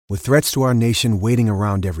With threats to our nation waiting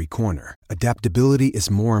around every corner, adaptability is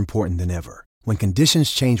more important than ever. When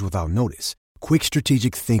conditions change without notice, quick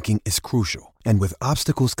strategic thinking is crucial. And with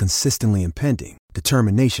obstacles consistently impending,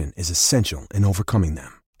 determination is essential in overcoming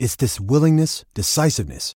them. It's this willingness,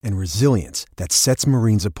 decisiveness, and resilience that sets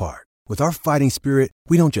Marines apart. With our fighting spirit,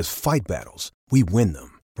 we don't just fight battles, we win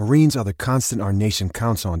them. Marines are the constant our nation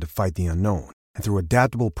counts on to fight the unknown. And through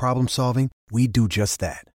adaptable problem solving, we do just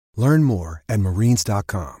that. Learn more at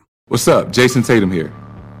marines.com. What's up? Jason Tatum here.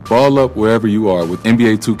 Ball up wherever you are with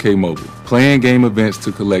NBA 2K Mobile. Playing game events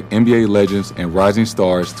to collect NBA legends and rising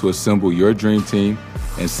stars to assemble your dream team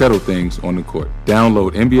and settle things on the court.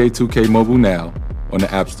 Download NBA 2K Mobile now on the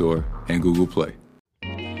App Store and Google Play.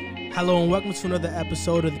 Hello and welcome to another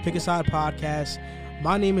episode of the Pick a Side Podcast.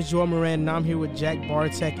 My name is Joel Moran and I'm here with Jack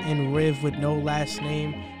Bartek and Riv with no last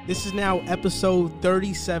name. This is now episode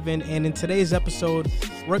 37, and in today's episode,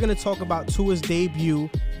 we're going to talk about Tua's debut,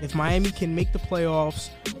 if Miami can make the playoffs,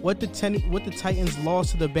 what the Titans' loss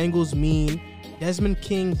to the Bengals mean, Desmond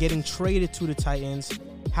King getting traded to the Titans,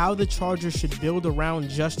 how the Chargers should build around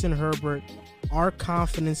Justin Herbert, our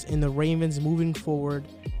confidence in the Ravens moving forward,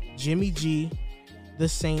 Jimmy G, the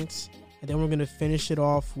Saints, and then we're going to finish it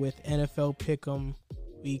off with NFL Pick'em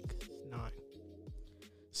Week 9.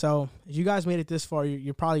 So, if you guys made it this far,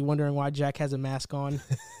 you're probably wondering why Jack has a mask on.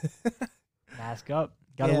 Mask up.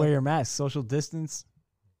 Gotta wear your mask. Social distance.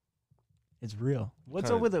 It's real. What's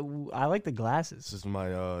up with it? I like the glasses. This is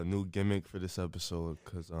my new gimmick for this episode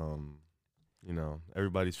because, you know,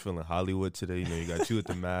 everybody's feeling Hollywood today. You know, you got you with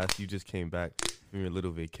the mask. You just came back from your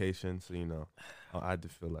little vacation. So, you know, I had to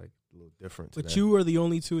feel like a little different today. But you are the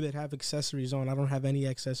only two that have accessories on. I don't have any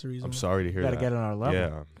accessories on. I'm sorry to hear that. Gotta get on our level.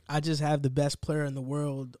 Yeah. I just have the best player in the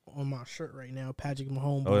world on my shirt right now, Patrick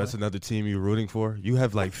Mahomes. Oh, that's another team you're rooting for? You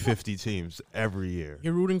have like 50 teams every year.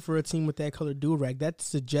 You're rooting for a team with that color do-rag.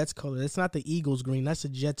 That's the Jets color. That's not the Eagles green. That's the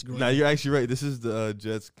Jets green. No, you're actually right. This is the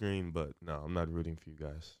Jets green, but no, I'm not rooting for you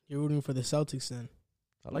guys. You're rooting for the Celtics then.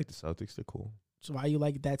 I like the Celtics. They're cool. So why you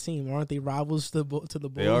like that team? Aren't they rivals to the Bulls?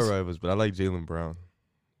 They are rivals, but I like Jaylen Brown.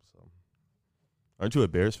 So, aren't you a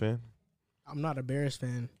Bears fan? I'm not a Bears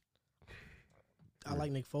fan. I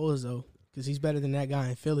like Nick Foles, though, because he's better than that guy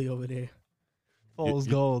in Philly over there. Foles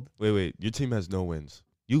gold. Wait. Your team has no wins.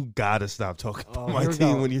 You got to stop talking about my here we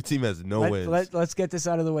team go. when your team has no wins. Let's get this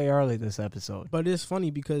out of the way early this episode. But it's funny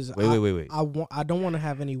because Wait. I don't want to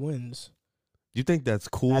have any wins. You think that's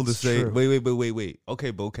cool to That's say? true. Wait.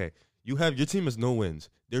 Okay. Your team has no wins.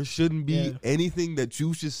 There shouldn't be anything that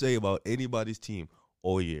you should say about anybody's team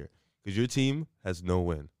all year because your team has no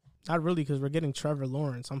win. Not really, because we're getting Trevor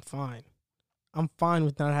Lawrence. I'm fine. I'm fine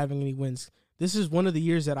with not having any wins. This is one of the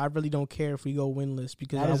years that I really don't care if we go winless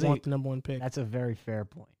because I want the number one pick. That's a very fair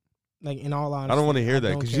point. Like, in all honesty, I don't want to hear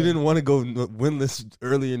that because you didn't want to go winless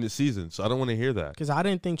early in the season, so I don't want to hear that. Because I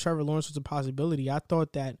didn't think Trevor Lawrence was a possibility. I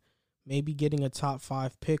thought that maybe getting a top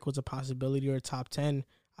 5 pick was a possibility or a top 10.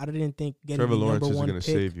 I didn't think getting Trevor the Lawrence number isn't one going to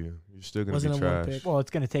pick save you. You're still going to wasn't be a one trash. pick. Well, it's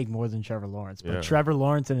going to take more than Trevor Lawrence. But Yeah. Trevor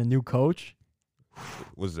Lawrence and a new coach,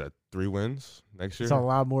 Was that 3 wins next year? it's a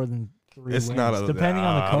lot more than 3 It's wins. not depending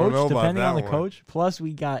on the I don't know coach. about Depending on the that one. coach. Plus,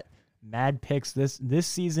 we got mad picks this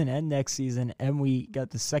season and next season, and we got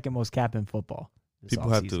the second most cap in football. People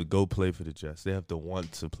have to go play for the Jets. They have to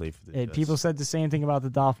want to play for the Jets. People said the same thing about the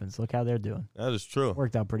Dolphins. Look how they're doing. That is true.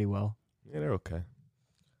 Worked out pretty well. Yeah, they're okay.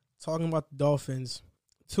 Talking about the Dolphins,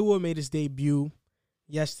 Tua made his debut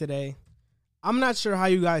yesterday. I'm not sure how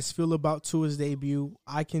you guys feel about Tua's debut.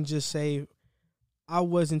 I can just say I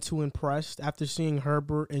wasn't too impressed after seeing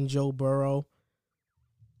Herbert and Joe Burrow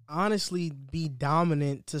honestly be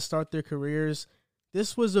dominant to start their careers.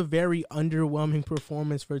 This was a very underwhelming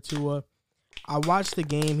performance for Tua. I watched the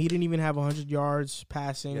game. He didn't even have 100 yards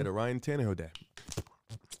passing. Yeah, the Ryan Tannehill day.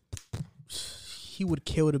 He would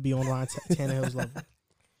kill to be on Ryan Tannehill's level.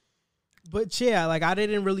 But, yeah, like, I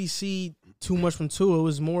didn't really see too much from Tua. It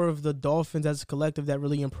was more of the Dolphins as a collective that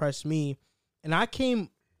really impressed me. And I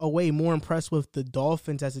came away more impressed with the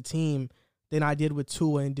Dolphins as a team than I did with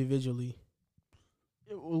Tua individually.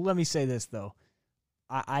 Well, let me say this, though.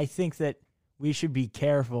 I think that we should be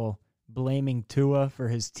careful blaming Tua for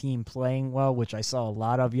his team playing well, which I saw a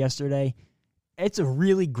lot of yesterday. It's a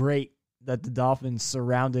really great that the Dolphins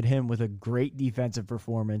surrounded him with a great defensive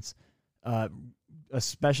performance, a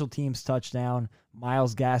special teams touchdown.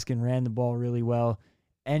 Myles Gaskin ran the ball really well,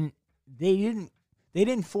 and they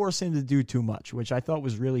didn't force him to do too much, which I thought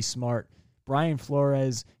was really smart. Brian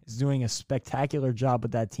Flores is doing a spectacular job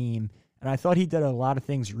with that team, and I thought he did a lot of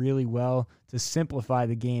things really well to simplify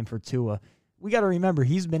the game for Tua. We got to remember,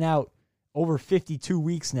 he's been out over 52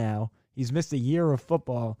 weeks now. He's missed a year of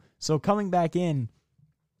football. So coming back in,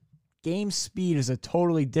 game speed is a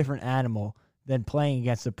totally different animal than playing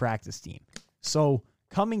against a practice team. So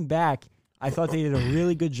coming back, I thought they did a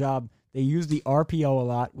really good job. They used the RPO a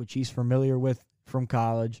lot, which he's familiar with from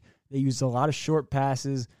college. They used a lot of short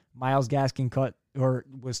passes. Myles Gaskin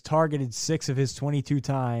was targeted 6 of his 22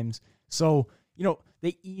 times. So,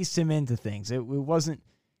 they eased him into things. It wasn't,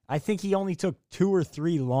 I think he only took 2 or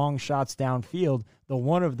 3 long shots downfield. The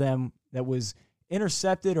one of them that was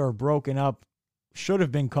intercepted or broken up should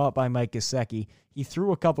have been caught by Mike Gesicki. He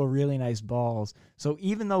threw a couple of really nice balls. So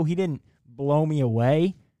even though he didn't blow me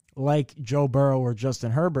away like Joe Burrow or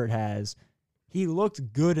Justin Herbert has, he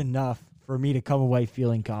looked good enough for me to come away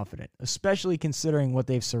feeling confident, especially considering what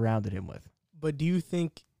they've surrounded him with. But do you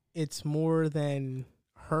think it's more than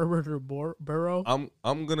Herbert or Burrow?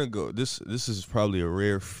 I'm gonna go. This is probably a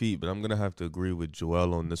rare feat, but I'm gonna have to agree with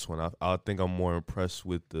Joel on this one. I think I'm more impressed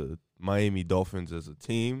with the Miami Dolphins as a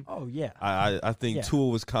team. Oh yeah, I think Tua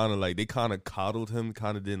was kind of like, they kind of coddled him,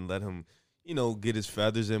 kind of didn't let him, get his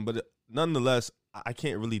feathers in. But nonetheless, I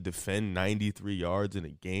can't really defend 93 yards in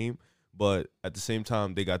a game. But at the same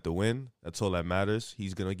time, they got the win. That's all that matters.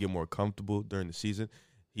 He's gonna get more comfortable during the season.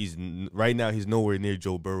 Right now he's nowhere near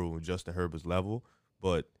Joe Burrow and Justin Herbert's level.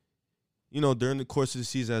 But, during the course of the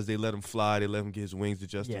season, as they let him fly, they let him get his wings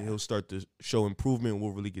adjusted, he'll start to show improvement, and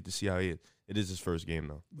we'll really get to see how he is. It is his first game,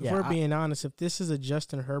 though. If we're being honest, if this is a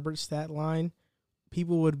Justin Herbert stat line,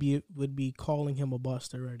 people would be calling him a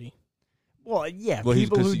bust already. Well, yeah,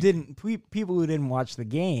 people who didn't watch the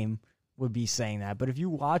game would be saying that. But if you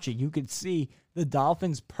watch it, you could see the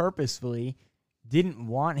Dolphins purposefully didn't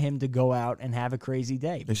want him to go out and have a crazy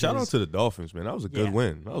day. And shout out to the Dolphins, man. That was a good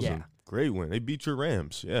win. That was a great win. They beat your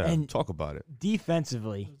Rams. Yeah, and talk about it.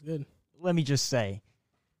 Defensively, good. Let me just say,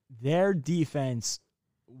 their defense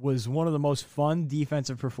was one of the most fun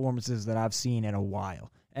defensive performances that I've seen in a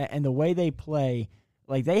while. And the way they play,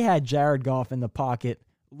 like they had Jared Goff in the pocket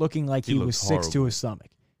looking like he was 6 to his stomach.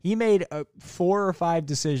 He made 4 or 5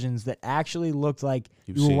 decisions that actually looked like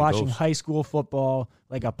you were watching high school football,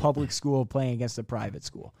 like a public school playing against a private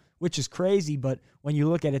school, which is crazy. But when you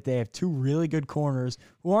look at it, they have 2 really good corners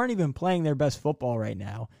who aren't even playing their best football right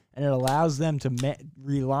now, and it allows them to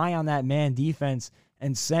rely on that man defense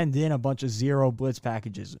and send in a bunch of zero blitz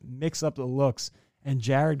packages, mix up the looks. And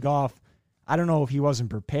Jared Goff, I don't know if he wasn't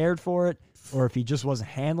prepared for it or if he just wasn't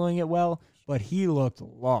handling it well, but he looked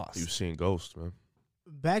lost. You've seen ghosts, man.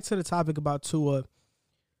 Back to the topic about Tua.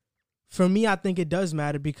 For me, I think it does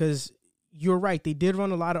matter because you're right. They did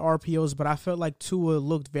run a lot of RPOs, but I felt like Tua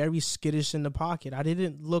looked very skittish in the pocket. It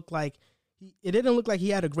didn't look like he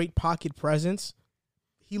had a great pocket presence.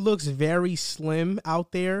 He looks very slim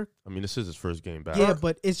out there. I mean, this is his first game back. Yeah,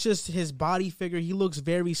 but it's just his body figure. He looks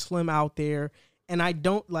very slim out there. And I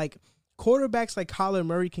don't like quarterbacks like Kyler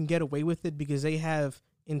Murray can get away with it because they have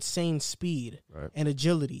insane speed and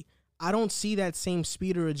agility. I don't see that same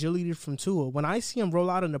speed or agility from Tua. When I see him roll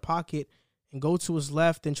out in the pocket and go to his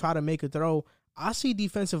left and try to make a throw, I see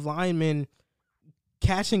defensive linemen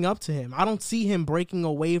catching up to him. I don't see him breaking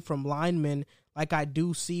away from linemen like I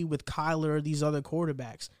do see with Kyler or these other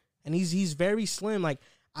quarterbacks. And he's very slim. Like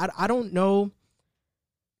I don't know.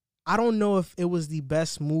 I don't know if it was the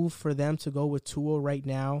best move for them to go with Tua right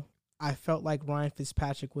now. I felt like Ryan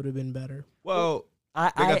Fitzpatrick would have been better. Well, they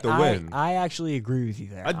got the win. I actually agree with you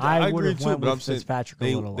there. I agree too, but I'm saying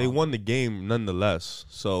they won the game nonetheless.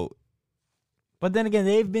 So, but then again,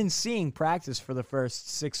 they've been seeing practice for the first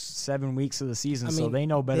 6-7 weeks of the season, so they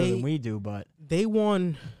know better than we do. But they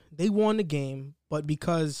won the game, but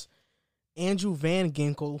because Andrew Van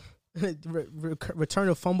Ginkel returned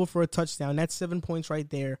a fumble for a touchdown, that's 7 points right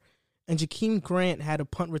there, and Jakeem Grant had a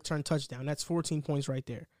punt return touchdown, that's 14 points right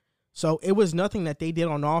there. So it was nothing that they did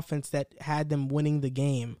on offense that had them winning the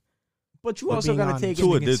game. But you also got to take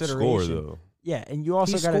into consideration. Tua did score, though. Yeah, and you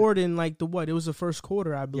also scored in like it was the first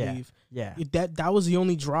quarter, I believe. Yeah. That was the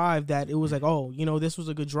only drive that it was like, this was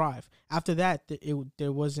a good drive. After that,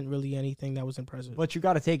 there wasn't really anything that was impressive. But you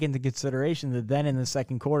got to take into consideration that then in the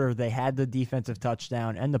second quarter they had the defensive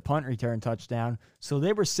touchdown and the punt return touchdown, so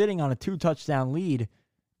they were sitting on a 2-touchdown lead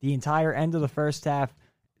the entire end of the first half.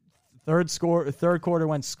 Third quarter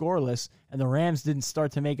went scoreless, and the Rams didn't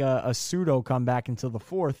start to make a pseudo comeback until the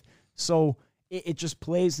fourth. So it just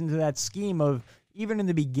plays into that scheme of, even in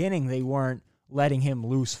the beginning, they weren't letting him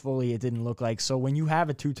loose fully, it didn't look like. So when you have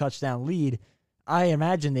a 2-touchdown lead, I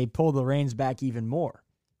imagine they pull the reins back even more.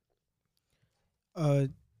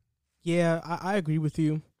 Yeah, I agree with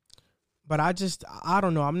you. But I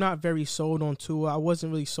don't know. I'm not very sold on Tua. I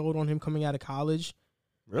wasn't really sold on him coming out of college.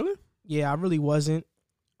 Really? Yeah, I really wasn't.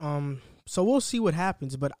 So we'll see what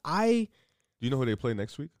happens. But do you know who they play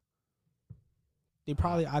next week? They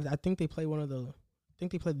probably. I think they play one of the. I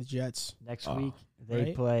think they play the Jets Next week, they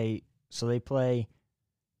right? play. So they play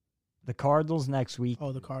the Cardinals next week.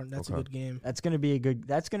 Oh, the Cardinals. That's a Okay. good game. That's going to be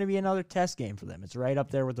That's going to be another test game for them. It's right up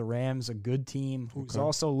there with the Rams, a good team who's Okay.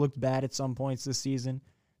 also looked bad at some points this season.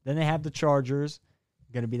 Then they have the Chargers,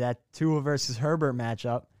 going to be that Tua versus Herbert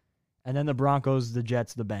matchup, and then the Broncos, the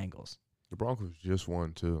Jets, the Bengals. The Broncos just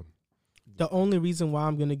won too. The only reason why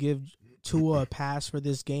I'm going to give Tua a pass for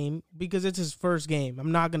this game, because it's his first game.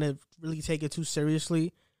 I'm not going to really take it too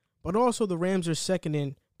seriously. But also the Rams are second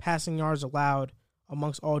in passing yards allowed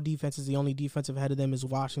amongst all defenses. The only defensive ahead of them is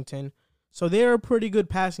Washington. So they're a pretty good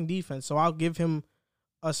passing defense. So I'll give him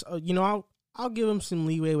I'll give him some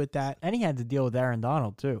leeway with that. And he had to deal with Aaron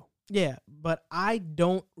Donald, too. Yeah, but I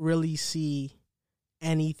don't really see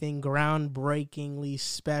anything groundbreakingly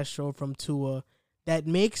special from Tua that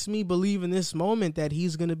makes me believe in this moment that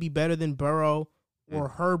he's going to be better than Burrow or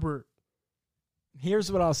Herbert.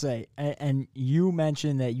 Here's what I'll say. And you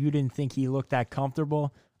mentioned that you didn't think he looked that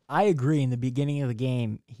comfortable. I agree. In the beginning of the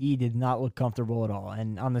game, he did not look comfortable at all.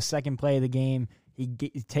 And on the second play of the game, he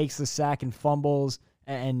takes the sack and fumbles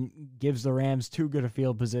and gives the Rams too good a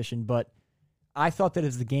field position. But I thought that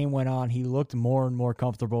as the game went on, he looked more and more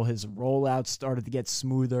comfortable. His rollouts started to get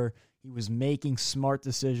smoother. He was making smart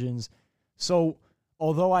decisions. So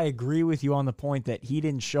although I agree with you on the point that he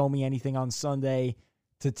didn't show me anything on Sunday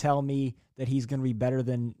to tell me that he's going to be better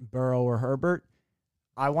than Burrow or Herbert,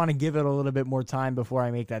 I want to give it a little bit more time before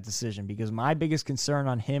I make that decision, because my biggest concern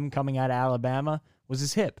on him coming out of Alabama was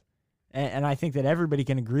his hip. And I think that everybody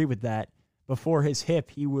can agree with that. Before his hip,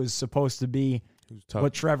 he was supposed to be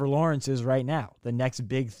what Trevor Lawrence is right now, the next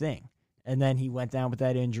big thing. And then he went down with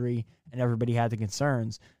that injury, and everybody had the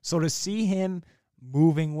concerns. So to see him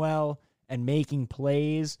moving well and making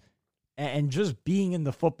plays and just being in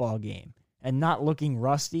the football game and not looking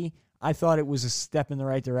rusty, I thought it was a step in the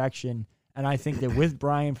right direction. And I think that with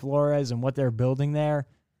Brian Flores and what they're building there,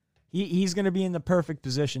 he's going to be in the perfect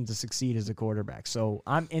position to succeed as a quarterback. So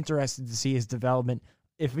I'm interested to see his development.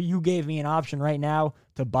 If you gave me an option right now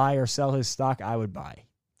to buy or sell his stock, I would buy.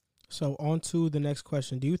 So on to the next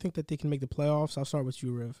question. Do you think that they can make the playoffs? I'll start with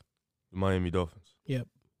you, Riv. The Miami Dolphins. Yep.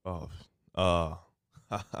 Oh,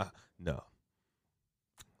 no.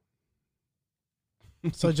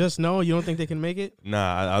 So just no, you don't think they can make it?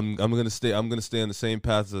 Nah, I'm gonna stay. I'm gonna stay on the same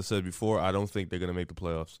path as I said before. I don't think they're gonna make the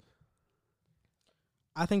playoffs.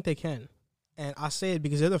 I think they can. And I say it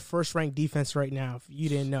because they're the first-ranked defense right now, if you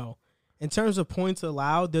didn't know. In terms of points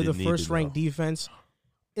allowed, they're the first-ranked defense.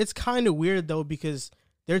 It's kind of weird, though, because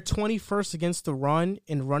they're 21st against the run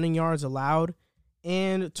in running yards allowed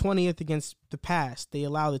and 20th against the pass. They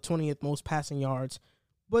allow the 20th most passing yards.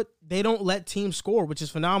 But they don't let teams score, which is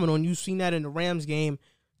phenomenal. And you've seen that in the Rams game.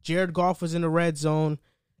 Jared Goff was in the red zone.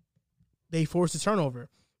 They forced a turnover.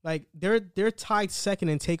 Like, they're tied second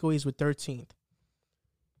in takeaways with 13th.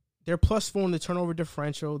 They're +4 in the turnover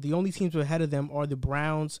differential. The only teams ahead of them are the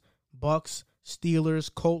Browns, Bucks, Steelers,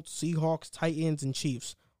 Colts, Seahawks, Titans, and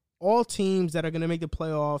Chiefs. All teams that are going to make the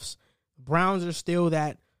playoffs. Browns are still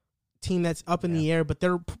that team that's up in the air, but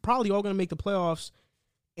they're probably all going to make the playoffs.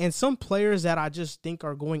 And some players that I just think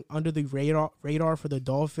are going under the radar for the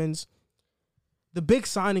Dolphins. The big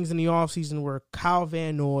signings in the offseason were Kyle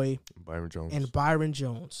Van Noy and Byron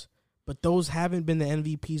Jones. But those haven't been the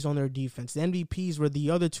MVPs on their defense. The MVPs were the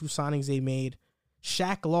other two signings they made.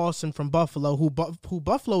 Shaq Lawson from Buffalo, who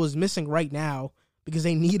Buffalo is missing right now because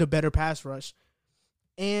they need a better pass rush.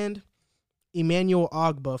 And Emmanuel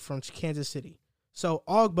Ogbah from Kansas City. So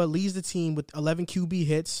Ogbah leads the team with 11 QB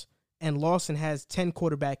hits, and Lawson has 10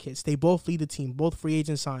 quarterback hits. They both lead the team, both free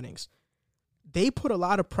agent signings. They put a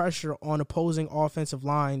lot of pressure on opposing offensive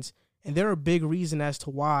lines, and they're a big reason as to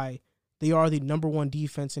why they are the number one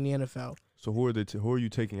defense in the NFL. So who are you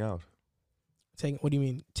taking out? What do you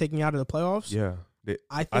mean? Taking out of the playoffs? Yeah.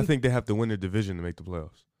 I think they have to win their division to make the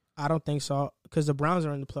playoffs. I don't think so, because the Browns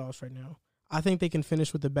are in the playoffs right now. I think they can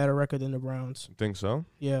finish with a better record than the Browns. You think so?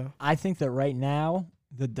 Yeah. I think that right now,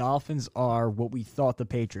 the Dolphins are what we thought the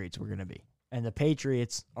Patriots were going to be. And the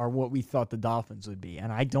Patriots are what we thought the Dolphins would be.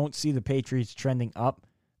 And I don't see the Patriots trending up.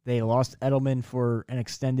 They lost Edelman for an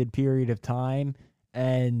extended period of time.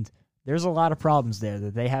 And there's a lot of problems there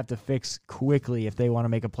that they have to fix quickly if they want to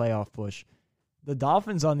make a playoff push. The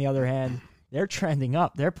Dolphins, on the other hand, they're trending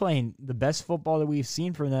up. They're playing the best football that we've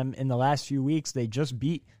seen from them in the last few weeks. They just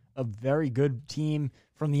beat a very good team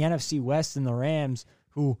from the NFC West in the Rams,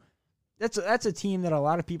 who that's a team that a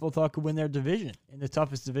lot of people thought could win their division, in the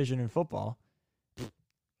toughest division in football.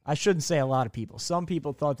 I shouldn't say a lot of people. Some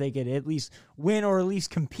people thought they could at least win or at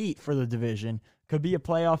least compete for the division, could be a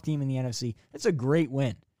playoff team in the NFC. It's a great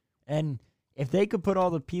win. And if they could put all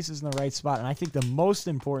the pieces in the right spot, and I think the most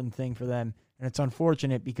important thing for them, and it's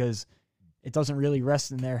unfortunate because it doesn't really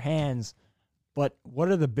rest in their hands, but what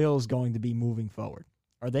are the Bills going to be moving forward?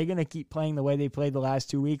 Are they going to keep playing the way they played the last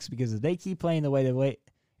 2 weeks? Because if they keep playing the way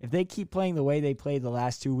they played the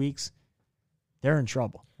last 2 weeks, they're in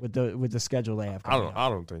trouble with the schedule they have coming up. I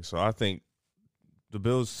don't think so. I think the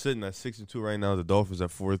Bills sitting at 6-2 right now, the Dolphins at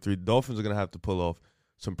 4-3. The Dolphins are going to have to pull off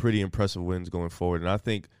some pretty impressive wins going forward. And I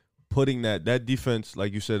think putting that defense,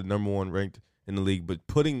 like you said, number one ranked in the league, but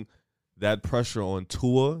putting that pressure on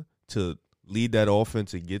Tua to lead that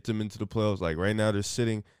offense and get them into the playoffs. Like right now they're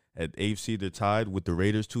sitting at AFC. They're tied with the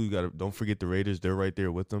Raiders too. Don't forget the Raiders. They're right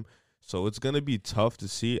there with them. So it's going to be tough to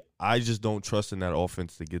see. I just don't trust in that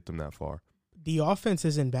offense to get them that far. The offense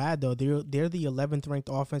isn't bad, though. They're the 11th ranked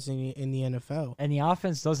offense in the NFL. And the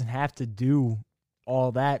offense doesn't have to do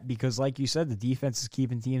all that because, like you said, the defense is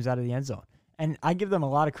keeping teams out of the end zone. And I give them a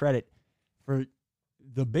lot of credit for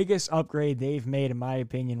the biggest upgrade they've made, in my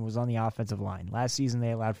opinion, was on the offensive line. Last season,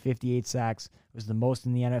 they allowed 58 sacks. It was the most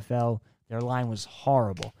in the NFL. Their line was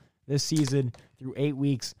horrible. This season, through 8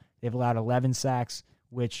 weeks, they've allowed 11 sacks,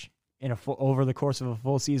 which over the course of a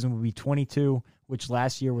full season would be 22, which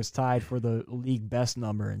last year was tied for the league best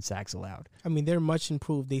number in sacks allowed. I mean, they're much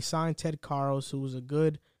improved. They signed Ted Karras, who was a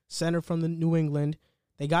good center from the New England.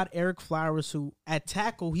 They got Eric Flowers, who at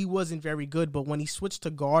tackle, he wasn't very good, but when he switched to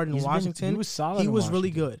guard in Washington, he was solid. He was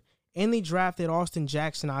really good. And they drafted Austin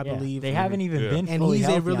Jackson, I believe. They haven't even been and fully he's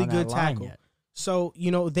healthy a really on good that line tackle. yet. So,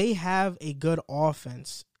 they have a good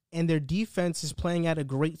offense, and their defense is playing at a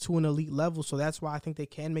great to an elite level, so that's why I think they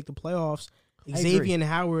can make the playoffs. Xavier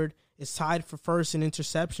Howard is tied for first in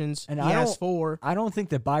interceptions, and he has 4. I don't think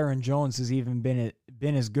that Byron Jones has even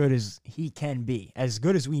been as good as he can be, as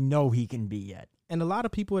good as we know he can be yet. And a lot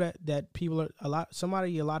of people a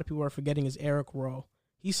lot of people are forgetting is Eric Rowe.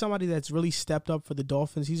 He's somebody that's really stepped up for the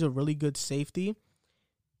Dolphins. He's a really good safety.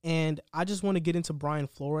 And I just want to get into Brian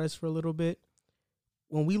Flores for a little bit.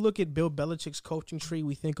 When we look at Bill Belichick's coaching tree,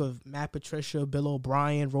 we think of Matt Patricia, Bill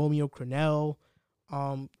O'Brien, Romeo Crennel,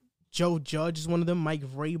 Joe Judge is one of them, Mike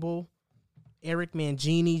Vrabel, Eric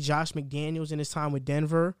Mangini, Josh McDaniels in his time with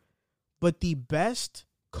Denver. But the best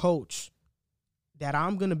coach that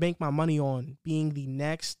I'm going to bank my money on being the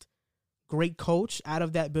next great coach out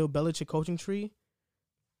of that Bill Belichick coaching tree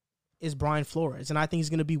is Brian Flores. And I think he's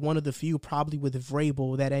going to be one of the few, probably with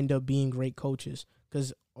Vrabel, that end up being great coaches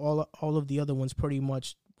because all of the other ones pretty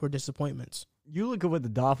much were disappointments. You look at what the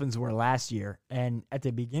Dolphins were last year, and at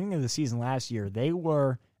the beginning of the season last year, they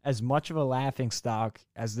were as much of a laughingstock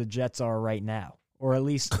as the Jets are right now, or at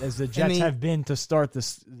least as the Jets have been to start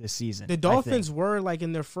this season. The Dolphins were like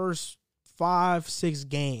in their first 5-6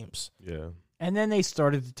 games. Yeah. And then they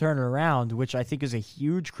started to turn it around, which I think is a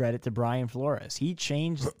huge credit to Brian Flores. He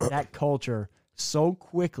changed that culture so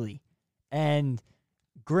quickly. And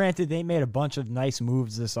granted, they made a bunch of nice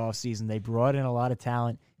moves this offseason. They brought in a lot of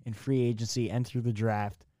talent in free agency and through the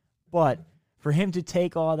draft. But for him to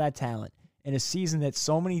take all that talent in a season that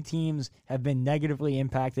so many teams have been negatively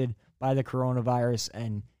impacted by the coronavirus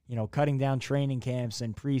and, cutting down training camps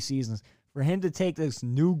and preseasons, for him to take this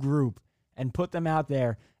new group and put them out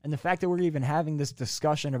there, and the fact that we're even having this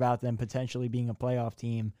discussion about them potentially being a playoff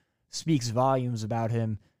team speaks volumes about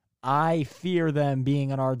him. I fear them being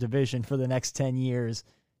in our division for the next 10 years,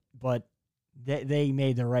 but they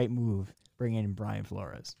made the right move bringing in Brian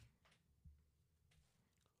Flores.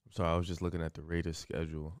 Sorry, I was just looking at the Raiders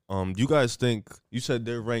schedule. Do you guys think, you said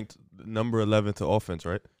they're ranked number 11 to offense,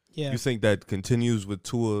 right? Yeah. You think that continues with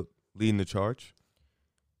Tua leading the charge?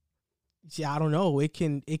 Yeah, I don't know. It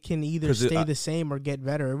can either stay the same or get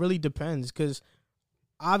better. It really depends because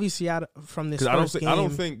obviously from this first game, I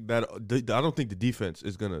don't think the defense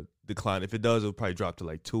is gonna decline. If it does, it'll probably drop to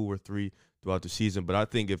like 2 or 3 throughout the season. But I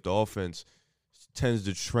think if the offense tends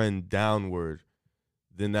to trend downward,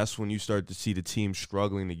 then that's when you start to see the team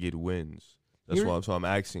struggling to get wins. That's why I'm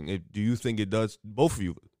asking. Do you think it does? Both of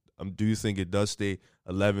you, do you think it does stay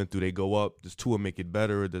 11th? Do they go up? Does Tua make it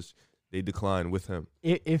better, or does they decline with him?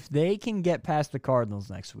 If they can get past the Cardinals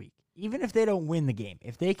next week, even if they don't win the game,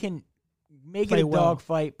 if they can make it a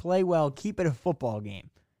dogfight, play well, keep it a football game.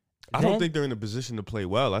 I don't think they're in a position to play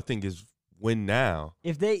well. I think it's win now.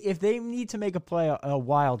 If they need to make a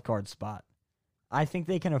wild card spot, I think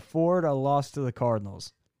they can afford a loss to the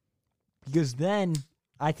Cardinals. Because then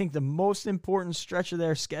I think the most important stretch of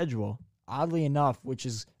their schedule, oddly enough, which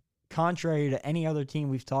is contrary to any other team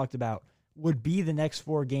we've talked about, would be the next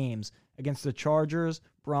 4 games against the Chargers,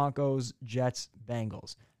 Broncos, Jets,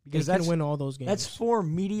 Bengals. Because they can win all those games. That's 4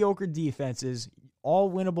 mediocre defenses,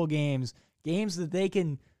 all winnable games that they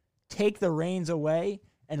can take the reins away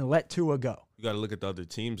and let Tua go. You got to look at the other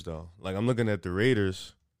teams, though. Like, I'm looking at the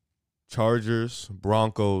Raiders, Chargers,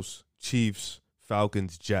 Broncos, Chiefs,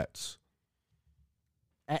 Falcons, Jets.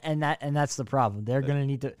 And that's the problem. They're going to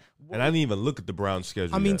need to. And I didn't even look at the Browns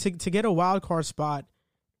schedule. I mean, yet. to get a wild card spot,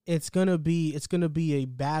 it's gonna be a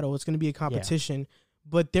battle. It's gonna be a competition.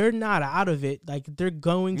 But they're not out of it. Like, they're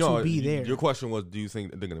going to be there. Your question was, do you think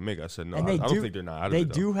they're going to make it? I said no. And I don't think they're not out of it. They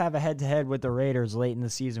though. do have a head-to-head with the Raiders late in the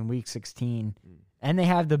season, Week 16, and they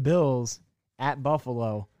have the Bills at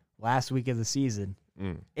Buffalo last week of the season.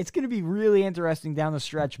 It's going to be really interesting down the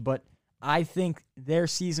stretch, but I think their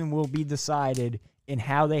season will be decided in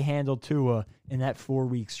how they handle Tua in that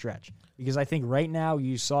 4-week stretch. Because I think right now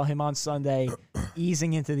you saw him on Sunday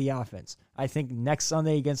easing into the offense. I think next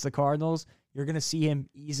Sunday against the Cardinals, you're going to see him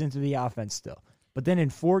ease into the offense still. But then in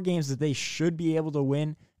 4 games that they should be able to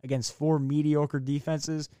win against 4 mediocre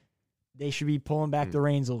defenses, they should be pulling back the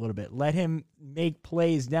reins a little bit. Let him make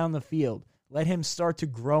plays down the field. Let him start to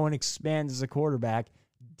grow and expand as a quarterback,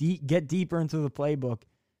 get deeper into the playbook,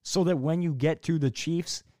 so that when you get to the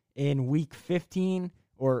Chiefs in Week 15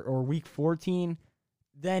 or Week 14,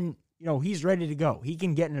 then he's ready to go. He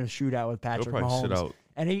can get in a shootout with Patrick Mahomes. Sit out.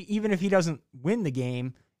 And even if he doesn't win the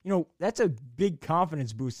game, that's a big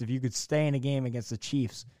confidence boost if you could stay in a game against the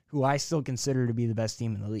Chiefs, who I still consider to be the best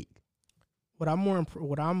team in the league. What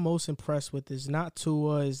I'm most impressed with is not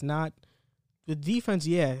Tua, is not the defense.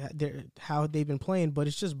 Yeah, how they've been playing, but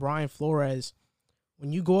it's just Brian Flores.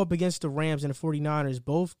 When you go up against the Rams and the 49ers,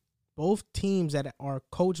 both teams that are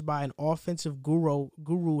coached by an offensive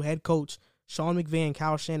guru head coach, Sean McVay and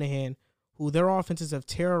Kyle Shanahan, who their offenses have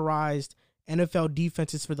terrorized NFL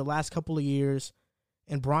defenses for the last couple of years,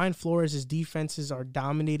 and Brian Flores' defenses are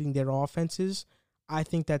dominating their offenses, I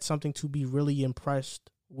think that's something to be really impressed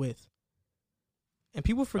with. And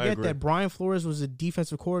people forget that Brian Flores was a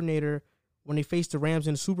defensive coordinator when they faced the Rams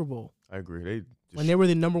in the Super Bowl. I agree. When they were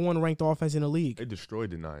the number 1 ranked offense in the league. They destroyed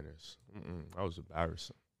the Niners. That was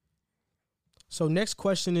embarrassing. So next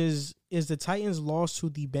question is the Titans' loss to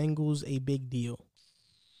the Bengals a big deal?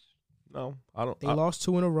 No, I don't. They lost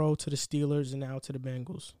 2 in a row to the Steelers and now to the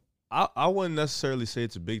Bengals. I wouldn't necessarily say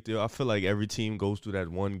it's a big deal. I feel like every team goes through that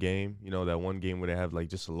one game, that one game where they have like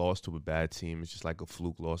just a loss to a bad team. It's just like a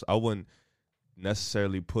fluke loss. I wouldn't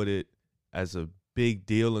necessarily put it as a big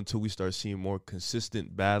deal until we start seeing more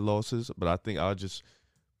consistent bad losses. But I think I'll just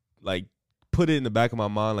like put it in the back of my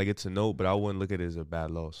mind like it's a note, but I wouldn't look at it as a bad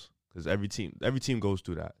loss because every team goes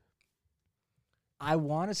through that. I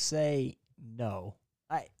want to say no.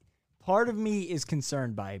 Part of me is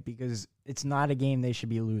concerned by it because it's not a game they should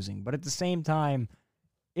be losing. But at the same time,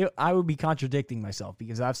 I would be contradicting myself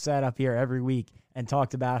because I've sat up here every week and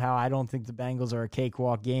talked about how I don't think the Bengals are a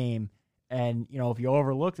cakewalk game. And, if you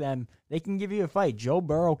overlook them, they can give you a fight. Joe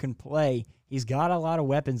Burrow can play. He's got a lot of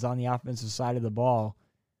weapons on the offensive side of the ball.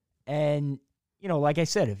 And, like I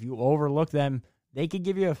said, if you overlook them, they could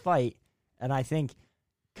give you a fight. And I think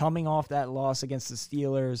coming off that loss against the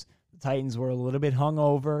Steelers, the Titans were a little bit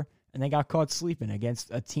hungover. And they got caught sleeping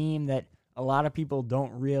against a team that a lot of people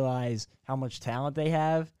don't realize how much talent they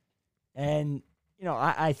have. And,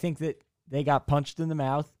 I think that they got punched in the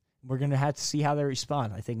mouth. We're going to have to see how they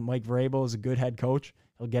respond. I think Mike Vrabel is a good head coach.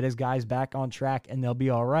 He'll get his guys back on track, and they'll be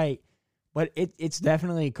all right. But it's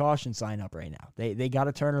definitely a caution sign up right now. They got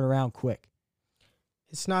to turn it around quick.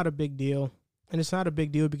 It's not a big deal. And it's not a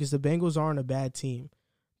big deal because the Bengals aren't a bad team.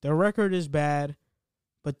 Their record is bad,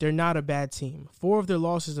 but they're not a bad team. 4 of their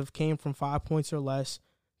losses have came from 5 points or less.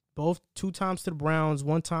 Both 2 times to the Browns,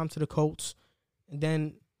 1 time to the Colts, and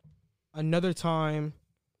then another time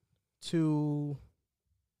to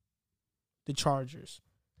the Chargers.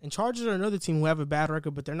 And Chargers are another team who have a bad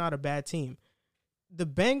record, but they're not a bad team. The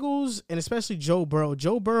Bengals, and especially Joe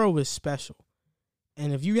Burrow is special.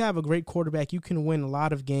 And if you have a great quarterback, you can win a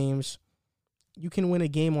lot of games. You can win a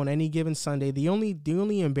game on any given Sunday. The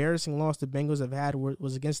only embarrassing loss the Bengals have had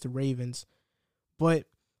was against the Ravens. But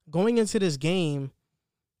going into this game,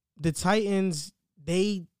 the Titans,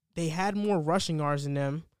 they had more rushing yards than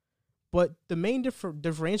them. But the main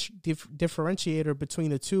differentiator between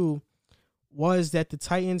the two was that the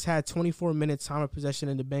Titans had 24 minutes time of possession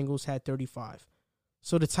and the Bengals had 35.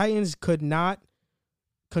 So the Titans could not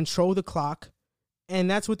control the clock, and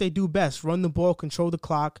that's what they do best, run the ball, control the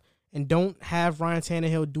clock, and don't have Ryan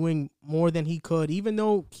Tannehill doing more than he could, even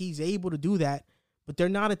though he's able to do that. But they're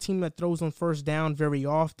not a team that throws on first down very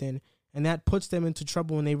often, and that puts them into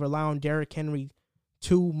trouble when they rely on Derrick Henry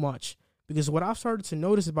too much. Because what I've started to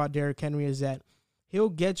notice about Derrick Henry is that he'll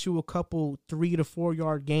get you a couple 3 to 4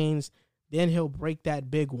 yard gains, then he'll break that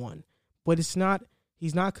big one. But he's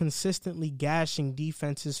not consistently gashing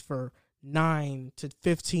defenses for 9 to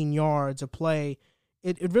 15 yards a play.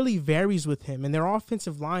 It really varies with him, and their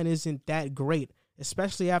offensive line isn't that great,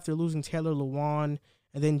 especially after losing Taylor Lewan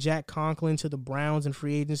and then Jack Conklin to the Browns in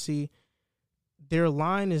free agency. Their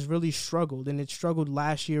line has really struggled, and it struggled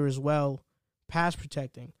last year as well, pass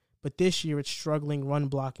protecting. But this year it's struggling run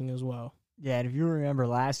blocking as well. Yeah, and if you remember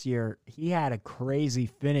last year, he had a crazy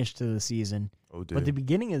finish to the season. Oh, but the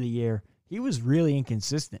beginning of the year, he was really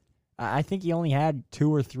inconsistent. I think he only had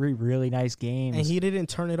 2 or 3 really nice games. And he didn't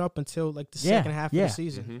turn it up until like the second half of the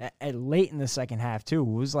season. Late in the second half, too.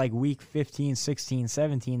 It was like week 15, 16,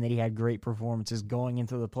 17 that he had great performances going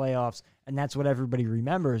into the playoffs, and that's what everybody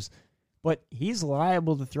remembers. But he's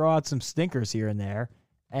liable to throw out some stinkers here and there.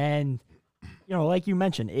 And, like you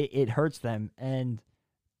mentioned, it hurts them. And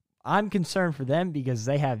I'm concerned for them because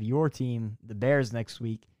they have your team, the Bears, next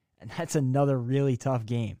week, and that's another really tough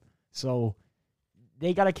game. So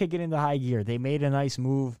they got to kick it into high gear. They made a nice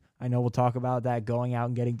move. I know we'll talk about that, going out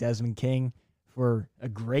and getting Desmond King for a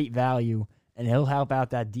great value, and he'll help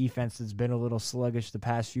out that defense that's been a little sluggish the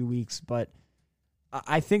past few weeks. But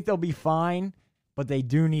I think they'll be fine, but they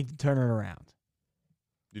do need to turn it around.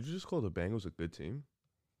 Did you just call the Bengals a good team?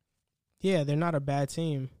 Yeah, they're not a bad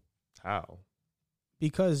team. How?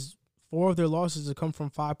 Because 4 of their losses have come from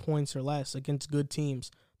 5 points or less against good teams.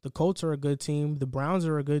 The Colts are a good team. The Browns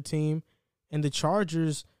are a good team. And the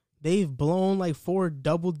Chargers, they've blown like 4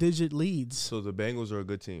 double-digit leads. So the Bengals are a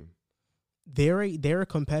good team. They're a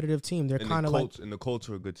competitive team. They're kind of like. And the Colts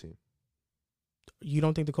are a good team. You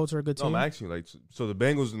don't think the Colts are a good team? No, I'm asking you, so the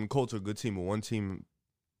Bengals and the Colts are a good team, but one team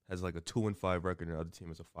has like a 2-5 record, and the other team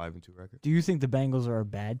has a 5-2 record. Do you think the Bengals are a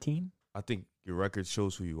bad team? I think your record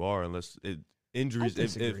shows who you are, unless injuries. I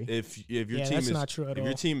disagree. If your team that's is not true at all.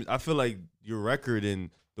 Your team, I feel like your record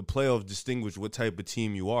in the playoffs distinguish what type of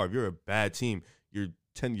team you are. If you're a bad team, you're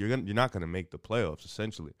not going to make the playoffs.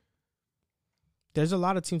 Essentially, there's a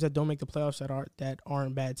lot of teams that don't make the playoffs that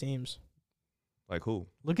aren't bad teams. Like who?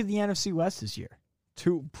 Look at the NFC West this year.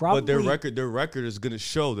 Probably, but their record is going to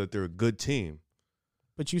show that they're a good team.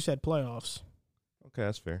 But you said playoffs. Okay,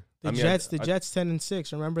 that's fair. The Jets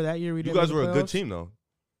 10-6. Remember that year we didn't. You guys make the were playoffs? a good team though.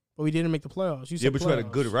 But we didn't make the playoffs. You said yeah, but playoffs. you had a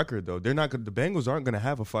good record though. They're not. The Bengals aren't going to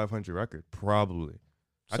have a 500 record. Probably.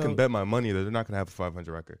 I So- can bet my money that they're not going to have a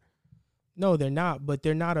 500 record. No, they're not. But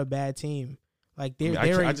they're not a bad team. Like they're I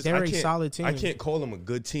a can't- solid team. I can't call them a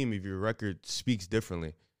good team if your record speaks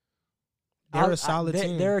differently. They're a solid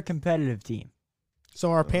team. They're a competitive team.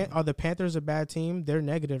 So are the Panthers a bad team? They're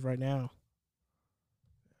negative right now.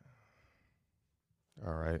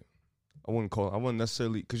 All right. I wouldn't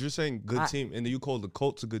necessarily, because you're saying good team, and then you call the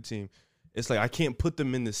Colts a good team. It's like I can't put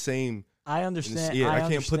them in the same. I understand. I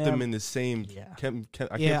can't put them in the same. Yeah. I can't put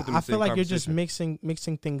them in I the same feel like you're just conversation.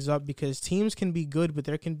 mixing things up because teams can be good, but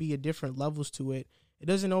there can be a different levels to it. It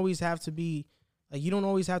doesn't always have to be like you don't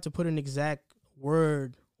always have to put an exact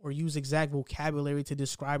word or use exact vocabulary to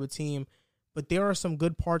describe a team. But there are some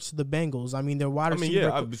good parts to the Bengals. I mean, their wide receiver,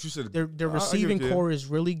 but you said their receiving core is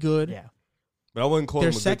really good. Yeah. But I wouldn't call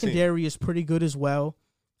Their them a good team. secondary is pretty good as well.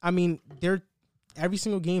 I mean, every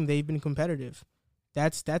single game they've been competitive.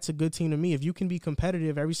 That's a good team to me. If you can be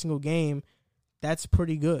competitive every single game, that's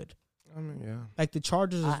pretty good. I mean, yeah. Like the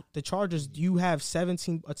Chargers, you have a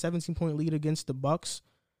 17-point lead against the Bucks.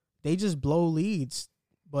 They just blow leads,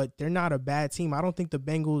 but they're not a bad team. I don't think the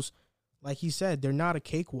Bengals, like he said, they're not a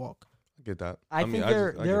cakewalk. I get that. I think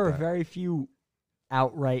there are very few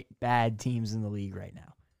outright bad teams in the league right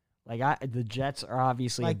now. Like the Jets are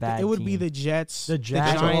obviously a bad team. It would be the Jets, the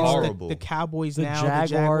Giants, horrible. the Cowboys the now, Jaguars,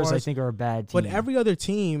 the Jaguars. I think, are a bad team. But every other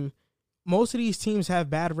team, most of these teams have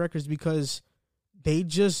bad records because they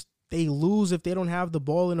lose if they don't have the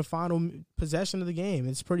ball in the final possession of the game.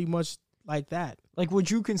 It's pretty much like that. Like, would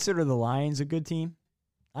you consider the Lions a good team?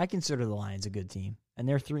 I consider the Lions a good team, and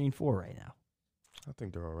they're 3-4 right now. I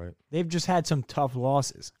think they're all right. They've just had some tough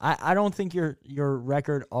losses. I don't think your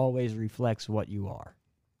record always reflects what you are.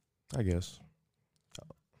 I guess.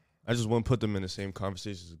 I just wouldn't put them in the same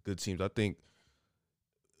conversation as good teams. I think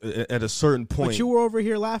at a certain point. But you were over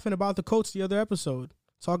here laughing about the Colts the other episode,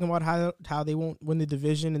 talking about how they won't win the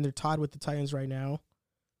division and they're tied with the Titans right now.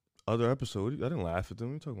 Other episode? I didn't laugh at them.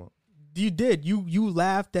 What are you talking about? You did. You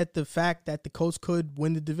laughed at the fact that the Colts could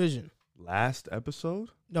win the division. Last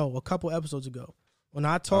episode? No, a couple episodes ago. When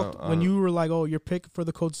I talked, when you were like, "Oh, your pick for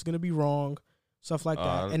the Colts is going to be wrong," stuff like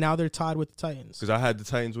that, and now they're tied with the Titans. Because I had the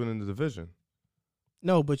Titans winning the division.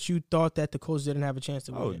 No, but you thought that the Colts didn't have a chance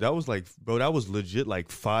to win. Oh, it. that was like, bro, that was legit like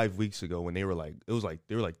 5 weeks ago when they were like, they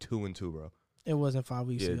were like 2-2, bro. It wasn't 5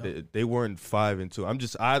 weeks Yeah, ago. they weren't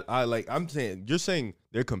 5-2. I'm saying you're saying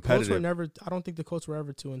they're Colts competitive. were never. I don't think the Colts were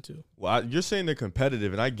ever 2-2. Well, you're saying they're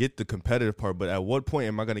competitive, and I get the competitive part, but at what point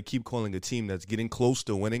am I going to keep calling a team that's getting close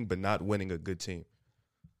to winning but not winning a good team?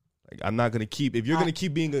 Like, I'm not going to keep – if you're going to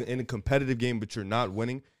keep being in a competitive game but you're not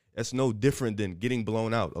winning, that's no different than getting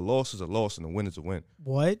blown out. A loss is a loss and a win is a win.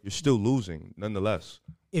 What? You're still losing nonetheless.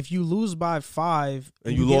 If you lose by 5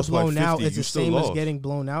 And you you get lost by blown 50, out, it's you the still same as lost. getting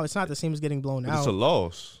blown out. It's not the same as getting blown But out. it's a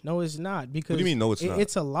loss. No, it's not. Because What do you mean, no, it's not?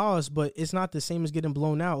 It's a loss, but it's not the same as getting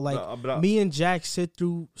blown out. Like, but me and Jack sit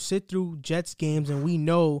through Jets games, and we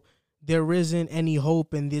know there isn't any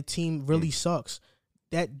hope, and the team really sucks.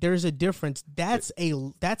 That there's a difference. That's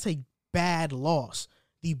a bad loss.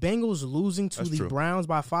 The Bengals losing to That's the true. Browns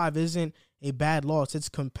by 5 isn't a bad loss. It's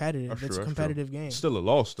competitive. That's It's true, a that's competitive true. game. It's still a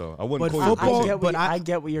loss, though. I wouldn't But call you a football- good team. but I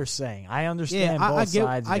get what you're saying. I understand Yeah, both I get-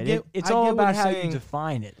 sides I of it. get- It's I all get what about he's how saying. you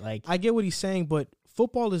define it. Like, I get what he's saying, but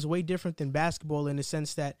football is way different than basketball in the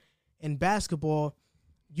sense that in basketball,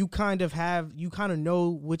 you kind of know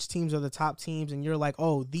which teams are the top teams, and you're like,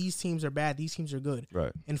 oh, these teams are bad, these teams are good.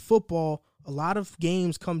 Right. In football, a lot of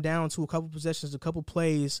games come down to a couple possessions, a couple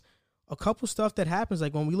plays, a couple stuff that happens.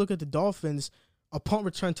 Like when we look at the Dolphins, a punt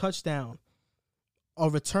return touchdown, a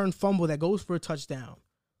return fumble that goes for a touchdown.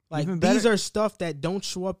 Like, Even these better- are stuff that don't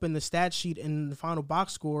show up in the stat sheet in the final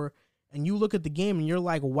box score, and you look at the game and you're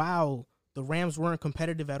like, wow, the Rams weren't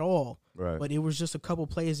competitive at all. Right. But it was just a couple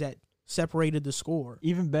plays that separated the score.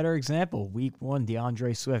 even better example, week 1,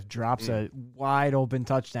 DeAndre Swift drops a wide open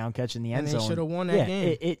touchdown catch in the end And they zone. should have won that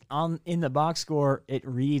game. In the box score, it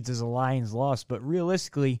reads as a Lions loss, but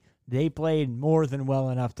realistically, they played more than well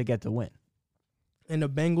enough to get the win. And the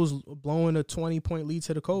Bengals blowing a 20-point lead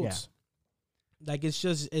to the Colts. Like, it's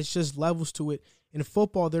just levels to it. In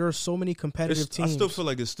football, there are so many competitive I teams. still feel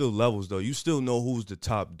like it's still levels, though. You still know who's the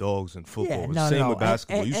top dogs in football. Yeah, It's no, same no. with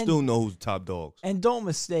basketball. And- You still know who's the top dogs. And don't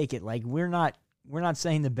mistake it. Like, we're not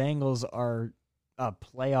saying the Bengals are a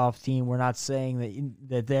playoff team. We're not saying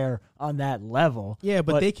that they're on that level. Yeah,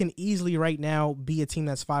 but they can easily right now be a team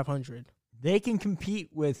that's 500. They can compete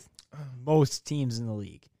with most teams in the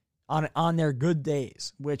league on their good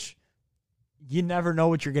days, which you never know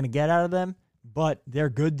what you're going to get out of them. But their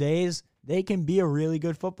good days, they can be a really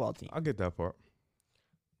good football team. I get that part.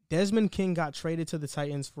 Desmond King got traded to the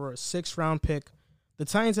Titans for a 6th-round pick. The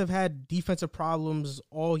Titans have had defensive problems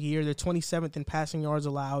all year. They're 27th in passing yards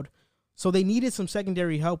allowed. So they needed some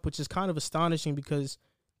secondary help, which is kind of astonishing because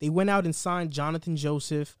they went out and signed Jonathan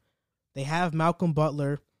Joseph. They have Malcolm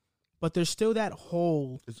Butler, but there's still that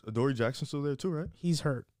hole. Is Adoree Jackson still there too, right? He's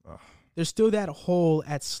hurt. Ugh. There's still that hole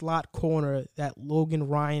at slot corner that Logan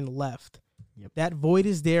Ryan left. Yep. That void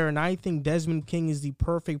is there, and I think Desmond King is the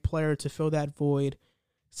perfect player to fill that void.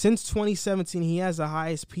 Since 2017, he has the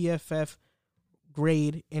highest PFF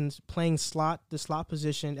grade in playing the slot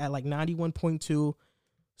position at like 91.2.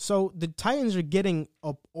 So the Titans are getting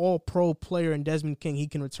an all-pro player in Desmond King. He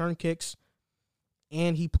can return kicks,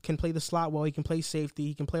 and he can play the slot well. He can play safety.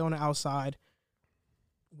 He can play on the outside.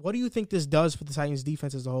 What do you think this does for the Titans'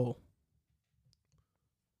 defense as a whole?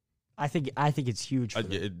 I think it's huge for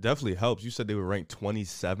them. It definitely helps. You said they were ranked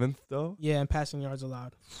 27th, though? Yeah, and passing yards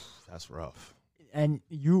allowed. That's rough. And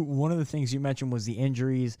one of the things you mentioned was the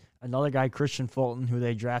injuries. Another guy, Christian Fulton, who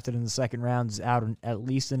they drafted in the second round, is out in at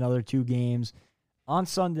least another 2 games. On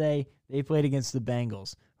Sunday, they played against the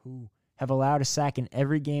Bengals, who have allowed a sack in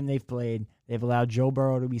every game they've played. They've allowed Joe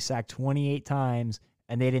Burrow to be sacked 28 times,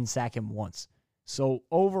 and they didn't sack him once. So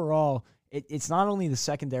overall, it's not only the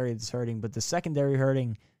secondary that's hurting, but the secondary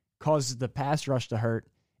hurting causes the pass rush to hurt,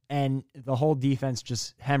 and the whole defense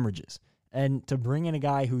just hemorrhages. And to bring in a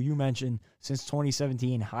guy who you mentioned since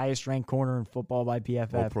 2017, highest ranked corner in football by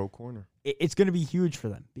PFF, All-pro corner. it's going to be huge for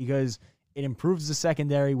them because it improves the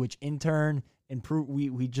secondary, which in turn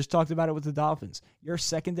we just talked about it with the Dolphins. Your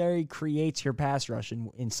secondary creates your pass rush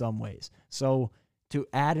in some ways. So to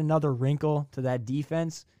add another wrinkle to that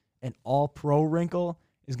defense, an all-pro wrinkle,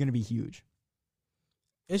 is going to be huge.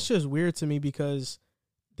 It's just weird to me because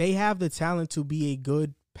they have the talent to be a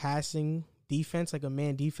good passing defense, like a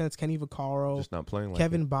man defense. Kenny Vaccaro, Just not playing like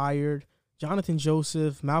Kevin it. Byard, Jonathan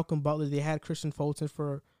Joseph, Malcolm Butler. They had Christian Fulton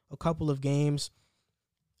for a couple of games.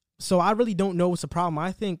 So I really don't know what's the problem.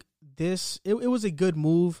 I think it was a good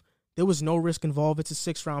move. There was no risk involved. It's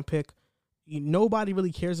a 6th-round pick. Nobody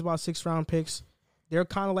really cares about 6th-round picks. They're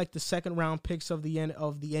kind of like the 2nd-round picks of the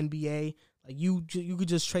NBA. Like you could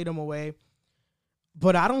just trade them away.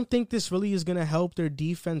 But I don't think this really is going to help their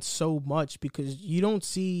defense so much because you don't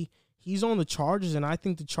see he's on the Chargers, and I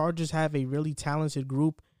think the Chargers have a really talented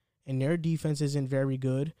group, and their defense isn't very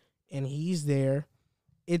good, and he's there.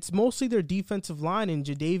 it's mostly their defensive line, and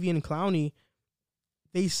Jadeveon Clowney,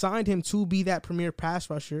 they signed him to be that premier pass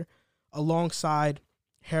rusher alongside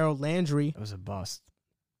Harold Landry. It was a bust.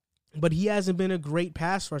 But he hasn't been a great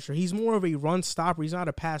pass rusher. He's more of a run stopper. He's not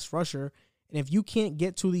a pass rusher. And if you can't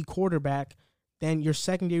get to the quarterback, then your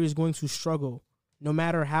secondary is going to struggle, no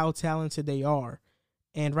matter how talented they are.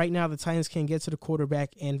 And right now, the Titans can't get to the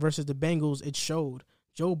quarterback, and versus the Bengals, it showed.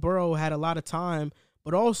 Joe Burrow had a lot of time,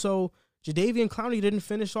 but also Jadeveon Clowney didn't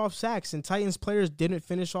finish off sacks, and Titans players didn't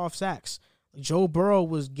finish off sacks. Joe Burrow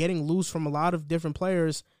was getting loose from a lot of different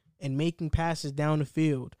players and making passes down the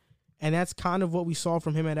field. And that's kind of what we saw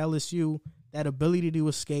from him at LSU, that ability to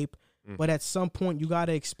escape. But at some point, you got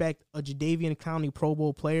to expect a Jadeveon Clowney Pro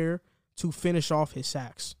Bowl player to finish off his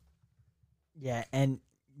sacks. Yeah, and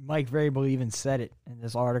Mike Vrabel even said it in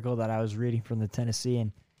this article that I was reading from the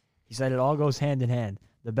Tennessean. He said it all goes hand in hand.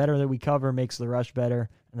 The better that we cover makes the rush better,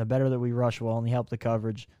 and the better that we rush will only help the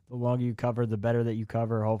coverage. The longer you cover, the better that you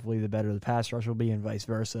cover. Hopefully, the better the pass rush will be, and vice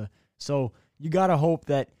versa. So you got to hope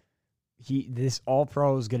that this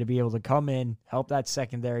All-Pro is going to be able to come in, help that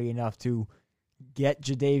secondary enough to get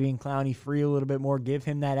Jadeveon Clowney free a little bit more, give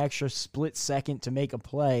him that extra split second to make a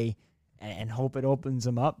play, and hope it opens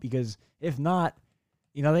him up. Because if not,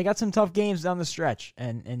 they got some tough games down the stretch,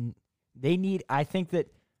 and they need. I think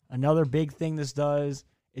that another big thing this does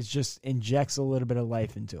is just injects a little bit of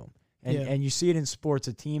life into him, and you see it in sports.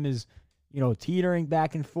 A team is, teetering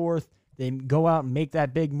back and forth. They go out and make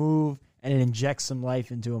that big move, and it injects some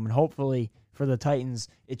life into them. And hopefully for the Titans,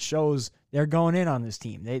 it shows they're going in on this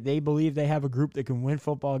team. They believe they have a group that can win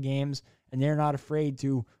football games, and they're not afraid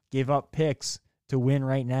to give up picks to win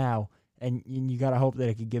right now. And you got to hope that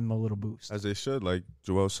it could give them a little boost. As they should. Like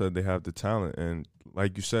Joel said, they have the talent. And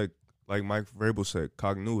like you said, like Mike Vrabel said,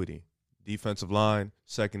 continuity. Defensive line,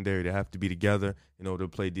 secondary, they have to be together in order to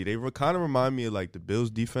play D. They kind of remind me of like the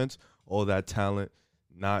Bills defense, all that talent,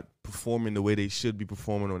 not performing the way they should be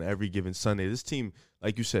performing on every given Sunday. This team,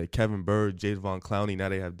 like you said, Kevin Bird, Jadeveon Clowney, now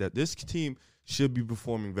they have that. This team should be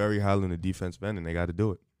performing very highly in the defense end, and they got to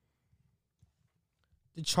do it.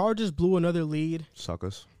 The Chargers blew another lead.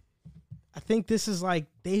 Suckers. I think this is like,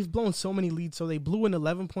 they've blown so many leads. So they blew an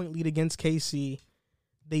 11-point lead against KC.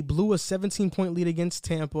 They blew a 17-point lead against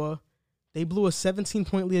Tampa. They blew a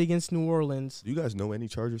 17-point lead against New Orleans. Do you guys know any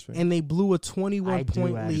Chargers fans? And they blew a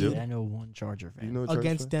 21-point lead. I know one Charger fan.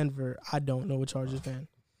 Against Denver. I don't know a Chargers fan.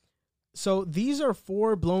 So these are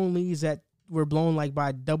 4 blown leads that were blown like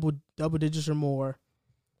by double digits or more.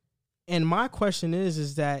 And my question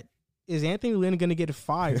is Anthony Lynn going to get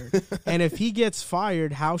fired? And if he gets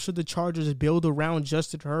fired, how should the Chargers build around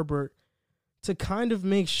Justin Herbert to kind of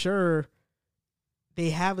make sure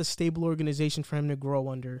they have a stable organization for him to grow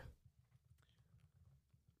under?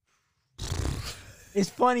 It's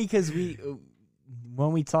funny because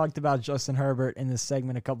when we talked about Justin Herbert in this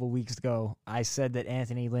segment a couple weeks ago, I said that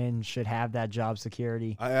Anthony Lynn should have that job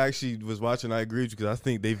security. I actually was watching. I agreed because I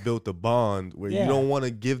think they've built a bond where you don't want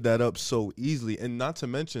to give that up so easily. And not to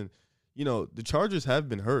mention, the Chargers have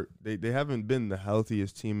been hurt. They haven't been the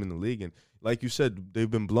healthiest team in the league. And like you said, they've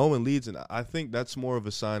been blowing leads. And I think that's more of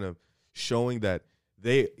a sign of showing that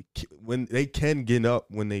when they can get up,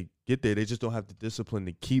 when they get there, they just don't have the discipline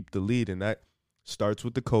to keep the lead. And that starts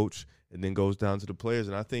with the coach and then goes down to the players.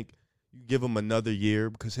 And I think you give him another year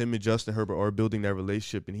because him and Justin Herbert are building that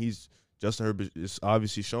relationship. And Justin Herbert is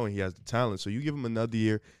obviously showing he has the talent. So you give him another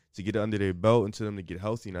year to get under their belt and to them to get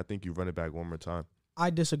healthy. And I think you run it back one more time. I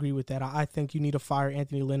disagree with that. I think you need to fire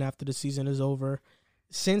Anthony Lynn after the season is over.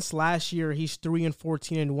 Since last year, he's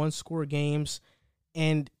 3-14 in one-score games.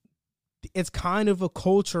 And it's kind of a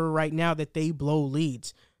culture right now that they blow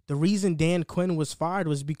leads. The reason Dan Quinn was fired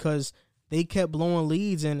was because they kept blowing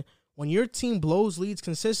leads, and when your team blows leads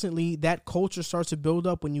consistently, that culture starts to build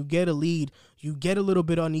up. When you get a lead, you get a little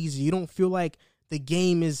bit uneasy. You don't feel like the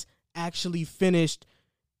game is actually finished,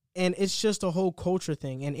 and it's just a whole culture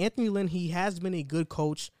thing. And Anthony Lynn, he has been a good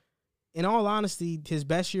coach. In all honesty, his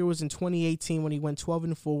best year was in 2018 when he went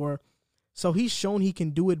 12-4. So he's shown he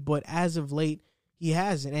can do it, but as of late, he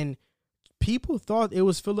hasn't. And people thought it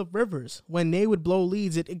was Phillip Rivers. When they would blow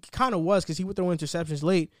leads, it kind of was because he would throw interceptions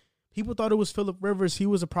late. People thought it was Phillip Rivers. He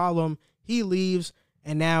was a problem. He leaves,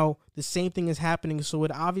 and now the same thing is happening. So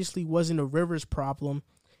it obviously wasn't a Rivers problem.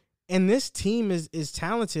 And this team is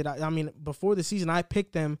talented. I mean, before the season, I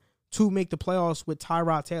picked them to make the playoffs with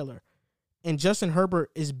Tyrod Taylor. And Justin Herbert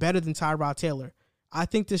is better than Tyrod Taylor. I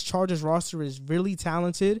think this Chargers roster is really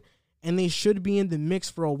talented, and they should be in the mix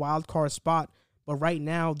for a wild card spot. But right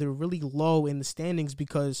now, they're really low in the standings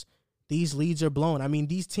because these leads are blown. I mean,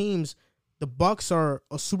 these teams, the Bucs are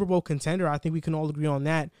a Super Bowl contender. I think we can all agree on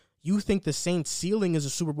that. You think the Saints' ceiling is a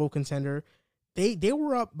Super Bowl contender. They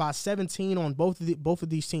were up by 17 on both of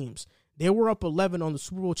these teams. They were up 11 on the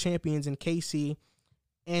Super Bowl champions in KC,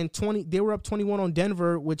 and 20. They were up 21 on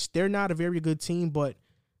Denver, which they're not a very good team, but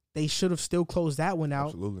they should have still closed that one out.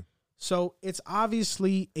 Absolutely. So it's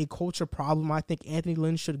obviously a culture problem. I think Anthony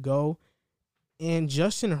Lynn should go. And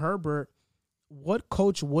Justin Herbert, what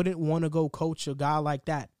coach wouldn't want to go coach a guy like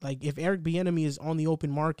that? Like, if Eric Bieniemy is on the open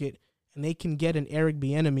market and they can get an Eric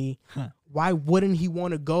Bieniemy, why wouldn't he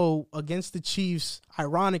want to go against the Chiefs,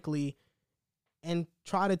 ironically, and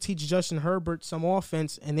try to teach Justin Herbert some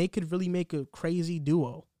offense, and they could really make a crazy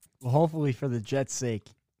duo? Well, hopefully for the Jets' sake,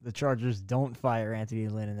 the Chargers don't fire Anthony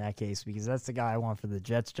Lynn in that case, because that's the guy I want for the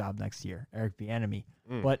Jets job next year, Eric Bieniemy.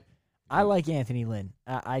 But I like Anthony Lynn.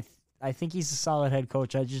 I think he's a solid head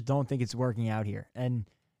coach. I just don't think it's working out here. And,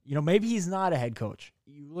 maybe he's not a head coach.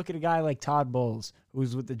 You look at a guy like Todd Bowles,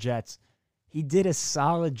 who's with the Jets. He did a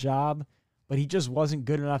solid job, but he just wasn't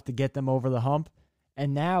good enough to get them over the hump.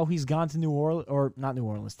 And now he's gone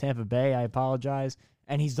to Tampa Bay, I apologize.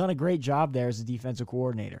 And he's done a great job there as a defensive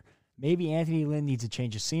coordinator. Maybe Anthony Lynn needs a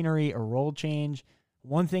change of scenery, a role change.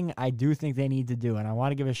 One thing I do think they need to do, and I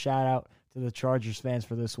want to give a shout-out to the Chargers fans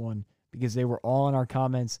for this one, because they were all in our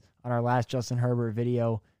comments on our last Justin Herbert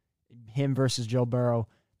video, him versus Joe Burrow.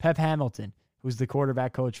 Pep Hamilton, who's the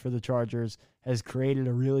quarterback coach for the Chargers, has created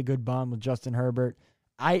a really good bond with Justin Herbert.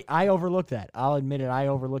 I overlooked that. I'll admit it. I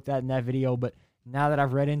overlooked that in that video, but now that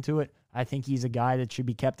I've read into it, I think he's a guy that should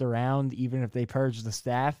be kept around even if they purge the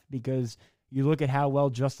staff, because you look at how well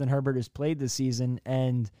Justin Herbert has played this season,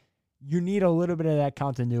 and you need a little bit of that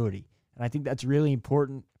continuity. And I think that's really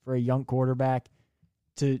important for a young quarterback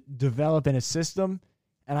to develop in a system.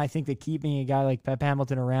 And I think that keeping a guy like Pep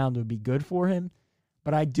Hamilton around would be good for him.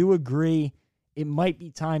 But I do agree it might be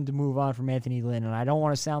time to move on from Anthony Lynn. And I don't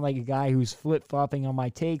want to sound like a guy who's flip-flopping on my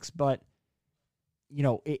takes, but,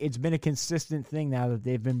 it's been a consistent thing now that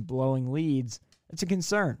they've been blowing leads. It's a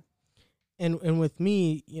concern. And with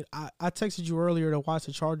me, I texted you earlier to watch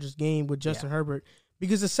the Chargers game with Justin Herbert,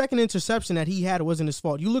 because the second interception that he had wasn't his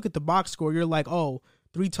fault. You look at the box score, you're like,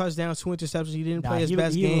 3 touchdowns, 2 interceptions. He didn't play his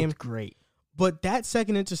best game. He looked great. But that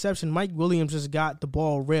second interception, Mike Williams just got the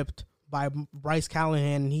ball ripped by Bryce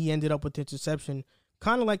Callahan, and he ended up with the interception.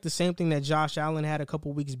 Kind of like the same thing that Josh Allen had a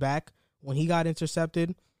couple weeks back when he got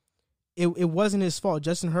intercepted. It wasn't his fault.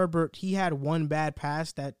 Justin Herbert, he had one bad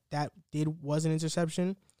pass that was an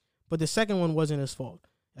interception, but the second one wasn't his fault.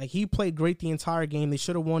 Like, he played great the entire game. They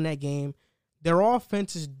should have won that game. Their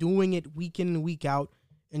offense is doing it week in and week out,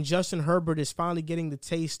 and Justin Herbert is finally getting the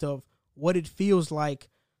taste of what it feels like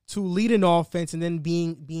to lead an offense and then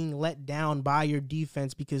being let down by your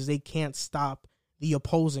defense because they can't stop the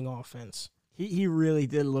opposing offense. He really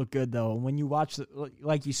did look good, though. When you watch,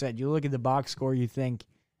 like you said, you look at the box score, you think,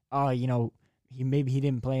 he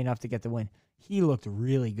didn't play enough to get the win. He looked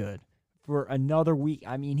really good for another week.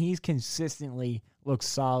 I mean, he's consistently looked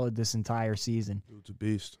solid this entire season. Dude's a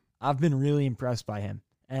beast. I've been really impressed by him.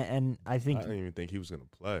 And I think... I didn't even think he was going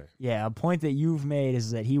to play. Yeah, a point that you've made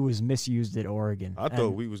is that he was misused at Oregon. I thought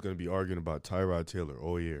we was going to be arguing about Tyrod Taylor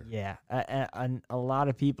all year. Yeah, and a lot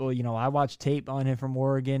of people, I watched tape on him from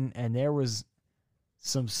Oregon, and there was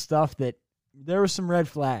some stuff that... There were some red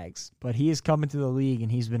flags, but he is coming to the league,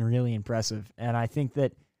 and he's been really impressive. And I think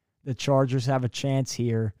that the Chargers have a chance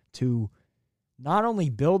here to not only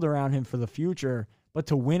build around him for the future, but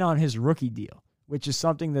to win on his rookie deal, which is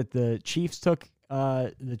something that the Chiefs took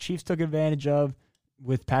advantage of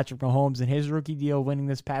with Patrick Mahomes and his rookie deal winning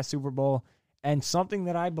this past Super Bowl, and something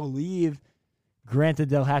that I believe, granted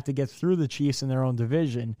they'll have to get through the Chiefs in their own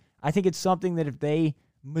division, I think it's something that if they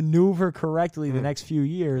maneuver correctly the next few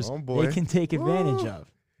years, they can take advantage of.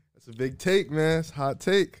 That's a big take, man. It's a hot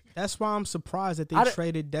take. That's why I'm surprised that they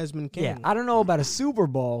traded Desmond King. Yeah, I don't know about a Super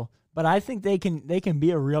Bowl, but I think they can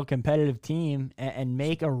be a real competitive team and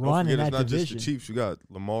make a run in that division. It's not just the Chiefs. You got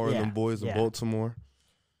Lamar and them boys in Baltimore.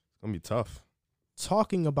 It's going to be tough.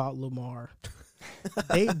 Talking about Lamar,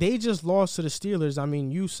 they just lost to the Steelers. I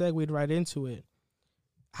mean, you segued right into it.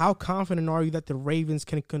 How confident are you that the Ravens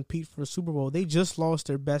can compete for a Super Bowl? They just lost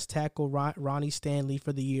their best tackle, Ronnie Stanley,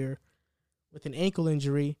 for the year with an ankle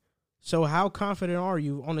injury. So how confident are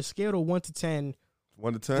you on a scale of 1 to 10?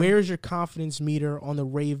 1 to 10? Where's your confidence meter on the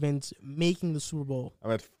Ravens making the Super Bowl?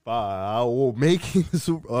 I'm at 5. Making the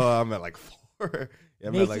Super Bowl. I'm at like 4. Yeah,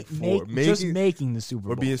 I'm at like 4. Just making the Super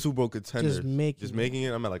Bowl. Or being Super Bowl contenders. Just making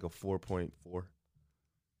it. I'm at like a 4.4.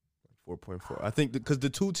 4.4. I think because the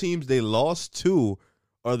two teams they lost to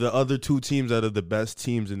are the other two teams that are the best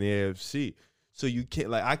teams in the AFC. So you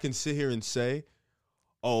can't, I can sit here and say,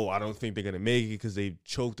 I don't think they're going to make it because they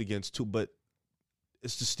choked against two. But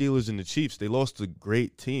it's the Steelers and the Chiefs. They lost to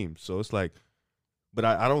great teams, so it's like. But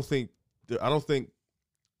I don't think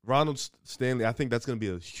Ronald Stanley. I think that's going to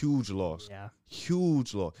be a huge loss. Yeah,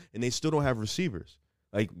 huge loss, and they still don't have receivers.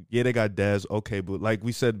 Like, yeah, they got Dez, okay, but like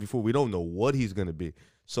we said before, we don't know what he's going to be.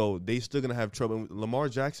 So they still going to have trouble. Lamar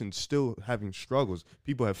Jackson's still having struggles.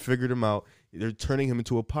 People have figured him out. They're turning him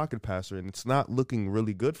into a pocket passer, and it's not looking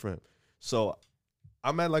really good for him. So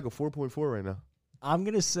I'm at like a 4.4 right now. I'm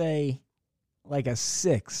going to say like a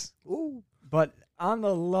 6. Ooh. But on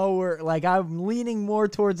the lower, like I'm leaning more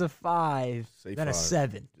towards a 5 than 5. a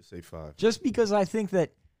 7. Just say 5. Just because I think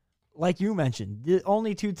that, like you mentioned, the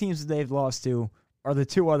only 2 teams that they've lost to are the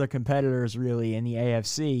 2 other competitors really in the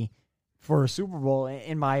AFC for a Super Bowl,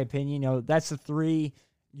 in my opinion. You know, that's the 3.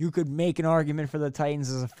 You could make an argument for the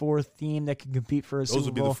Titans as a 4th team that can compete for a Super Bowl. Those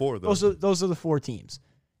would be the 4, though. Those are the 4 teams.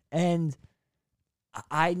 And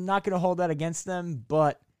I'm not going to hold that against them,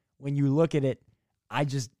 but when you look at it,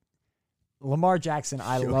 Lamar Jackson,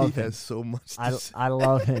 I love him. He has so much to say. I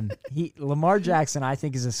love him. Lamar Jackson, I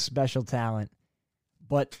think, is a special talent.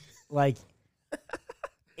 But, like,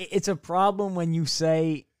 it's a problem when you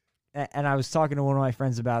say, and I was talking to one of my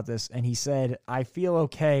friends about this, and he said, I feel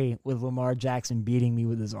okay with Lamar Jackson beating me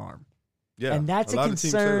with his arm. Yeah, and that's a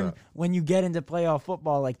concern when you get into playoff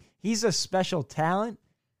football. Like, he's a special talent,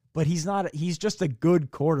 but he's just a good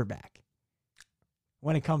quarterback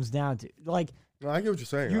when it comes down to, like, no, I get what you're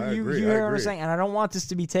saying. I you agree. hear what I'm saying? And I don't want this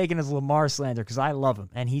to be taken as Lamar slander because I love him.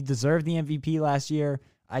 And he deserved the MVP last year.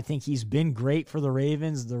 I think he's been great for the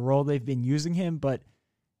Ravens, the role they've been using him. But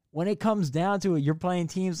when it comes down to it, you're playing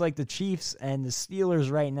teams like the Chiefs and the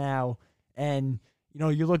Steelers right now. And, you know,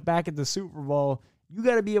 you look back at the Super Bowl, you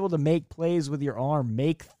got to be able to make plays with your arm,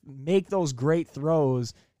 make those great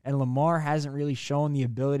throws. And Lamar hasn't really shown the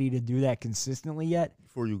ability to do that consistently yet.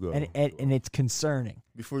 Before you go. And it's concerning.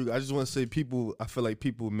 I just want to say I feel like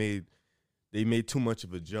people made too much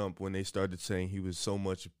of a jump when they started saying he was so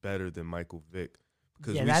much better than Michael Vick.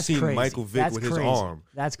 Because we've seen crazy. Michael Vick with his arm.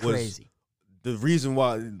 That's crazy. The reason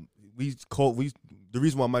why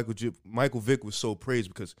Michael Vick was so praised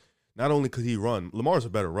because not only could he run, Lamar's a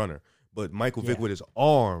better runner, but Michael Vick with his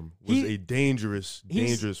arm was a dangerous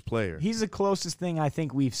player. He's the closest thing I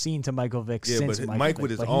think we've seen to Michael Vick since but Michael Vick,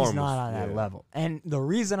 with his but arm he's not on that level. And the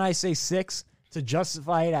reason I say 6 to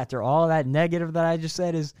justify it after all that negative that I just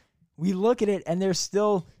said is we look at it and they're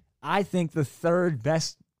still, I think, the 3rd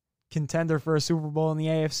best contender for a Super Bowl in the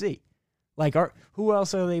AFC. Like, who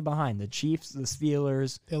else are they behind? The Chiefs, the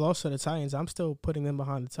Steelers. They lost to the Titans. I'm still putting them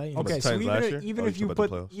behind the Titans. Okay, so even if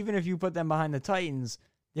you put them behind the Titans,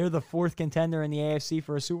 they're the 4th contender in the AFC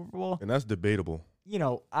for a Super Bowl. And that's debatable. You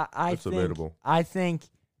know, I think debatable.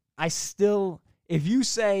 If you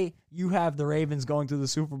say you have the Ravens going to the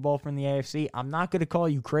Super Bowl from the AFC, I'm not going to call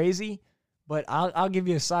you crazy, but I'll give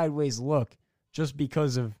you a sideways look just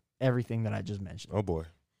because of everything that I just mentioned. Oh, boy.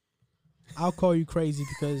 I'll call you crazy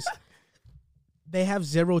because they have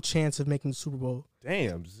 0 chance of making the Super Bowl.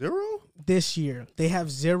 Damn, 0? This year. They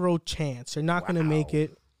have 0 chance. They're not going to make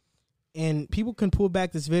it. And people can pull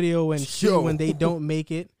back this video and see when they don't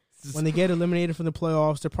make it. When they get eliminated from the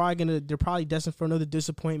playoffs, they're probably destined for another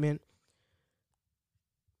disappointment.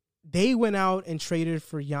 They went out and traded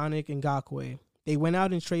for Yannick Ngakoue. They went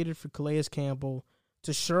out and traded for Calais Campbell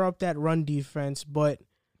to shore up that run defense. But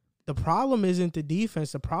the problem isn't the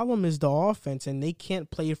defense. The problem is the offense, and they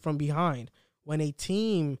can't play it from behind. When a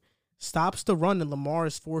team stops the run and Lamar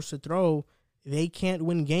is forced to throw, they can't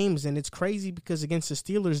win games. And it's crazy because against the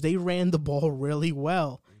Steelers, they ran the ball really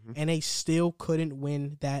well, and they still couldn't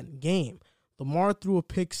win that game. Lamar threw a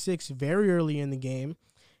pick 6 very early in the game.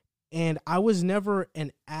 And I was never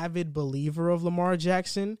an avid believer of Lamar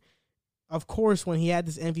Jackson. Of course, when he had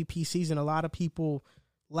this MVP season, a lot of people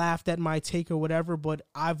laughed at my take or whatever, but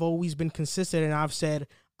I've always been consistent, and I've said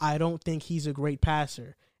I don't think he's a great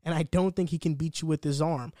passer, and I don't think he can beat you with his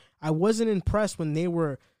arm. I wasn't impressed when they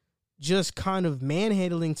were just kind of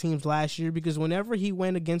manhandling teams last year because whenever he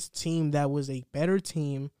went against a team that was a better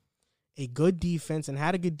team, a good defense, and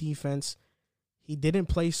had a good defense, he didn't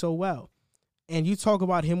play so well. And you talk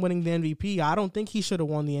about him winning the MVP. I don't think he should have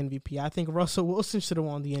won the MVP. I think Russell Wilson should have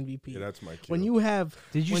won the MVP. Yeah, that's my cue. When you have,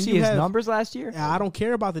 did you see his numbers last year? I don't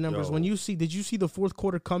care about the numbers. Did you see the 4th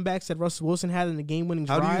quarter comebacks that Russell Wilson had in the game-winning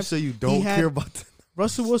drive? How do you say you don't care about that?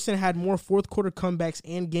 Russell Wilson had more 4th quarter comebacks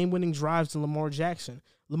and game-winning drives than Lamar Jackson.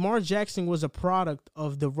 Lamar Jackson was a product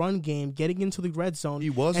of the run game, getting into the red zone. He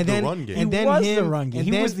was the run game. He was the run game.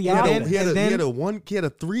 He was the outlet. He had a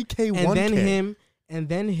 3K 1K. And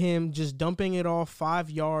then him just dumping it off 5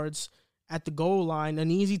 yards at the goal line, an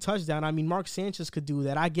easy touchdown. I mean, Mark Sanchez could do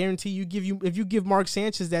that. I guarantee if you give Mark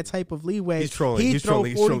Sanchez that type of leeway, he's trolling. He'd He's throw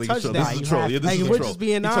trolling. 40 He's touchdowns. trolling. This is a troll. Yeah, this is a we're troll. just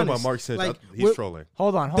being He's honest. talking about Mark Sanchez. Like, He's trolling.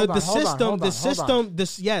 Hold on.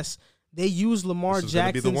 Yes, they use Lamar This is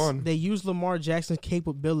gonna be the one. They use Lamar Jackson's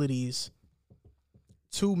capabilities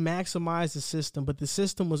to maximize the system, but the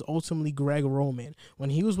system was ultimately Greg Roman. When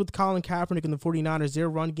he was with Colin Kaepernick in the 49ers, their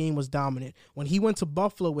run game was dominant. When he went to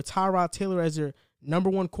Buffalo with Tyrod Taylor as their number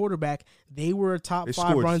one quarterback, they were a top They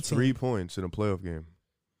 5 run scored team. 3 points in a playoff game.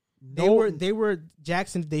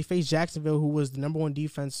 They faced Jacksonville, who was the number one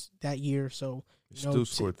defense that year. So Still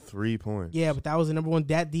scored 3 points. Yeah, but that was the number one.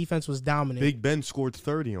 That defense was dominant. Big Ben scored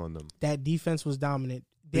 30 on them. That defense was dominant.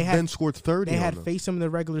 Ben scored 30 They on had them. faced them in the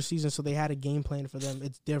regular season, so they had a game plan for them.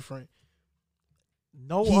 It's different.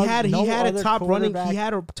 No, He had a top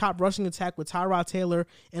rushing attack with Tyrod Taylor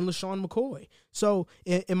and LaShawn McCoy. So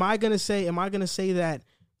am I gonna say that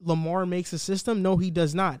Lamar makes a system? No, he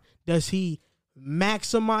does not. Does he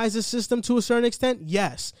maximize the system to a certain extent?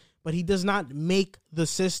 Yes. But he does not make the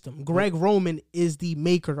system. Greg Roman is the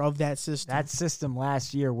maker of that system. That system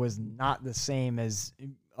last year was not the same as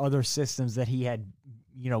other systems that he had,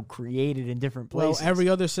 created in different places. Well, every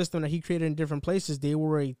other system that he created in different places, they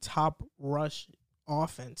were a top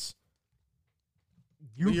offense.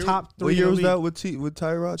 Top 3. What year was that with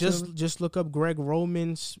Tyrod? Just look up Greg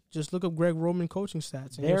Roman's. Just look up Greg Roman coaching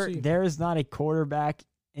stats. And there is not a quarterback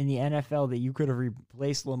in the NFL that you could have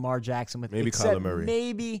replaced Lamar Jackson with. Maybe Kyler Murray.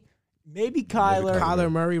 Maybe Kyler.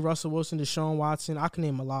 Kyler Murray, Russell Wilson, Deshaun Watson. I can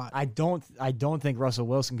name a lot. I don't think Russell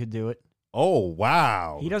Wilson could do it. Oh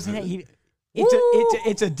wow! He doesn't.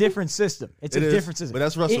 It's a different system. It's a different system. But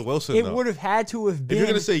that's Russell Wilson. It would have had to have been. If you're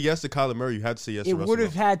going to say yes to Kyler Murray, you had to say yes to Russell. It would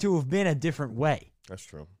have had to have been a different way. That's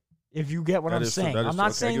true. If you get what I'm saying. I'm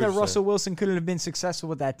not saying that Russell Wilson couldn't have been successful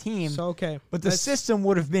with that team. So, okay. But the system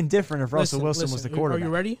would have been different if Russell Wilson was the quarterback. Are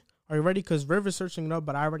you ready? Are you ready? Because River's searching it up,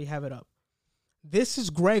 but I already have it up. This is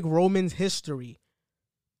Greg Roman's history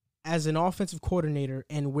as an offensive coordinator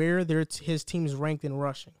and where his team's ranked in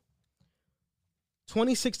rushing.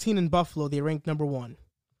 2016 in Buffalo, they ranked number 1.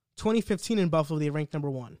 2015 in Buffalo, they ranked number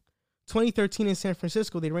 1. 2013 in San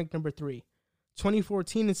Francisco, they ranked number 3.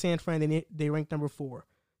 2014 in San Fran, they ranked number 4.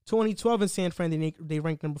 2012 in San Fran, they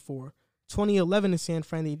ranked number 4. 2011 in San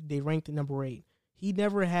Fran, they ranked number 8. He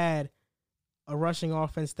never had a rushing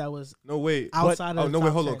offense that was outside of the top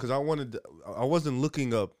hold 10. on, because I wasn't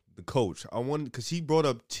looking up the coach. I wanted, because he brought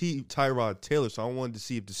up Tyrod Taylor, so I wanted to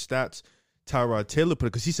see if the stats Tyrod Taylor put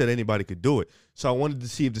up, because he said anybody could do it. So I wanted to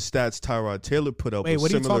see if the stats Tyrod Taylor put up were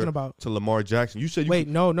what are you talking about? to Lamar Jackson. You said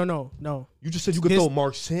no. You just said you could throw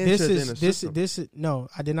Mark Sanchez in a system. No,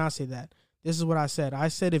 I did not say that. This is what I said. I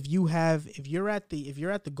said if you're at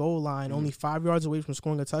the goal line, only 5 yards away from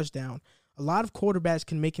scoring a touchdown, a lot of quarterbacks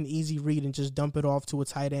can make an easy read and just dump it off to a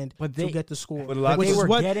tight end to get the score. But they were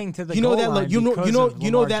getting to the goal line. You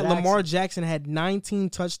know that Lamar Jackson had 19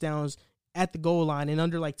 touchdowns at the goal line in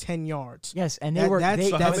under like 10 yards. Yes, and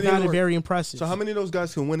that's not very impressive. So how many of those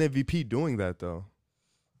guys can win MVP doing that though?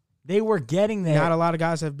 They were getting there. Not a lot of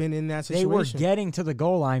guys have been in that situation. They were getting to the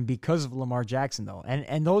goal line because of Lamar Jackson, though.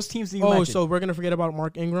 And those teams that you mentioned. So we're going to forget about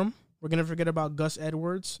Mark Ingram? We're going to forget about Gus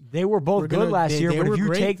Edwards? They were both good last year, but if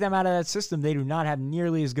you take them out of that system, they do not have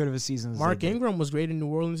nearly as good of a season as Mark Ingram was great in New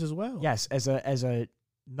Orleans as well. Yes, as a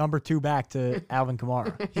number 2 back to Alvin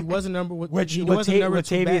Kamara. He was a number one.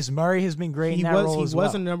 Latavius Murray has been great in that role as well. He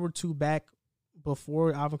was a number 2 back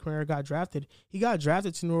before Alvin Kamara got drafted. He got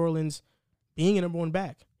drafted to New Orleans being a number 1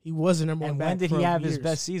 back. He was a number 1 back. And when did he have his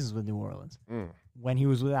best seasons with New Orleans? When he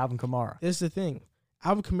was with Alvin Kamara. This is the thing.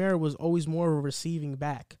 Alvin Kamara was always more of a receiving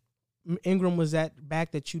back. Ingram was that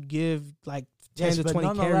back that you'd give like 10 to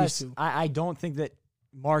 20 carries to. I don't think that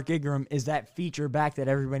Mark Ingram is that feature back that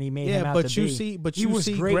everybody made him out to be. He was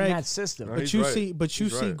great in that system. But you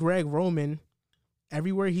see Greg Roman,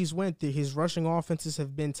 everywhere he's went, his rushing offenses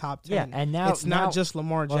have been top 10. Yeah, and now it's not just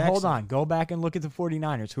Lamar Jackson. Hold on. Go back and look at the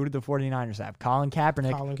 49ers. Who did the 49ers have? Colin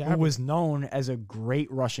Kaepernick, who was known as a great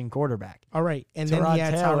rushing quarterback. All right. And then he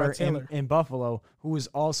had Tyrod Taylor in Buffalo, who was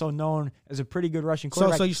also known as a pretty good rushing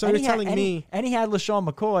quarterback. So you're telling me... And he had LaShawn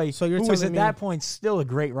McCoy, who was at that point still a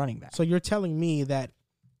great running back. So you're telling me that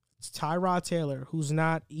Tyrod Taylor, who's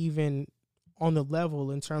not even on the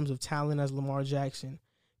level in terms of talent as Lamar Jackson,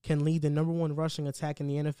 can lead the number 1 rushing attack in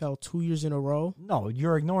the NFL 2 years in a row? No,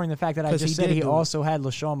 you're ignoring the fact that I just said he also had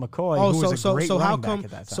LaShawn McCoy, who was a great running back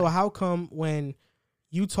at that time. So how come when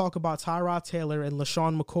you talk about Tyrod Taylor and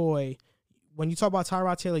LaShawn McCoy, when you talk about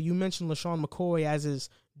Tyrod Taylor, you mention LaShawn McCoy as his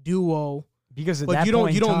duo Because at But that you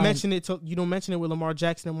point in don't time, mention it. You don't mention it with Lamar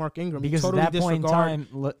Jackson and Mark Ingram. because you totally at that point in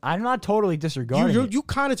time, I'm not totally disregarding it. You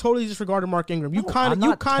kind of totally disregarded Mark Ingram. You No, kind I'm of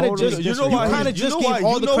not totally just disregarding you kind of just gave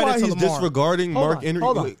all the credit to he's Lamar. disregarding Hold Mark on, Ingram.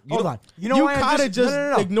 hold on. You know You why I'm kinda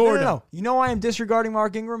just ignored him. No. You know why I'm disregarding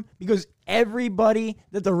Mark Ingram? Because everybody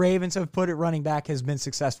that the Ravens have put at running back has been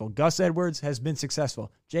successful. Gus Edwards has been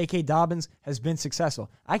successful. J.K. Dobbins has been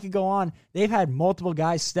successful. I could go on. They've had multiple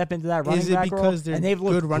guys step into that running Is it back role, because they're and they've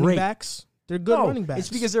looked good running great. backs? They're good No, running backs. it's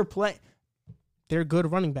because they're playing. they're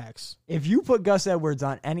good running backs. If you put Gus Edwards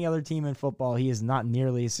on any other team in football, he is not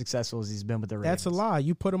nearly as successful as he's been with the Ravens. That's a lie.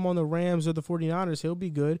 You put him on the Rams or the 49ers, he'll be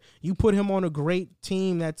good. You put him on a great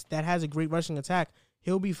team that has a great rushing attack,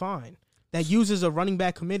 he'll be fine. That uses a running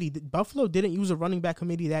back committee. Buffalo didn't use a running back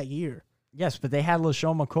committee that year. Yes, but they had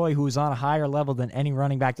LaShawn McCoy, who was on a higher level than any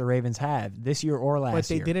running back the Ravens have this year or last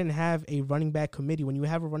year. But they didn't have a running back committee. When you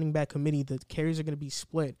have a running back committee, the carries are going to be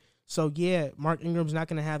split. So yeah, Mark Ingram's not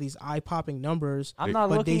going to have these eye-popping numbers. I'm not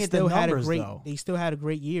but looking they at still the had numbers, a great. though. They still had a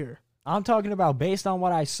great year. I'm talking about based on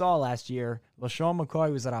what I saw last year, LaShawn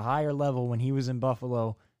McCoy was at a higher level when he was in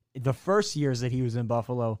Buffalo, the first years that he was in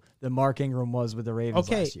Buffalo, than Mark Ingram was with the Ravens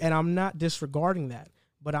last year. And I'm not disregarding that.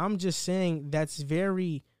 But I'm just saying that's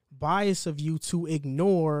very biased of you to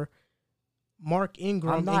ignore Mark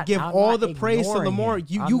Ingram and give all the praise to Lamar.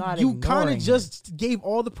 You kind of just gave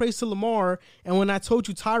all the praise to Lamar, and when I told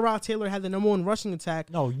you Tyrod Taylor had the number one rushing attack,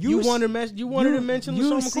 you wanted to mention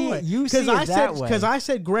LaShawn McCoy. Because I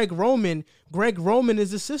said Greg Roman. Greg Roman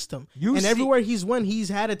is the system, everywhere he's went, he's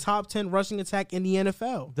had a top 10 rushing attack in the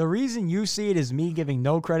NFL. The reason you see it as me giving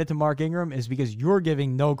no credit to Mark Ingram is because you're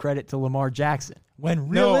giving no credit to Lamar Jackson. When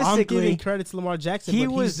realistically, I'm giving credit to Lamar Jackson,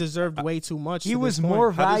 he's deserved way too much. He was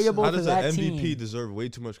more valuable to that team. How does an MVP deserve way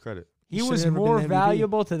too much credit? He was more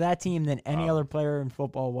valuable to that team than any other player in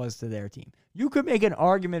football was to their team. You could make an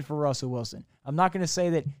argument for Russell Wilson. I'm not going to say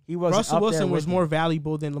that he wasn't Russell up Wilson there was with more him.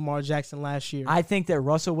 valuable than Lamar Jackson last year. I think that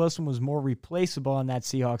Russell Wilson was more replaceable on that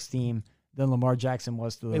Seahawks team than Lamar Jackson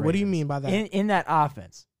was to the Ravens. What do you mean by that? In that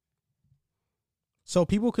offense. So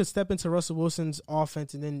people could step into Russell Wilson's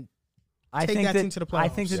offense and then I take think that team to the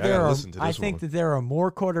playoffs. I think that there are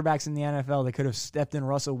more quarterbacks in the NFL that could have stepped in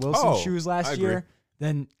Russell Wilson's shoes last year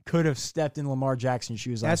than could have stepped in Lamar Jackson's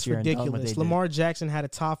shoes last year. That's ridiculous. Lamar Jackson had a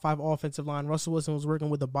top 5 offensive line. Russell Wilson was working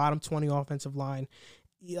with a bottom 20 offensive line.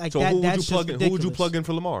 Who would you plug in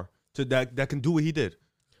for Lamar that can do what he did?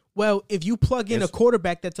 Well, if you plug in a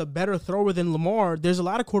quarterback that's a better thrower than Lamar, there's a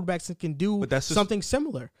lot of quarterbacks that can do something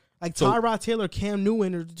similar. Like Tyrod Taylor, Cam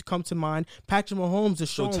Newton come to mind. Patrick Mahomes,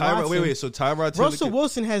 Deshaun Watson. So Tyrod Taylor. Russell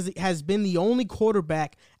Wilson has been the only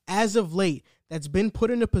quarterback as of late that's been put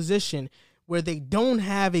in a position where they don't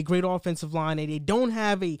have a great offensive line and they don't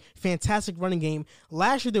have a fantastic running game.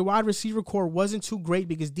 Last year, their wide receiver core wasn't too great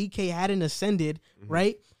because DK hadn't ascended,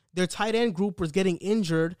 right? Their tight end group was getting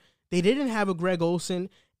injured. They didn't have a Greg Olsen,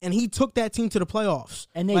 and he took that team to the playoffs.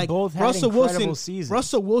 And they both had incredible seasons.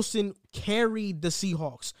 Russell Wilson carried the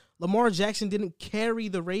Seahawks. Lamar Jackson didn't carry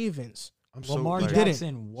the Ravens. Lamar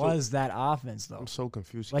Jackson was that offense, though. I'm so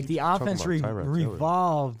confused. Like the offense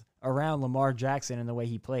revolved around Lamar Jackson and the way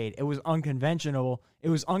he played. It was unconventional.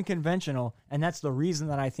 And that's the reason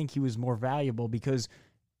that I think he was more valuable because,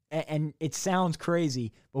 and it sounds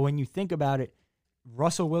crazy, but when you think about it,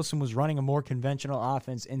 Russell Wilson was running a more conventional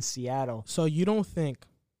offense in Seattle. So you don't think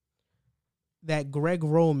that Greg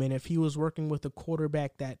Roman, if he was working with a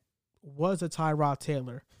quarterback that was a Tyrod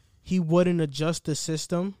Taylor, he wouldn't adjust the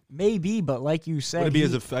system? Maybe, but like you said, would it be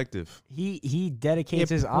as effective? He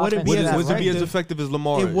dedicates his offense. Would it be as effective as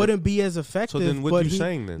Lamar? It wouldn't be as effective. So then what are you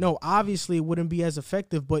saying then? No, obviously it wouldn't be as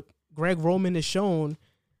effective, but Greg Roman has shown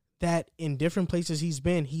that in different places he's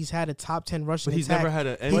been, he's had a top 10 rushing attack. But he's never had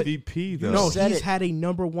an MVP, though. No, he's had a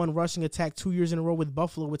number 1 rushing attack 2 years in a row with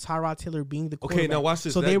Buffalo, with Tyrod Taylor being the quarterback. Okay, now watch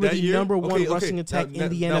this. So they were the number 1 rushing attack in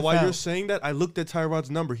the NFL. Now, while you're saying that, I looked at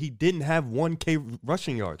Tyrod's number. He didn't have 1K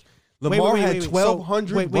rushing yards. Lamar had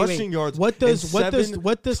 1,200 rushing yards. What does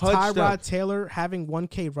Tyrod Taylor having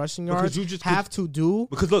 1K rushing yards have to do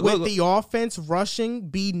with the offense rushing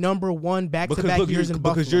be number 1 back-to-back years in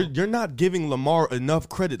Buffalo? Because you're not giving Lamar enough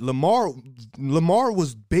credit. Lamar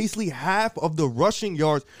was basically half of the rushing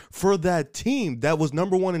yards for that team that was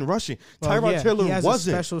number 1 in rushing. Tyrod Taylor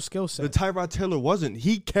wasn't. A special skill set. Tyrod Taylor wasn't.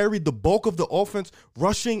 He carried the bulk of the offense,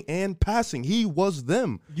 rushing and passing. He was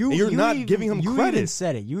them. You're not giving him credit.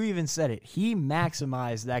 You even said it. He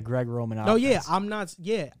maximized that Greg Roman offense. No, yeah, I'm not.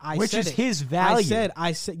 Yeah, which is his value.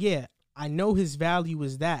 I said, yeah, I know his value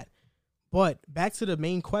is that. But back to the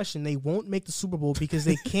main question, they won't make the Super Bowl because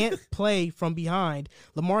they can't play from behind.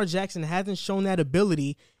 Lamar Jackson hasn't shown that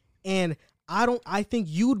ability, and I think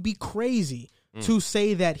you'd be crazy to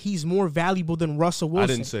say that he's more valuable than Russell Wilson.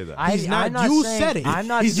 I didn't say that. He's not. You said it. I'm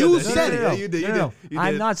not. You said it. You did.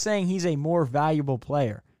 I'm not saying he's a more valuable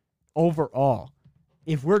player overall.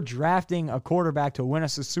 If we're drafting a quarterback to win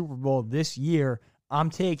us a Super Bowl this year, I'm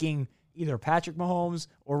taking either Patrick Mahomes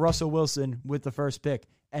or Russell Wilson with the first pick.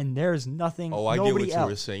 And there's nothing. Oh, I get what you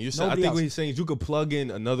were saying. You're saying I think what he's saying is you could plug in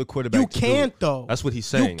another quarterback. You can't though. That's what he's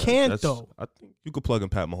saying. You can't though. I think you could plug in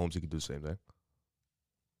Pat Mahomes. He could do the same thing.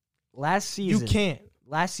 Last season, you can't.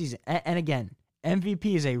 Last season, and again,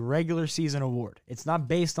 MVP is a regular season award. It's not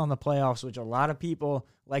based on the playoffs, which a lot of people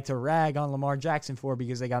like to rag on Lamar Jackson for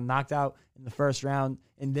because they got knocked out in the first round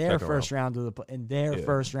in their first round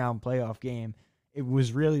playoff game. It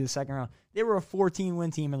was really the second round. They were a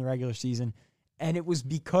 14-win team in the regular season, and it was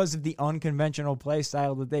because of the unconventional play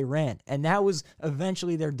style that they ran, and that was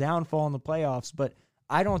eventually their downfall in the playoffs. But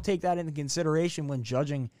I don't take that into consideration when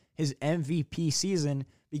judging his MVP season,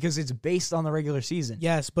 because it's based on the regular season.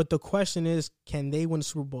 Yes, but the question is, can they win the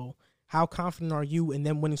Super Bowl? How confident are you in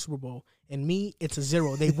them winning Super Bowl? And me, it's a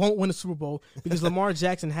 0. They won't win a Super Bowl because Lamar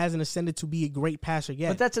Jackson hasn't ascended to be a great passer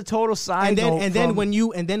yet. But that's a total side note. And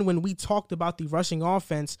then when we talked about the rushing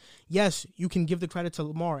offense, yes, you can give the credit to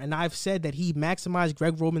Lamar. And I've said that he maximized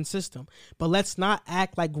Greg Roman's system. But let's not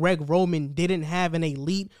act like Greg Roman didn't have an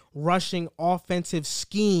elite rushing offensive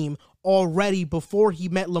scheme already before he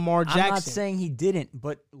met Lamar Jackson. I'm not saying he didn't,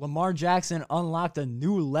 but Lamar Jackson unlocked a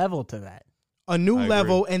new level to that. A new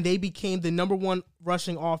level, and they became the number one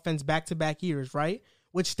rushing offense back-to-back years, right?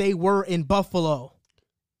 Which they were in Buffalo.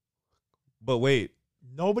 But wait.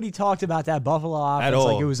 Nobody talked about that Buffalo offense at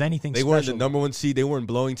all. Like it was anything they special. They weren't the number one seed. They weren't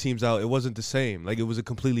blowing teams out. It wasn't the same. Like, it was a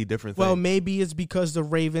completely different thing. Well, maybe it's because the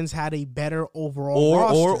Ravens had a better overall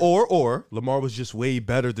roster. Or Lamar was just way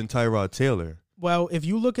better than Tyrod Taylor. Well, if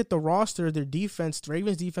you look at the roster, their defense, the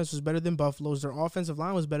Ravens' defense was better than Buffalo's. Their offensive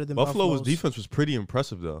line was better than Buffalo's. Buffalo's defense was pretty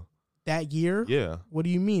impressive, though. That year? Yeah. What do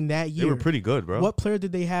you mean that year? They were pretty good, bro. What player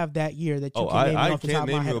did they have that year that you can name I off the top of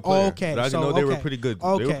my head? A player, okay. But I know they were pretty good.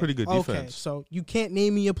 Okay. They were pretty good defense. Okay, so you can't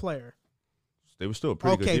name me a player. They were still a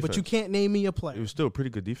pretty good defense. Okay, but you can't name me a player. It was still a pretty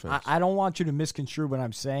good defense. I don't want you to misconstrue what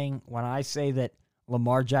I'm saying when I say that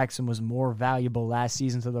Lamar Jackson was more valuable last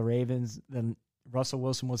season to the Ravens than Russell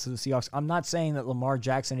Wilson was to the Seahawks. I'm not saying that Lamar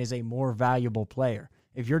Jackson is a more valuable player.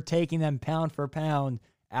 If you're taking them pound for pound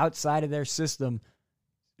outside of their system,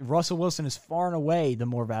 Russell Wilson is far and away the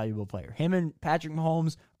more valuable player. Him and Patrick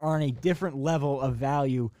Mahomes are on a different level of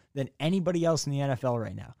value than anybody else in the NFL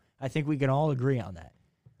right now. I think we can all agree on that.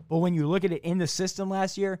 But when you look at it in the system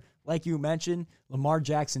last year, like you mentioned, Lamar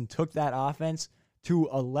Jackson took that offense to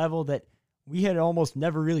a level that we had almost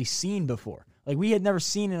never really seen before. Like, we had never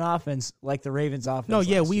seen an offense like the Ravens offense. No,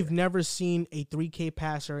 yeah, we've never seen a 3K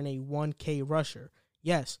passer and a 1K rusher.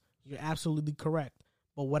 Yes, you're absolutely correct.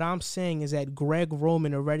 But what I'm saying is that Greg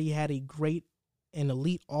Roman already had a great and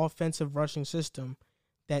elite offensive rushing system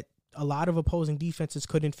that a lot of opposing defenses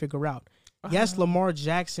couldn't figure out. Yes, Lamar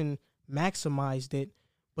Jackson maximized it,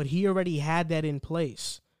 but he already had that in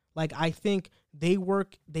place. Like, I think they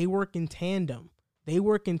work in tandem.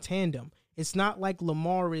 It's not like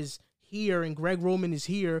Lamar is here and Greg Roman is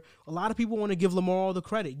here. A lot of people want to give Lamar all the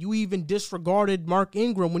credit. You even disregarded Mark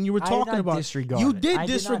Ingram when you were talking about it. You did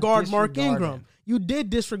disregard Mark Ingram. You did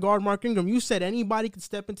disregard Mark Ingram. You said anybody could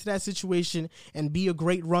step into that situation and be a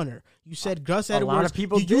great runner. You said Gus Edwards. A lot of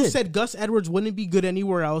people you did. said Gus Edwards wouldn't be good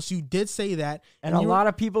anywhere else. You did say that. And a lot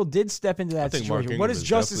of people did step into that situation. What is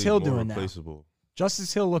Justice Hill doing now?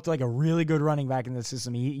 Justice Hill looked like a really good running back in the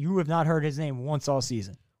system. You have not heard his name once all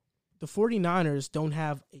season. The 49ers don't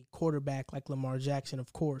have a quarterback like Lamar Jackson,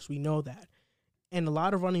 of course. We know that. And a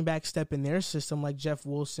lot of running backs step in their system like Jeff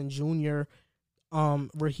Wilson Jr.,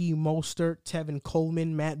 Raheem Mostert, Tevin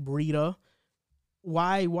Coleman, Matt Breida.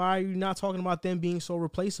 Why are you not talking about them being so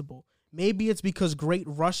replaceable? Maybe it's because great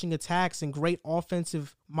rushing attacks and great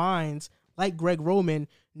offensive minds like Greg Roman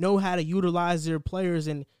know how to utilize their players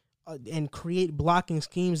and create blocking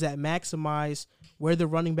schemes that maximize where the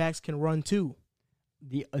running backs can run to.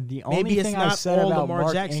 The only thing I said about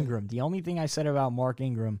Mark Ingram, the only thing I said about Mark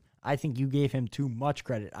Ingram, I think you gave him too much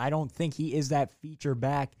credit. I don't think he is that feature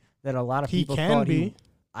back that a lot of people thought he.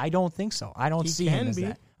 I don't think so. I don't see him as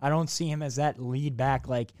that. I don't see him as that lead back,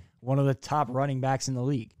 like one of the top running backs in the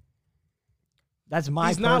league. That's my.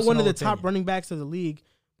 He's not one of the top running backs of the league,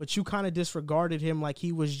 but you kind of disregarded him like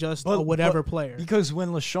he was just a whatever player. Because when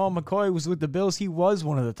LaShawn McCoy was with the Bills, he was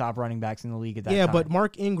one of the top running backs in the league at that time. Yeah, but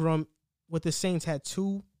Mark Ingram with the Saints had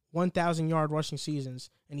two 1,000-yard rushing seasons,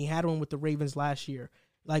 and he had one with the Ravens last year.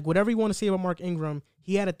 Like, whatever you want to say about Mark Ingram,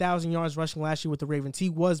 he had 1,000 yards rushing last year with the Ravens. He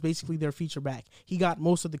was basically their feature back. He got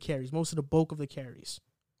most of the carries, most of the bulk of the carries.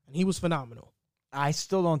 And he was phenomenal. I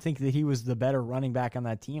still don't think that he was the better running back on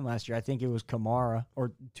that team last year. I think it was Kamara,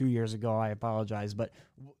 or 2 years ago. I apologize. But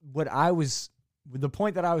the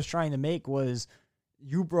point that I was trying to make was,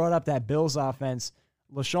 you brought up that Bills offense.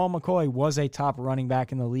 LaShawn McCoy was a top running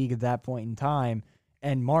back in the league at that point in time,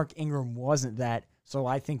 and Mark Ingram wasn't that. So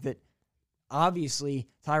I think that obviously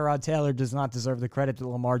Tyrod Taylor does not deserve the credit that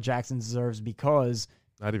Lamar Jackson deserves, because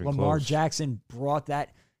Lamar Jackson brought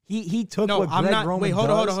that. He took what Greg Roman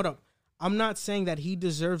does. Hold on. I'm not saying that he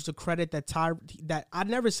deserves the credit that I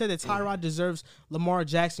never said that Tyrod deserves Lamar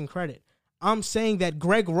Jackson credit. I'm saying that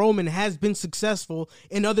Greg Roman has been successful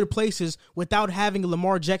in other places without having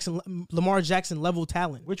Lamar Jackson level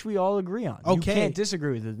talent, which we all agree on. Okay. You can't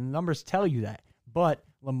disagree with it. The numbers tell you that. But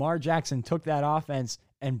Lamar Jackson took that offense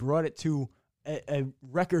and brought it to a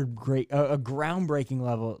record great, a groundbreaking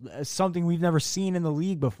level, something we've never seen in the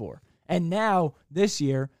league before. And now this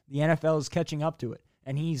year, the NFL is catching up to it,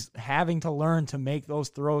 and he's having to learn to make those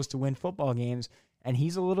throws to win football games, and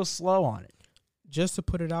he's a little slow on it. Just to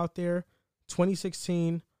put it out there,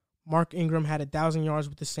 2016, Mark Ingram had 1,000 yards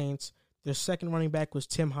with the Saints. Their second running back was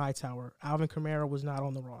Tim Hightower. Alvin Kamara was not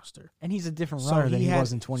on the roster. And he's a different runner than he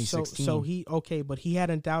was in 2016. But he had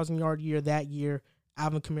a 1,000-yard year that year.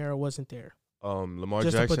 Alvin Kamara wasn't there. Lamar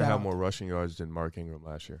Jackson had more rushing yards than Mark Ingram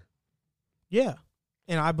last year. Yeah,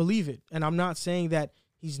 and I believe it. And I'm not saying that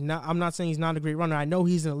he's not. I'm not saying he's not a great runner. I know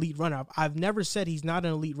he's an elite runner. I've never said he's not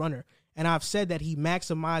an elite runner, and I've said that he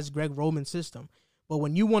maximized Greg Roman's system. But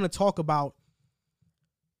when you want to talk about,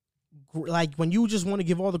 like, when you just want to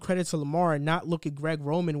give all the credit to Lamar and not look at Greg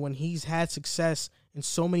Roman when he's had success in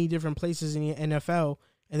so many different places in the NFL,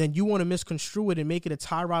 and then you want to misconstrue it and make it a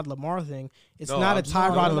Tyrod Lamar thing, it's not a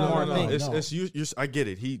Tyrod Lamar thing. I get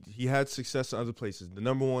it. He had success in other places. The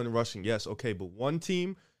number one in rushing, yes, okay, but one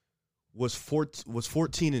team was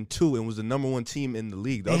 14-2 and was the number one team in the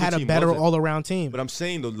league. They had a better all-around team. But I'm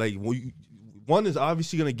saying, though, like, one is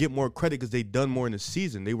obviously going to get more credit because they done more in the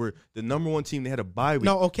season. They were the number one team. They had a bye week.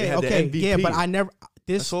 No, okay. Yeah, but I never.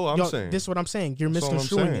 That's all I'm saying. This is what I'm saying. You're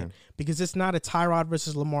misconstruing it because it's not a Tyrod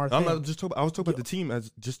versus Lamar thing. I was talking about the team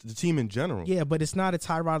as just the team in general. Yeah, but it's not a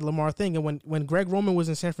Tyrod Lamar thing. And when Greg Roman was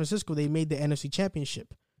in San Francisco, they made the NFC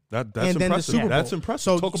Championship. That's impressive. That's impressive.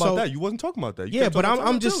 So, talk about that. You wasn't talking about that. But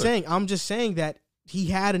I'm just saying that he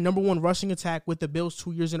had a number one rushing attack with the Bills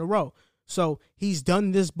 2 years in a row. So he's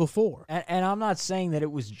done this before. And I'm not saying that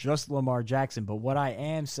it was just Lamar Jackson, but what I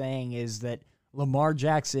am saying is that Lamar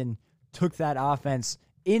Jackson took that offense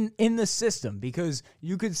in the system, because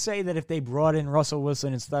you could say that if they brought in Russell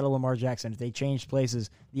Wilson instead of Lamar Jackson, if they changed places,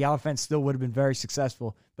 the offense still would have been very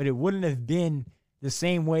successful, but it wouldn't have been the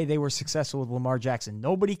same way they were successful with Lamar Jackson.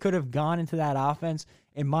 Nobody could have gone into that offense,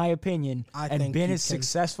 in my opinion, and been as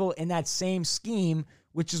successful in that same scheme,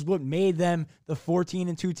 which is what made them the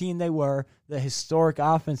 14-2 team they were, the historic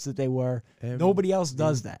offense that they were. Nobody else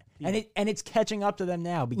does that. And it's catching up to them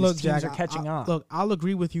now because teams are catching on. Look, I'll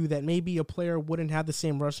agree with you that maybe a player wouldn't have the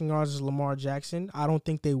same rushing yards as Lamar Jackson. I don't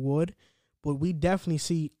think they would. But we definitely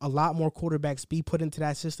see a lot more quarterbacks be put into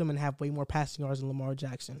that system and have way more passing yards than Lamar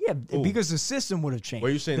Jackson. Yeah, because the system would have changed. Were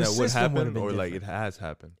you saying that would happen or like it has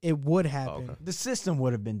happened? It would happen. Okay. The system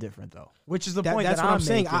would have been different, though, which is the point that's that what I'm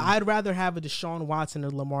saying. making. I'd rather have a Deshaun Watson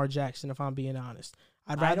than Lamar Jackson, if I'm being honest.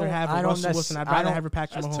 I'd rather have a Russell Wilson. I'd rather have a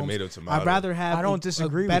Patrick Mahomes. Tomato. I'd rather have a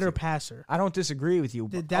better with passer. I don't disagree with you.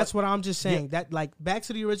 That's what I'm just saying. That, like, back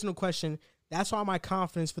to the original question, that's why my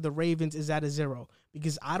confidence for the Ravens is at a 0,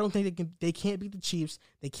 because I don't think they can't beat the Chiefs,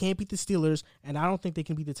 they can't beat the Steelers, and I don't think they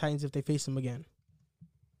can beat the Titans if they face them again.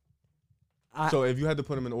 So if you had to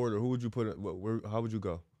put them in order, who would you put it? How would you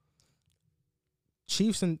go?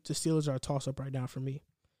 Chiefs and the Steelers are a toss-up right now for me.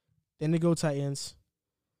 Then they go Titans.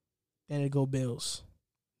 Then they go Bills.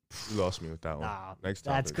 You lost me with that one. Nah, Next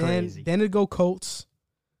that's topic. crazy. Then it go Colts.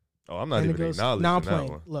 Oh, I'm not even acknowledging I'm that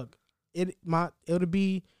playing. one. Look, it'll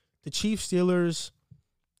be the Chiefs, Steelers,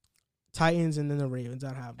 Titans, and then the Ravens.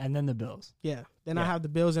 I'd have. And then the Bills. Yeah. Then I have the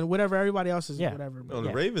Bills and whatever everybody else is. Yeah. Whatever. No,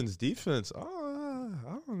 the Ravens defense.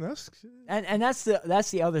 That's and that's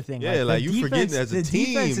the other thing. Yeah, like you forgetting as a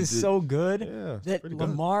team. The defense is so good that good.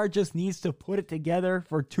 Lamar just needs to put it together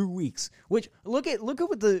for 2 weeks. Which look at what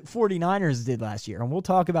the 49ers did last year, and we'll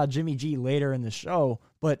talk about Jimmy G later in the show.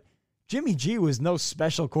 But Jimmy G was no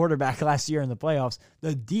special quarterback last year in the playoffs.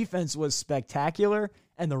 The defense was spectacular,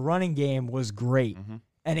 and the running game was great.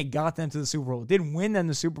 and it got them to the Super Bowl. It didn't win them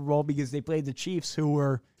the Super Bowl because they played the Chiefs, who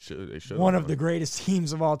were one of the greatest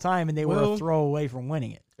teams of all time, and they were a throw away from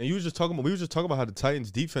winning it. And we were just talking about how the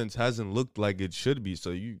Titans defense hasn't looked like it should be.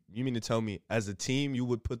 So you mean to tell me as a team you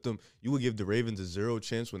would give the Ravens a 0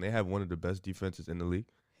 chance when they have one of the best defenses in the league?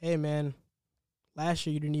 Hey man, last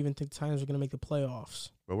year you didn't even think the Titans were going to make the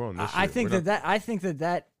playoffs. But we're on this year. I think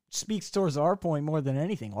that speaks towards our point more than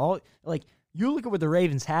anything. You look at what the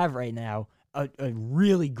Ravens have right now. A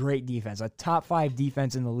really great defense, a top 5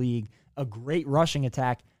 defense in the league, a great rushing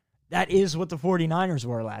attack. That is what the 49ers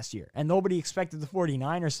were last year. And nobody expected the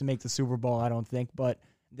 49ers to make the Super Bowl, I don't think, but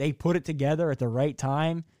they put it together at the right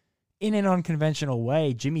time in an unconventional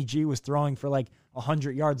way. Jimmy G was throwing for like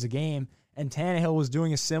 100 yards a game, and Tannehill was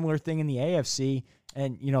doing a similar thing in the AFC,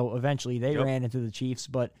 and, eventually they ran into the Chiefs.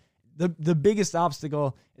 But the biggest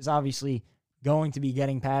obstacle is obviously going to be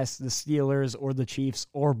getting past the Steelers or the Chiefs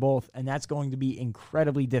or both, and that's going to be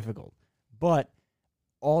incredibly difficult. But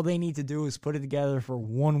all they need to do is put it together for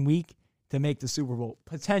 1 week to make the Super Bowl,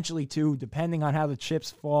 potentially 2, depending on how the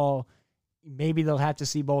chips fall. Maybe they'll have to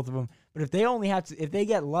see both of them. But if they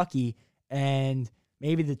get lucky and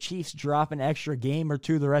maybe the Chiefs drop an extra game or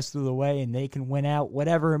 2 the rest of the way and they can win out,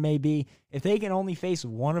 whatever it may be, if they can only face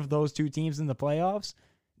one of those 2 teams in the playoffs,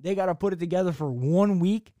 they got to put it together for 1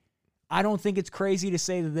 week. I don't think it's crazy to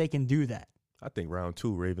say that they can do that. I think round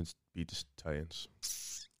 2, Ravens beat the Titans.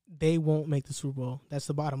 They won't make the Super Bowl. That's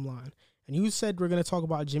the bottom line. And you said we're going to talk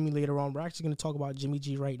about Jimmy later on. We're actually going to talk about Jimmy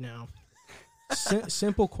G right now.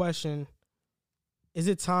 Simple question. Is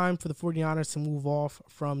it time for the 49ers to move off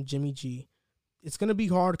from Jimmy G? It's going to be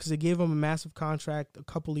hard because they gave him a massive contract a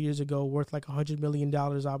couple of years ago worth like $100 million,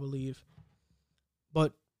 I believe.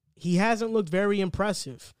 But he hasn't looked very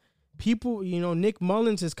impressive. People, Nick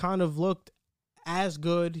Mullins has kind of looked as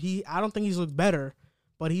good. I don't think he's looked better,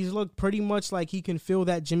 but he's looked pretty much like he can fill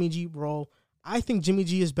that Jimmy G role. I think Jimmy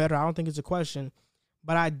G is better. I don't think it's a question,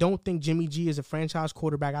 but I don't think Jimmy G is a franchise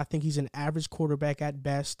quarterback. I think he's an average quarterback at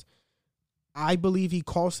best. I believe he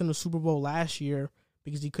cost them the Super Bowl last year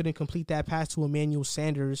because he couldn't complete that pass to Emmanuel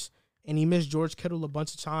Sanders, and he missed George Kittle a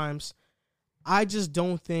bunch of times. I just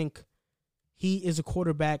don't think he is a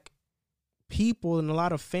quarterback people and a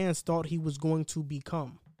lot of fans thought he was going to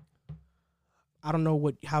become. I don't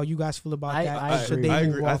know how you guys feel about that. I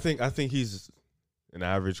agree. I think he's an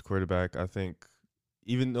average quarterback. I think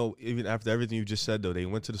even after everything you just said, though, they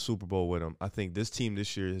went to the Super Bowl with him. I think this team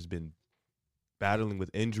this year has been battling with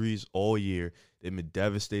injuries all year. They've been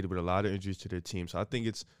devastated with a lot of injuries to their team. So I think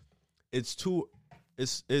it's too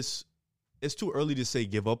early to say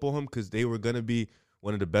give up on him because they were going to be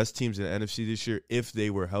one of the best teams in the NFC this year if they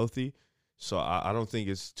were healthy. So I don't think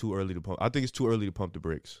it's too early to pump. I think it's too early to pump the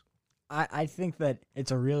brakes. I think that it's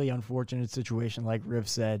a really unfortunate situation. Like Riv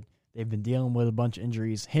said, they've been dealing with a bunch of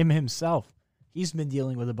injuries. Himself, he's been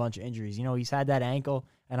dealing with a bunch of injuries. He's had that ankle,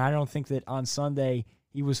 and I don't think that on Sunday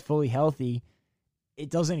he was fully healthy. It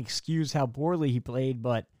doesn't excuse how poorly he played,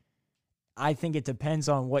 but I think it depends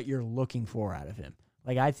on what you're looking for out of him.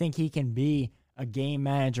 Like, I think he can be a game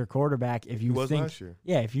manager quarterback if you think last year.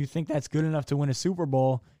 Yeah, if you think that's good enough to win a Super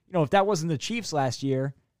Bowl. If that wasn't the Chiefs last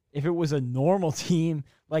year, if it was a normal team,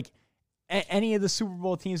 like any of the Super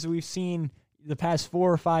Bowl teams that we've seen the past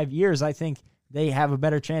 4 or 5 years, I think they have a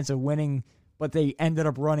better chance of winning, but they ended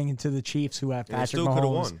up running into the Chiefs, who have Patrick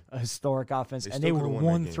Mahomes, a historic offense, and they were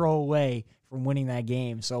one throw away from winning that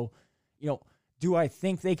game. So, do I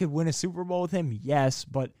think they could win a Super Bowl with him? Yes,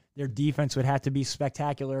 but their defense would have to be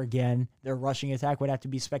spectacular again. Their rushing attack would have to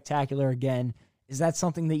be spectacular again. Is that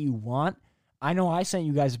something that you want? I know I sent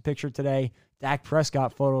you guys a picture today. Dak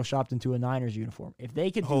Prescott photoshopped into a Niners uniform. If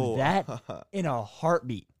they could do that in a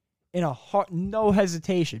heartbeat, no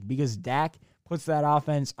hesitation, because Dak puts that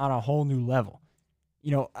offense on a whole new level.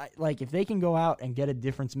 If they can go out and get a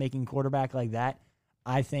difference-making quarterback like that,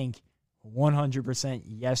 I think 100%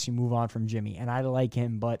 yes, you move on from Jimmy. And I like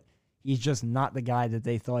him, but he's just not the guy that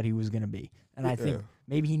they thought he was going to be. And I think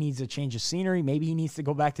maybe he needs a change of scenery. Maybe he needs to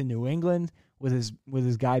go back to New England with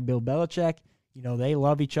his guy Bill Belichick. They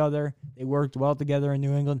love each other. They worked well together in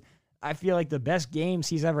New England. I feel like the best games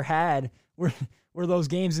he's ever had were those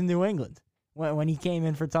games in New England when he came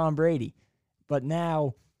in for Tom Brady. But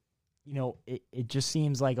now, it just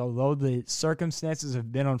seems like although the circumstances have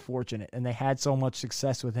been unfortunate and they had so much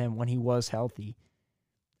success with him when he was healthy,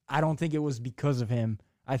 I don't think it was because of him.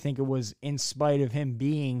 I think it was in spite of him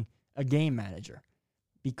being a game manager,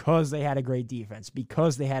 because they had a great defense,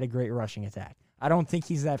 because they had a great rushing attack. I don't think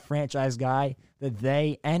he's that franchise guy that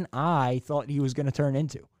they and I thought he was going to turn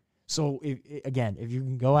into. So, if you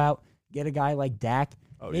can go out, get a guy like Dak,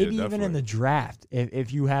 maybe even in the draft,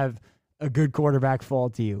 if you have a good quarterback fall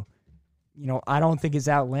to you. I don't think it's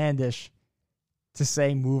outlandish to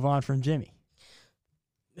say move on from Jimmy.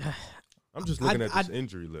 I'm just looking at this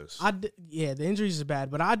injury list. The injuries are bad,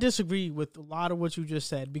 but I disagree with a lot of what you just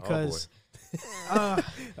said because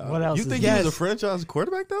what else? You think he was a franchise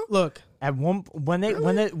quarterback though? Look, at when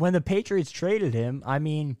the Patriots traded him, I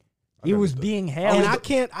mean, he was being hailed.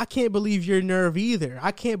 And I can't believe your nerve either.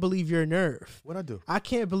 I can't believe your nerve. What'd I do? I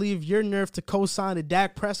can't believe your nerve to co-sign a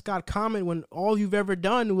Dak Prescott comment when all you've ever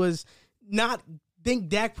done was not think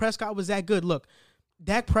Dak Prescott was that good. Look,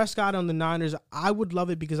 Dak Prescott on the Niners, I would love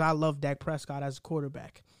it because I love Dak Prescott as a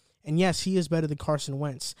quarterback. And yes, he is better than Carson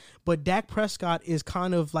Wentz. But Dak Prescott is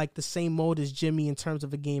kind of like the same mode as Jimmy in terms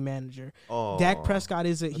of a game manager. Dak Prescott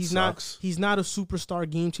he's not a superstar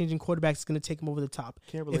game-changing quarterback that's going to take him over the top.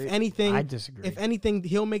 Can't relate. I disagree. If anything,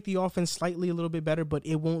 he'll make the offense slightly a little bit better, but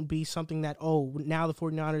it won't be something that, now the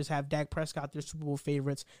 49ers have Dak Prescott, their Super Bowl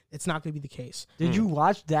favorites. It's not going to be the case. Did you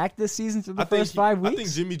watch Dak this season for the first 5 weeks? I think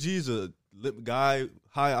Jimmy G is a guy,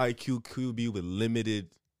 high IQ QB with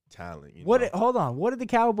limited talent. Hold on. What did the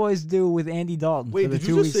Cowboys do with Andy Dalton? Wait, for the did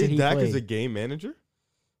 2 you weeks just say that he Dak played? is a game manager?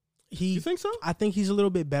 You think so? I think he's a little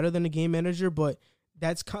bit better than a game manager, but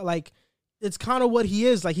that's kind of like it's kind of what he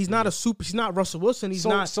is. Like he's not he's not Russell Wilson. He's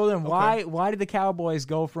not. So then why did the Cowboys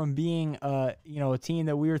go from being a team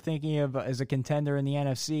that we were thinking of as a contender in the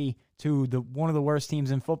NFC to one of the worst teams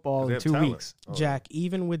in football in 2 weeks? Jack,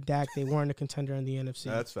 even with Dak, they weren't a contender in the NFC.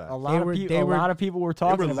 That's fact. A lot of people were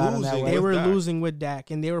talking about him that way. They were losing with Dak,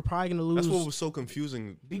 and they were probably going to lose. That's what was so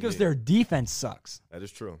confusing. Because their defense sucks. That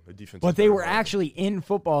is true. Their defense. But they were actually in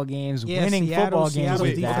football games, winning football games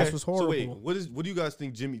with Dak. Was horrible. So wait, what do you guys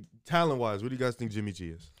think Jimmy, talent-wise, what do you guys think Jimmy G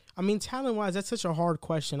is? I mean, talent-wise, that's such a hard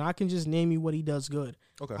question. I can just name you what he does good.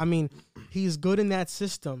 Okay. I mean, he's good in that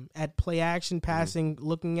system at play-action passing,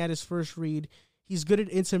 looking at his first read. He's good at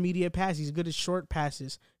intermediate passes. He's good at short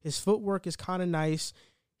passes. His footwork is kind of nice.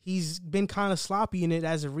 He's been kind of sloppy in it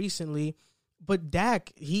as of recently. But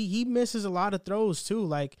Dak, he misses a lot of throws too.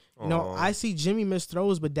 Like, I see Jimmy miss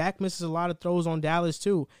throws, but Dak misses a lot of throws on Dallas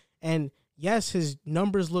too. And yes, his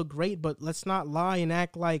numbers look great, but let's not lie and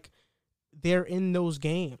act like they're in those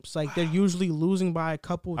games. Like, they're usually losing by a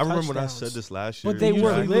couple touchdowns. I remember when I said this last year. But they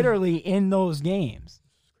were literally in those games.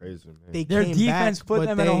 Crazy, man. Their defense put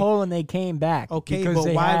them in a hole, and they came back. Okay,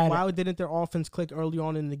 but why didn't their offense click early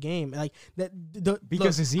on in the game? Like that,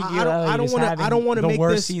 because Ezekiel Elliott is having the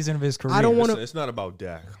worst season of his career. It's not about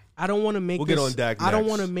Dak. I don't want to make. We'll get on Dak next. I don't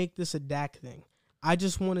want to make this a Dak thing. I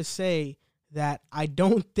just want to say that I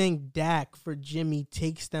don't think Dak for Jimmy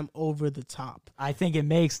takes them over the top. I think it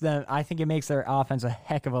makes their offense a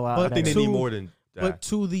heck of a lot better. I think they need more than Dak. But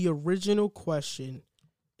to the original question,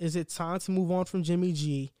 is it time to move on from Jimmy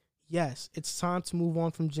G? Yes, it's time to move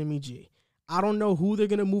on from Jimmy G. I don't know who they're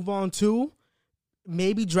going to move on to.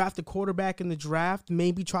 Maybe draft a quarterback in the draft.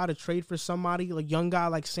 Maybe try to trade for somebody, a young guy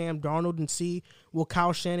like Sam Darnold, and see what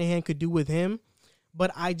Kyle Shanahan could do with him.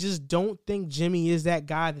 But I just don't think Jimmy is that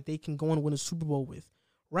guy that they can go and win a Super Bowl with.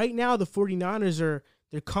 Right now, the 49ers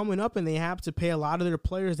they're coming up, and they have to pay a lot of their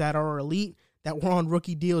players that are elite, that were on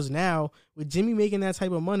rookie deals now. With Jimmy making that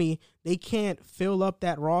type of money, they can't fill up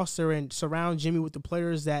that roster and surround Jimmy with the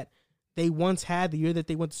players that they once had the year that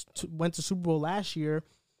they went to Super Bowl last year.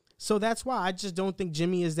 So that's why I just don't think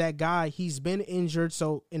Jimmy is that guy. He's been injured,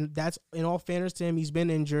 and that's in all fairness to him, he's been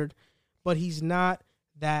injured, but he's not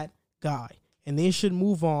that guy. And they should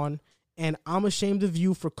move on. And I'm ashamed of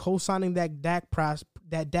you for co-signing that Dak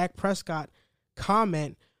Prescott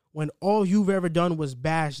comment when all you've ever done was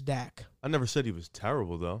bash Dak. I never said he was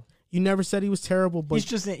terrible, though. You never said he was terrible, but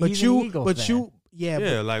he's an Eagle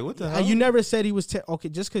fan. Like what the hell? You never said he was okay.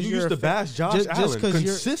 Just because you used to bash Josh Allen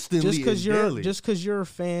consistently, just because you're a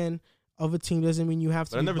fan of a team doesn't mean you have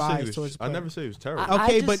to be biased towards. I never said he was terrible.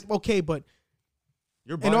 But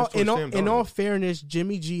you're biased towards Sam Darnold. In all fairness,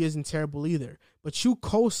 Jimmy G isn't terrible either. But you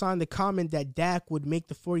co-signed the comment that Dak would make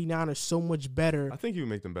the 49ers so much better. I think he would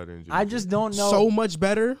make them better than Jimmy I just don't know. So much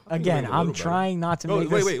better? Again, I'm trying not to make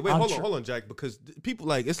this. Wait, hold on, Jack, because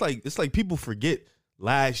people it's like people forget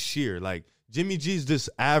last year. Like, Jimmy G's this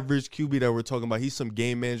average QB that we're talking about. He's some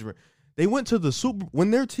game management. They went to the when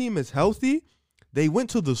their team is healthy, they went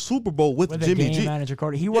to the Super Bowl with Jimmy G. Manager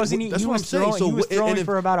quarter. He wasn't. He was throwing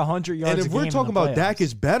for about 100 yards. And if we're talking about Dak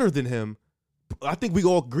is better than him, I think we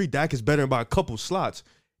all agree Dak is better by a couple slots.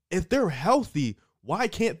 If they're healthy, why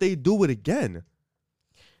can't they do it again?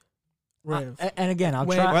 And again,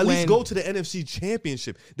 or at least go to the NFC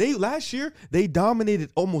Championship. Last year they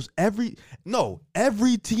dominated almost every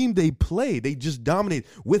team they played. They just dominated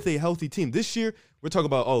with a healthy team. This year we're talking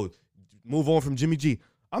about move on from Jimmy G.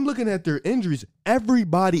 I'm looking at their injuries.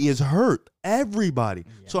 Everybody is hurt. Everybody.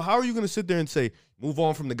 Yeah. So how are you going to sit there and say, move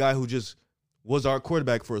on from the guy who just was our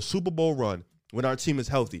quarterback for a Super Bowl run when our team is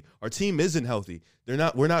healthy? Our team isn't healthy.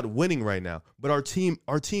 We're not winning right now. But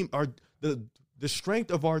the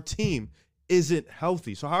strength of our team isn't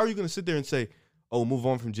healthy. So how are you going to sit there and say, oh, move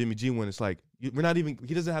on from Jimmy G when it's like he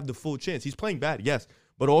doesn't have the full chance. He's playing bad, yes,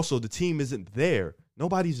 but also the team isn't there.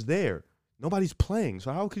 Nobody's there. Nobody's playing.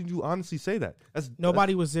 So how can you honestly say that?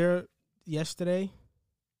 Nobody was there yesterday?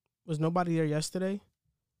 Was nobody there yesterday?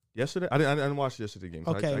 Yesterday? I didn't watch yesterday's game.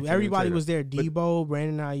 So okay, everybody was there. Debo,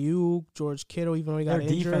 Brandon Ayuk, George Kittle, even though he got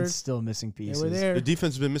injured. Their defense still missing pieces. They were there. The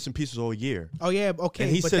defense has been missing pieces all year. Oh, yeah, okay.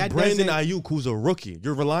 And he said Brandon Ayuk, who's a rookie.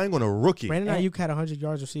 You're relying on a rookie. Brandon Ayuk had 100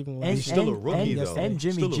 yards receiving. He's still a rookie, though. And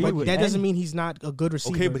Jimmy G. But that doesn't mean he's not a good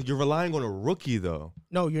receiver. Okay, but you're relying on a rookie, though.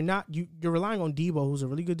 No, you're not. You're relying on Debo, who's a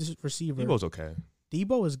really good receiver. Debo's okay.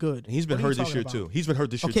 Debo is good. And he's been hurt this year, too. He's been hurt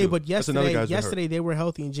this year, too. Okay, but yesterday they were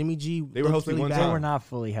healthy, and Jimmy G they were healthy really one bad. time. They were not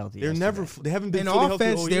fully healthy. They haven't been in fully offense, healthy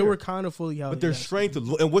all year. they were kind of fully healthy. But their strength,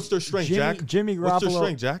 and what's their strength, Jack? Jimmy Garoppolo. What's their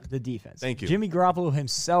strength, Jack? The defense. Thank you. Jimmy Garoppolo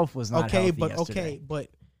himself was not healthy yesterday. but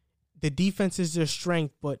the defense is their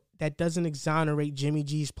strength, but that doesn't exonerate Jimmy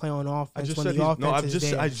G's play on offense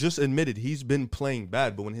I just admitted he's been playing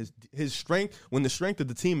bad, but when his strength, when the strength of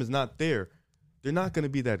the team is not there, they're not going to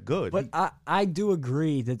be that good. But I do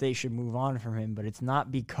agree that they should move on from him, but it's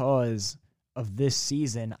not because of this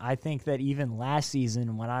season. I think that even last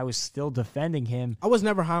season, when I was still defending him, I was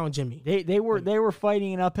never high on Jimmy. They were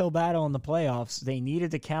fighting an uphill battle in the playoffs. They needed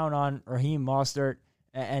to count on Raheem Mostert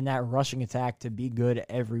and that rushing attack to be good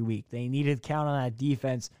every week. They needed to count on that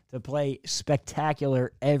defense to play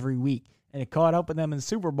spectacular every week. And it caught up with them in the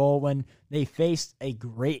Super Bowl when they faced a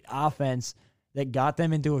great offense that got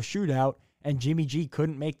them into a shootout, and Jimmy G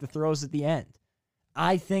couldn't make the throws at the end.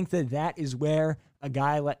 I think that is where a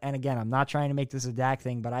guy and again, I'm not trying to make this a Dak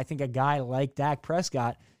thing, but I think a guy like Dak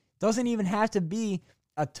Prescott doesn't even have to be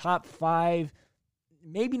a top 5,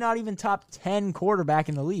 maybe not even top 10 quarterback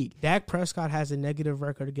in the league. Dak Prescott has a negative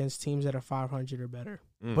record against teams that are 500 or better.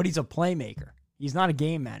 But he's a playmaker. He's not a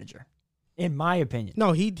game manager, in my opinion.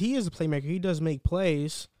 No, he is a playmaker. He does make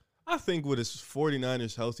plays. I think with his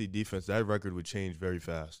 49ers healthy defense, that record would change very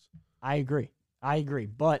fast. I agree.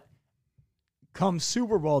 But come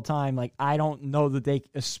Super Bowl time, I don't know that they,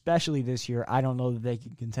 especially this year, I don't know that they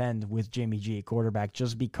can contend with Jimmy G at quarterback,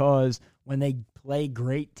 just because when they play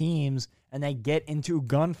great teams and they get into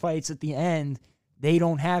gunfights at the end, they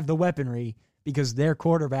don't have the weaponry because their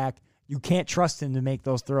quarterback, you can't trust him to make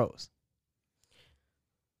those throws.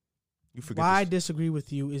 Why I disagree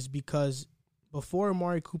with you is because before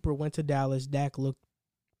Amari Cooper went to Dallas, Dak looked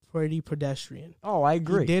pretty pedestrian. Oh, I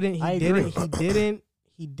agree. He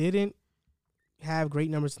didn't have great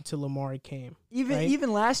numbers until Amari came.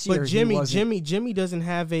 Even last year, but Jimmy doesn't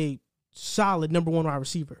have a solid number 1 wide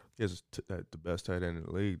receiver. He has the best tight end in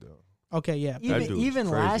the league, though. Okay, yeah. Even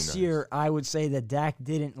last year, I would say that Dak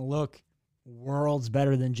didn't look worlds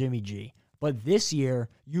better than Jimmy G. But this year,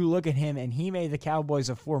 you look at him, and he made the Cowboys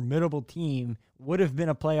a formidable team. Would have been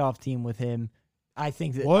a playoff team with him. I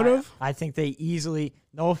think that I think they easily.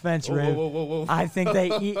 No offense, Riv. Whoa. I think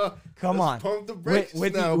they. Come on. Pump the brakes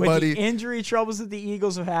with buddy. The injury troubles that the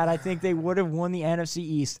Eagles have had, I think they would have won the NFC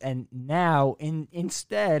East. And now,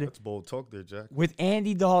 instead, that's bold talk there, Jack. With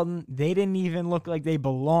Andy Dalton, they didn't even look like they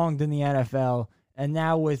belonged in the NFL. And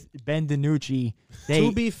now with Ben DiNucci,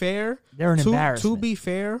 to be fair, they're an embarrassment. To be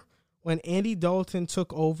fair, when Andy Dalton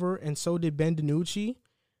took over, and so did Ben DiNucci,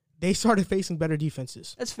 they started facing better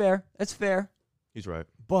defenses. That's fair. He's right.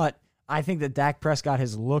 But I think that Dak Prescott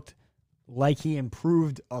has looked like he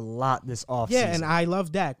improved a lot this offseason. Yeah, and I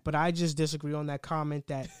love Dak, but I just disagree on that comment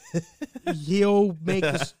that he'll make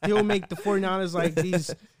the 49ers like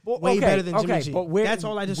these way better than Jimmy G. But that's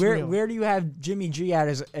all I disagree on. Where do you have Jimmy G at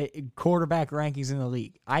as a quarterback rankings in the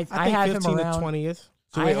league? I think have 15 him around to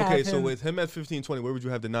 20th. So with him at 15, 20, where would you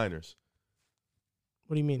have the Niners?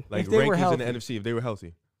 What do you mean? Like rankings in the NFC if they were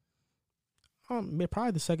healthy.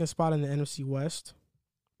 Probably the second spot in the NFC West,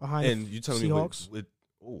 behind and you telling Seahawks. Me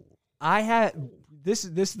I had this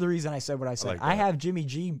is the reason I said what I said. I have Jimmy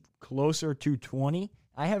G closer to 20.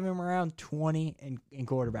 I have him around 20 in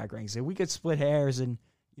quarterback ranks. If we could split hairs and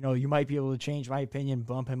you might be able to change my opinion,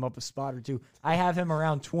 bump him up a spot or two. I have him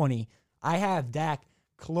around 20. I have Dak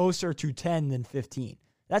closer to 10 than 15.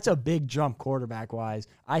 That's a big jump quarterback-wise.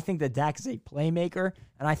 I think that Dak is a playmaker,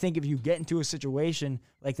 and I think if you get into a situation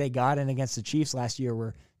like they got in against the Chiefs last year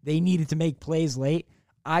where they needed to make plays late,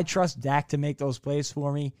 I trust Dak to make those plays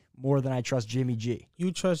for me more than I trust Jimmy G.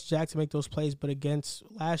 You trust Dak to make those plays, but against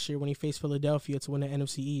last year when he faced Philadelphia to win the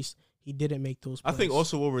NFC East, he didn't make those plays. I think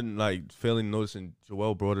also what we're like failing to notice, and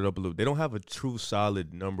Joel brought it up a little. They don't have a true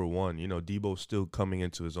solid number one. You know, Debo's still coming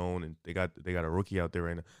into his own, and they got a rookie out there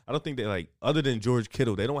right now. I don't think they like other than George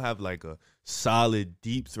Kittle, they don't have like a solid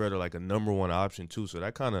deep threat or like a number one option too. So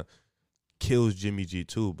that kind of kills Jimmy G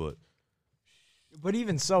too. But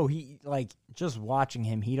even so, he like just watching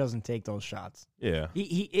him, he doesn't take those shots. yeah,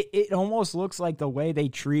 It almost looks like the way they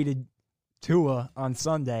treated Tua on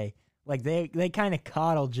Sunday. Like they kind of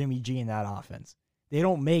coddle Jimmy G in that offense. They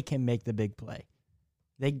don't make him make the big play.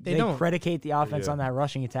 They don't. predicate the offense Yeah. on that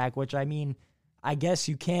rushing attack, which I mean, I guess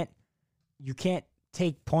you can't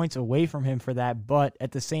take points away from him for that, but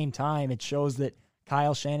at the same time, it shows that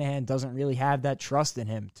Kyle Shanahan doesn't really have that trust in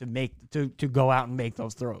him to go out and make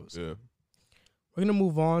those throws. yeah. We're gonna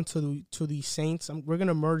move on to the Saints. We're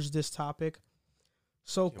gonna merge this topic.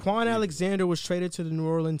 So Quan Alexander was traded to the New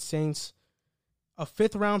Orleans Saints. A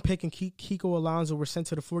 5th-round pick and Kiko Alonso were sent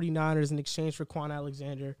to the 49ers in exchange for Quan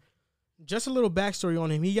Alexander. Just a little backstory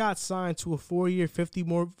on him. He got signed to a 4-year,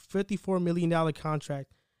 $54 million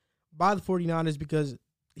contract by the 49ers because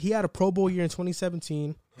he had a Pro Bowl year in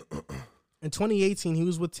 2017. In 2018, he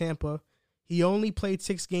was with Tampa. He only played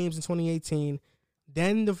 6 games in 2018.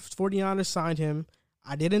 Then the 49ers signed him.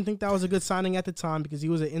 I didn't think that was a good signing at the time because he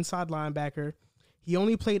was an inside linebacker. He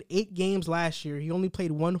only played 8 games last year. He only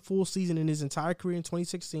played 1 full season in his entire career in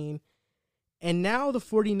 2016. And now the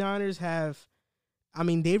 49ers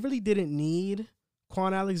they really didn't need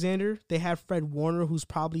Quan Alexander. They have Fred Warner, who's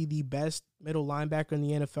probably the best middle linebacker in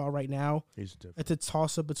the NFL right now. He's different. It's a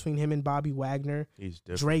toss-up between him and Bobby Wagner. He's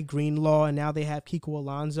different. Dre Greenlaw, and now they have Kiko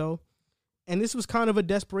Alonso. And this was kind of a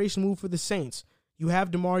desperation move for the Saints. You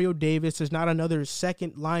have DeMario Davis. There's not another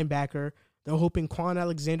second linebacker. They're hoping Quan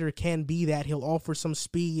Alexander can be that. He'll offer some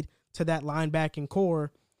speed to that linebacking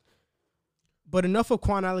core. But enough of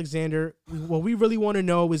Quan Alexander. What we really want to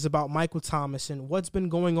know is about Michael Thomas and what's been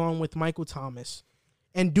going on with Michael Thomas.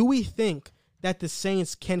 And do we think that the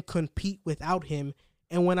Saints can compete without him?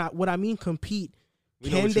 And what I mean compete,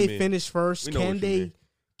 can they finish first? Can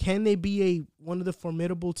they be one of the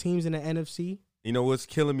formidable teams in the NFC? You know what's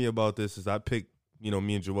killing me about this is I picked, me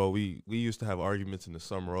and Joel, we used to have arguments in the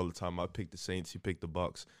summer all the time. I picked the Saints, he picked the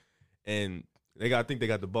Bucs. And I think they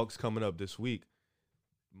got the Bucs coming up this week.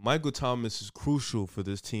 Michael Thomas is crucial for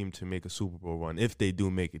this team to make a Super Bowl run. If they do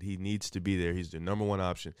make it, he needs to be there. He's their number one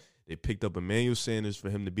option. They picked up Emmanuel Sanders for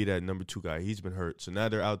him to be that number 2 guy. He's been hurt. So now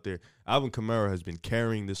they're out there. Alvin Kamara has been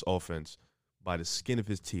carrying this offense by the skin of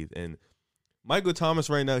his teeth. And Michael Thomas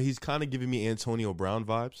right now, he's kind of giving me Antonio Brown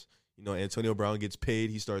vibes. Antonio Brown gets paid.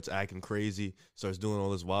 He starts acting crazy, starts doing all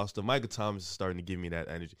this wild stuff. Michael Thomas is starting to give me that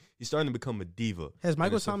energy. He's starting to become a diva. Has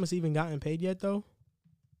Michael Thomas even gotten paid yet, though?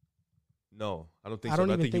 No, I don't think so.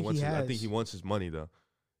 I think he wants his money, though.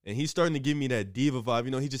 And he's starting to give me that diva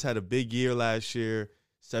vibe. He just had a big year last year,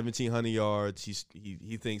 1,700 yards.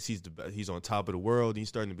 He thinks he's on top of the world. He's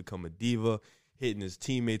starting to become a diva, hitting his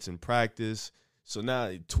teammates in practice. So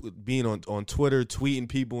now being on Twitter, tweeting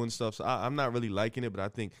people and stuff. So I'm not really liking it, but I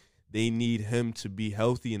think they need him to be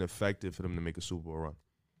healthy and effective for them to make a Super Bowl run.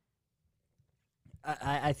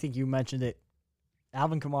 I think you mentioned it.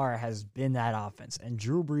 Alvin Kamara has been that offense. And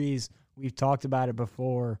Drew Brees, we've talked about it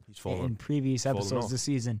before in previous episodes this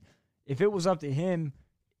season. If it was up to him,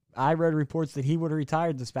 I read reports that he would have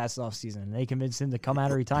retired this past offseason, and they convinced him to come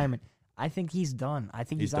out of retirement. I think he's done. I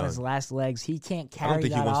think he's on his last legs. He can't carry that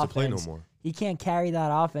offense. I don't think he wants to play no more. He can't carry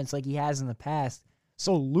that offense like he has in the past.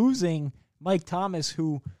 So losing Mike Thomas,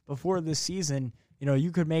 who before this season,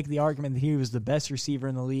 you could make the argument that he was the best receiver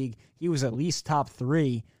in the league. He was at least top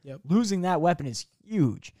 3. Yep. Losing that weapon is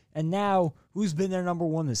huge. And now, who's been their number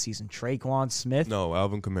 1 this season? Traquan Smith? No,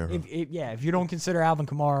 Alvin Kamara. If you don't consider Alvin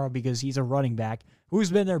Kamara because he's a running back,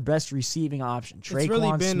 who's been their best receiving option?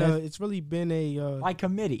 Traquan Smith? It's really been by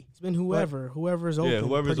committee. It's been whoever's open. Yeah,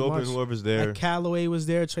 whoever's open, whoever's there. Like Callaway was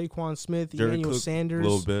there, Traquan Smith, Emmanuel Sanders. A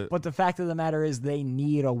little bit. But the fact of the matter is they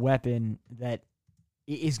need a weapon that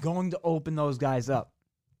is going to open those guys up.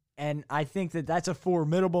 And I think that's a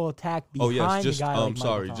formidable attack behind a guy like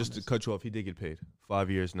Michael Thomas. Just to cut you off, he did get paid.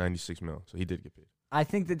 5 years, $96 million. So he did get paid. I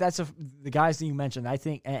think that's the guys that you mentioned. I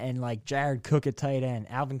think, and like Jared Cook at tight end,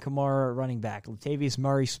 Alvin Kamara at running back, Latavius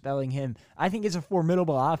Murray spelling him. I think it's a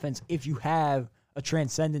formidable offense if you have a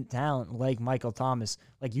transcendent talent like Michael Thomas.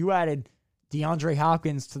 Like you added DeAndre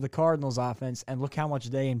Hopkins to the Cardinals offense, and look how much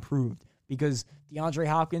they improved because DeAndre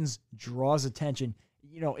Hopkins draws attention.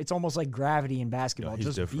 It's almost like gravity in basketball.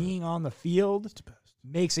 Just different. Being on the field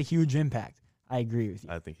makes a huge impact. I agree with you.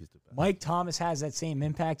 I think he's the best. Mike Thomas has that same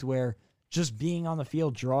impact where just being on the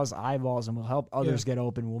field draws eyeballs and will help others get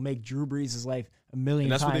open, will make Drew Brees' life a million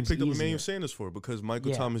times easier. And that's what they picked up Emmanuel Sanders for, because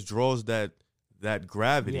Michael Thomas draws that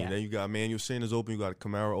gravity. Yeah. And then you got Emmanuel Sanders open, you got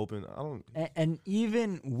Kamara open. And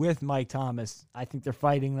even with Mike Thomas, I think they're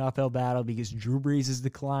fighting an uphill battle because Drew Brees is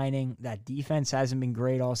declining. That defense hasn't been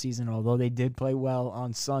great all season, although they did play well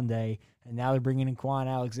on Sunday. And now they're bringing in Quan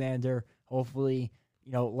Alexander. Hopefully,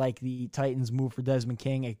 like the Titans move for Desmond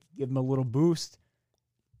King, it give them a little boost.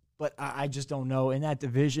 But I just don't know. In that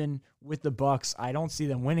division with the Bucs, I don't see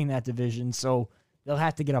them winning that division. So they'll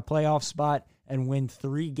have to get a playoff spot and win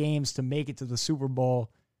 3 games to make it to the Super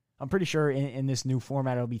Bowl. I'm pretty sure in this new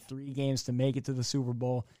format, it'll be 3 games to make it to the Super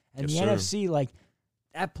Bowl. And the NFC,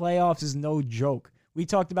 that playoffs is no joke. We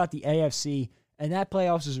talked about the AFC, and that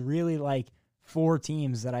playoffs is really 4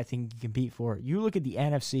 teams that I think can compete for it. You look at the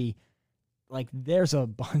NFC, there's a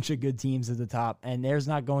bunch of good teams at the top, and there's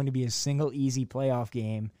not going to be a single easy playoff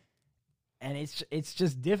game. And it's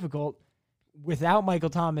just difficult. Without Michael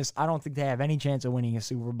Thomas, I don't think they have any chance of winning a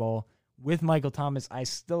Super Bowl. With Michael Thomas, I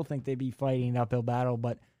still think they'd be fighting an uphill battle,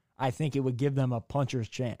 but I think it would give them a puncher's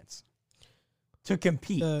chance to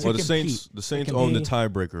compete. The Saints own the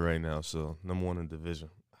tiebreaker right now, so number 1 in the division.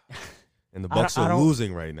 And the Bucs are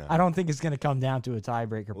losing right now. I don't think it's going to come down to a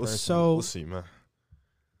tiebreaker. We'll see, man.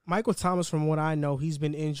 Michael Thomas, from what I know, he's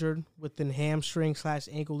been injured with the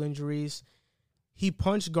hamstring/ankle injuries. He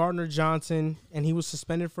punched Gardner Johnson, and he was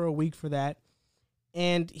suspended for a week for that.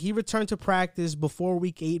 And he returned to practice before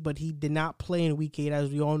Week 8, but he did not play in Week 8, as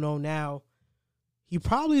we all know now. He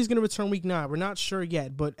probably is going to return Week 9. We're not sure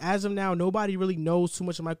yet, but as of now, nobody really knows too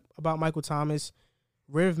much about Michael Thomas.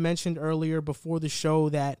 Riv mentioned earlier before the show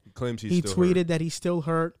that he tweeted that he's still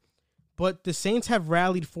hurt. But the Saints have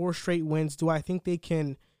rallied 4 straight wins. Do I think they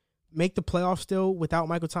can make the playoffs still without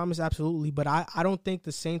Michael Thomas? Absolutely. But I don't think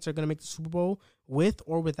the Saints are going to make the Super Bowl with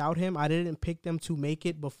or without him. I didn't pick them to make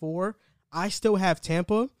it before. I still have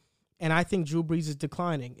Tampa, and I think Drew Brees is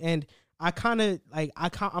declining. And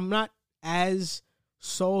I'm not as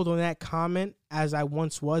sold on that comment as I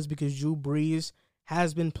once was, because Drew Brees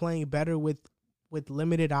has been playing better with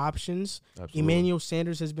limited options. Absolutely. Emmanuel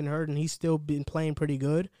Sanders has been hurt, and he's still been playing pretty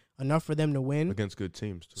good, enough for them to win. Against good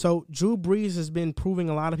teams, too. So Drew Brees has been proving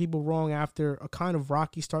a lot of people wrong after a kind of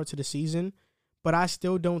rocky start to the season, but I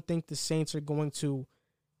still don't think the Saints are going to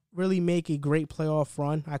really make a great playoff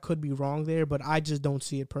run. I could be wrong there, but I just don't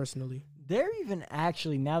see it personally. They're even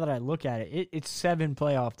actually, now that I look at it, it's 7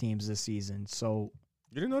 playoff teams this season. So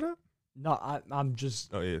you didn't know that? No, I'm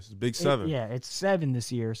just... Oh, yeah, it's a big 7. It's 7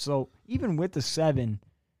 this year. So even with the 7,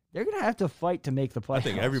 they're going to have to fight to make the playoffs. I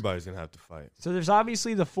think everybody's going to have to fight. So there's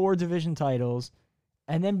obviously the 4 division titles.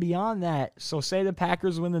 And then beyond that, so say the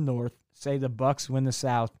Packers win the North, say the Bucs win the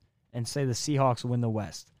South, and say the Seahawks win the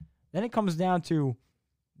West. Then it comes down to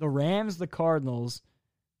the Rams, the Cardinals,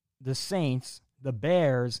 the Saints, the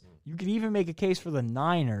Bears. You could even make a case for the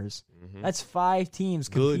Niners. Mm-hmm. That's 5 teams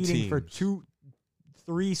competing for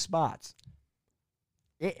 2-3 spots.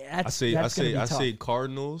 I say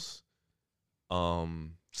Cardinals,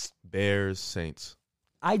 Bears, Saints.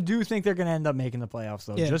 I do think they're going to end up making the playoffs,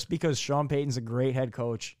 though, just because Sean Payton's a great head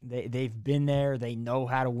coach. They've been there. They know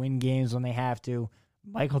how to win games when they have to.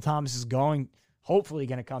 Michael Thomas is hopefully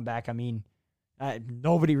going to come back. I mean,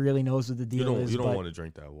 nobody really knows what the deal is. You don't want to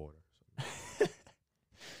drink that water. So.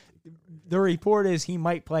 The report is he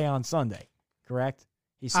might play on Sunday, correct?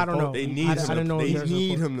 I don't know. They need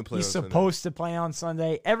him to play. He's supposed to play on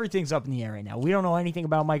Sunday. Everything's up in the air right now. We don't know anything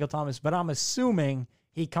about Michael Thomas, but I'm assuming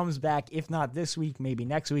he comes back, if not this week, maybe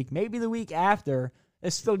next week, maybe the week after.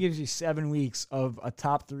 This still gives you 7 weeks of a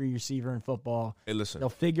top 3 receiver in football. Hey, listen. They'll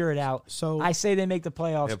figure it out. So I say they make the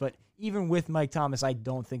playoffs, but even with Mike Thomas, I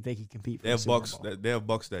don't think they can compete for the Super Bowl. They have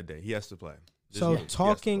Bucs that day. He has to play.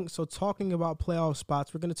 Talking about playoff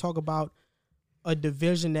spots, we're going to talk about a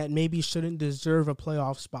division that maybe shouldn't deserve a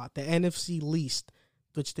playoff spot, the NFC least,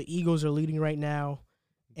 which the Eagles are leading right now,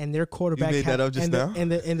 and their quarterback you made that up just now?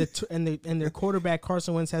 And their quarterback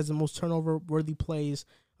Carson Wentz has the most turnover-worthy plays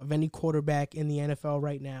of any quarterback in the NFL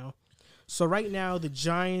right now. So right now, the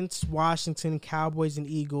Giants, Washington, Cowboys, and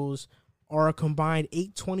Eagles are a combined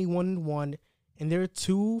 8-21-1, and they're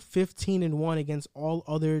 2-15-1 against all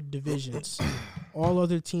other divisions, all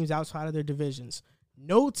other teams outside of their divisions.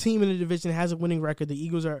 No team in the division has a winning record. The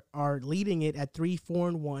Eagles are leading it at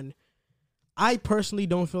 3-4-1. I personally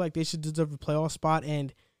don't feel like they should deserve a playoff spot,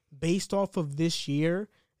 and based off of this year,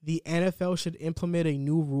 the NFL should implement a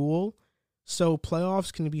new rule so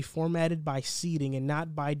playoffs can be formatted by seeding and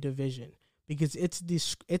not by division, because it's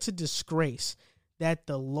a disgrace that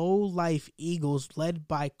the low-life Eagles, led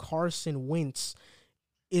by Carson Wentz,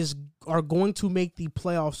 are going to make the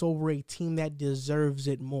playoffs over a team that deserves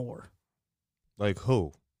it more. Like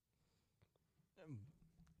who?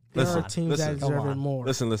 There are teams that deserve it more.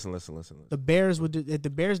 Listen. The Bears would. If the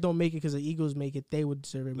Bears don't make it because the Eagles make it, they would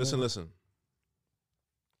deserve it more. Listen.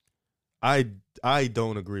 I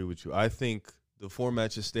don't agree with you. I think the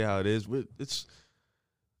format should stay how it is.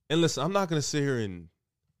 And listen, I'm not gonna sit here and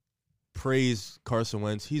praise Carson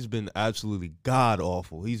Wentz. He's been absolutely god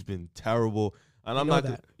awful. He's been terrible, and I'm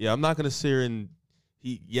not gonna sit here and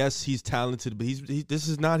he's talented, but this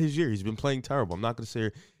is not his year. He's been playing terrible. I'm not gonna sit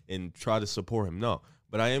here and try to support him. No,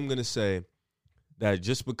 but I am gonna say that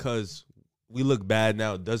just because we look bad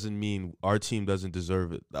now doesn't mean our team doesn't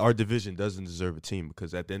deserve it. Our division doesn't deserve a team,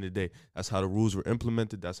 because at the end of the day, that's how the rules were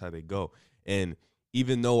implemented. That's how they go. And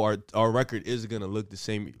even though our record is going to look the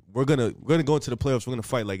same, we're gonna go into the playoffs. We're going to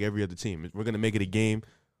fight like every other team. We're going to make it a game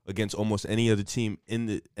against almost any other team in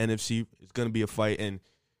the NFC. It's going to be a fight, and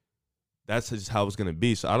that's just how it's going to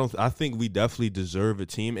be. So I think we definitely deserve a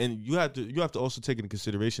team. And you have to also take into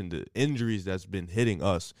consideration the injuries that's been hitting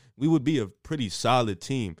us. We would be a pretty solid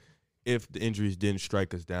team if the injuries didn't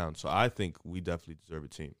strike us down. So I think we definitely deserve a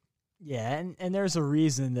team. Yeah, and there's a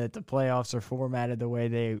reason that the playoffs are formatted the way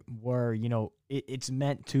they were. You know, it's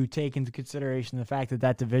meant to take into consideration the fact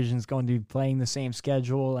that division is going to be playing the same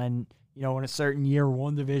schedule. And, you know, in a certain year,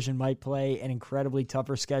 one division might play an incredibly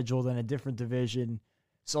tougher schedule than a different division.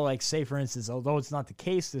 So, like, say, for instance, although it's not the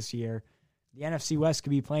case this year, the NFC West could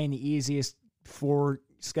be playing the easiest 4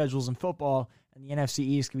 schedules in football, and the NFC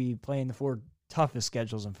East could be playing the 4 toughest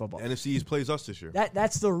schedules in football. The NFC East plays us this year.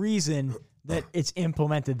 That's the reason that it's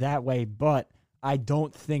implemented that way, but I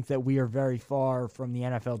don't think that we are very far from the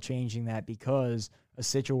NFL changing that, because a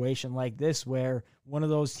situation like this where one of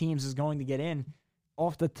those teams is going to get in,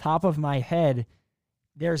 off the top of my head,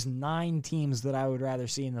 there's 9 teams that I would rather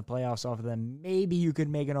see in the playoffs off of them. Maybe you could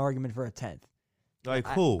make an argument for a 10th. Like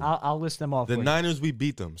who? I'll list them off. The Niners, we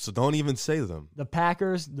beat them, so don't even say them. The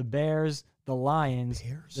Packers, the Bears, the Lions,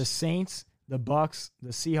 the Saints, the Bucks, the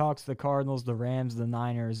Seahawks, the Cardinals, the Rams, the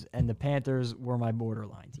Niners, and the Panthers were my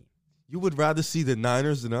borderline team. You would rather see the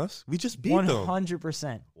Niners than us? We just beat them.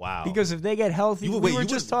 100%. Wow. Because if they get healthy, we were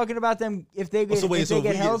just talking about them. If they get healthy.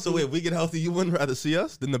 So if we get healthy, you wouldn't rather see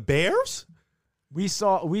us than the Bears? We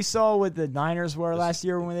saw what the Niners were last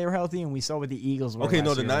year when they were healthy, and we saw what the Eagles were. Okay,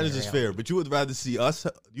 no, the Niners is fair, but you would rather see us.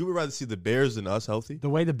 You would rather see the Bears than us healthy? The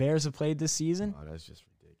way the Bears have played this season? Oh, that's just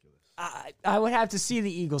ridiculous. I would have to see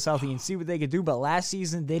the Eagles healthy and see what they could do, but last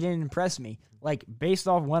season they didn't impress me. Like, based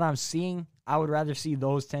off what I'm seeing, I would rather see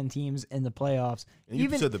those 10 teams in the playoffs. And you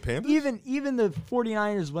said the Panthers? Even the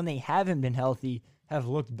 49ers, when they haven't been healthy, have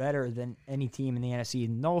looked better than any team in the NFC.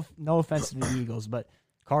 No offense to the Eagles, but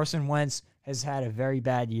Carson Wentz has had a very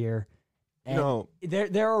bad year. And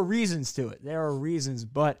there are reasons to it. There are reasons,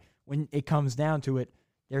 but when it comes down to it,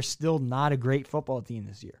 they're still not a great football team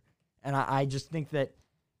this year. And I just think that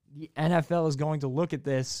the NFL is going to look at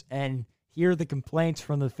this and hear the complaints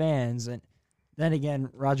from the fans. And then again,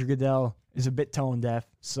 Roger Goodell is a bit tone deaf,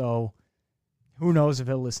 so who knows if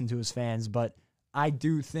he'll listen to his fans. But I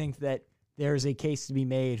do think that there's a case to be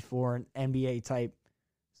made for an NBA type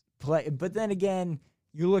play. But then again,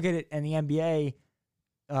 you look at it, and the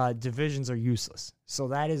NBA divisions are useless. So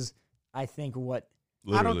that is, I think, what.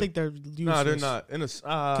 Literally. I don't think they're useless. No, they're not.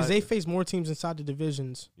 Because they face more teams inside the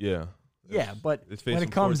divisions. Yeah. Yeah, but when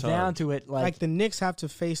it comes down to it, like the Knicks have to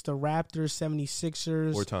face the Raptors,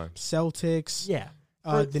 76ers, 4 times. Celtics. Yeah.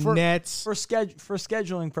 The Nets. For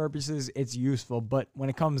scheduling purposes, it's useful. But when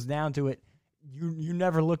it comes down to it, you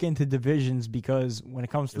never look into divisions, because when it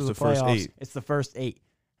comes to the playoffs, it's the first 8.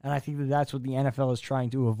 And I think that's what the NFL is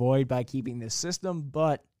trying to avoid by keeping this system.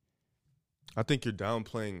 But I think you're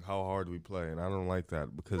downplaying how hard we play, and I don't like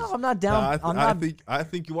that, because no, I'm not down. I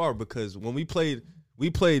think you are, because when we played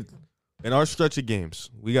in our stretch of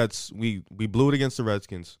games. We blew it against the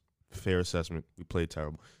Redskins. Fair assessment. We played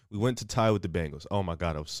terrible. We went to tie with the Bengals. Oh my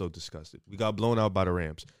God, I was so disgusted. We got blown out by the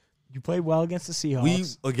Rams. You played well against the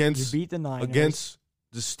Seahawks. You beat the Niners. Against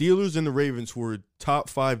the Steelers and the Ravens, who were top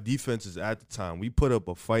 5 defenses at the time. We put up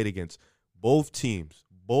a fight against both teams.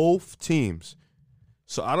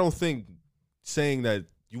 So I don't think saying that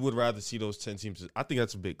you would rather see those 10 teams, I think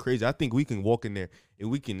that's a bit crazy. I think we can walk in there and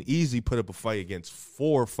we can easily put up a fight against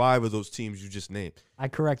 4 or 5 of those teams you just named. I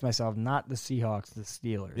correct myself, not the Seahawks, the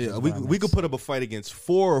Steelers. Yeah, we could put up a fight against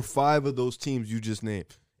 4 or 5 of those teams you just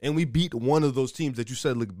named. And we beat one of those teams that you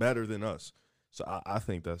said looked better than us. So I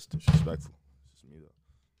think that's disrespectful. It's just me, though.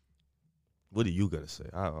 What do you got to say?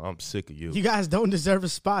 I'm sick of you. You guys don't deserve a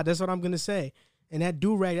spot. That's what I'm going to say. And that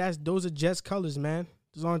do-rag, those are Jets colors, man.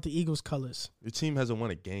 Those aren't the Eagles' colors. Your team hasn't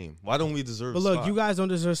won a game. Why don't we deserve But a look, spot? you guys don't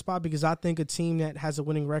deserve a spot because I think a team that has a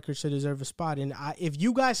winning record should deserve a spot. And if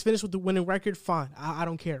you guys finish with the winning record, fine. I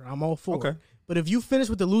don't care. I'm all for it. But if you finish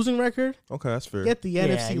with the losing record, Okay, that's fair. get the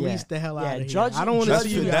NFC East the hell out of here. Judging- I don't want to That's see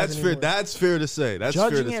fair. you guys That's fair. anymore. That's fair to say. That's fair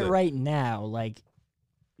Judging to it say. right now, like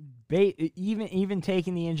even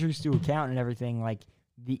taking the injuries to account and everything, like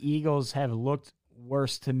the Eagles have looked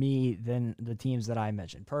worse to me than the teams that I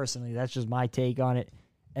mentioned. Personally, that's just my take on it.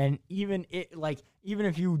 And even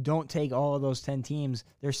if you don't take all of those 10 teams,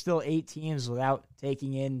 there's still 8 teams without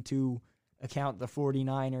taking into account the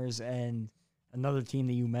 49ers and another team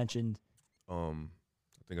that you mentioned. I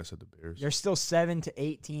think I said the Bears. There's still 7 to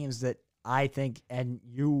 8 teams that I think, and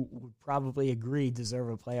you would probably agree, deserve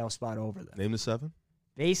a playoff spot over them. Name the 7.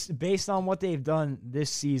 Based on what they've done this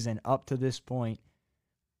season up to this point,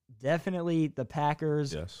 definitely the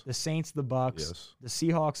Packers, Yes. the Saints, the Bucks, Yes. the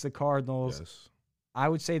Seahawks, the Cardinals. Yes. I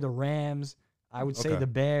would say the Rams. I would say Okay. the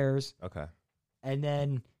Bears. Okay. And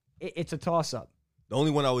then it's a toss-up. The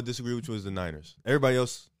only one I would disagree with you is the Niners. Everybody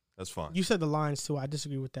else, that's fine. You said the Lions, too. I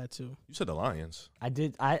disagree with that, too. You said the Lions. I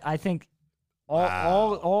did. I think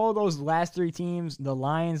all those last 3 teams, the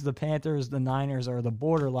Lions, the Panthers, the Niners, are the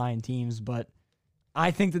borderline teams, but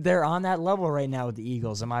I think that they're on that level right now with the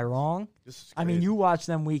Eagles. Am I wrong? This is I mean, crazy. you watch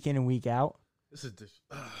them week in and week out. This is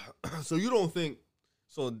so you don't think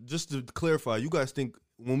so? Just to clarify, you guys think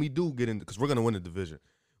when we do get into, because we're gonna win the division,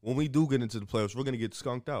 when we do get into the playoffs, we're gonna get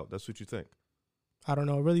skunked out. That's what you think? I don't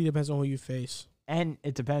know. It really depends on who you face. And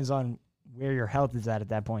it depends on where your health is at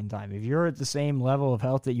that point in time. If you're at the same level of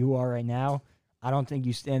health that you are right now, I don't think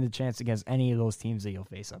you stand a chance against any of those teams that you'll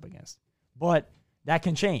face up against. But that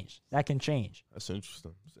can change. That can change. That's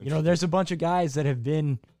interesting. You know, there's a bunch of guys that have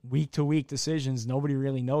been week-to-week decisions. Nobody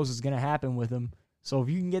really knows what's going to happen with them. So if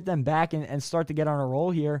you can get them back and start to get on a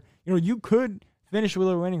roll here, you know, you could finish with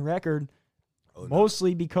a winning record,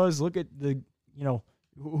 mostly because look at the, you know,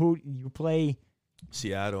 who you play.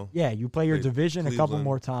 Seattle. Yeah, you play your Play division a couple Cleveland.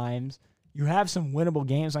 more times. You have some winnable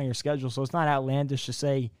games on your schedule, so it's not outlandish to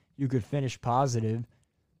say you could finish positive.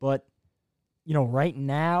 But, you know, right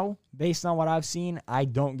now, based on what I've seen, I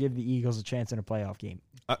don't give the Eagles a chance in a playoff game.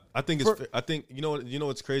 I think it's. I think you know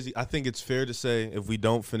what's crazy. I think it's fair to say if we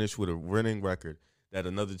don't finish with a winning record, that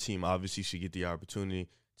another team obviously should get the opportunity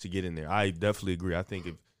to get in there. I definitely agree. I think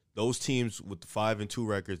if those teams with the 5-2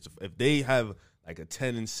 records, if they have like a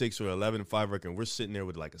 10-6 or 11-5 record, and we're sitting there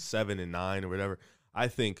with like a 7-9 or whatever, I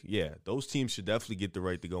think those teams should definitely get the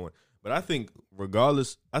right to go in. But I think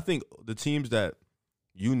regardless, I think the teams that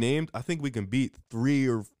you named, I think we can beat 3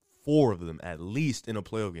 or 4 of them at least in a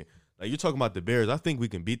playoff game. Like you're talking about the Bears, I think we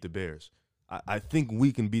can beat the Bears. I think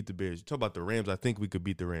we can beat the Bears. You talk about the Rams, I think we could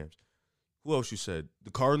beat the Rams. Who else you said? The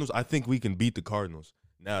Cardinals, I think we can beat the Cardinals.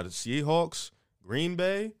 Now the Seahawks, Green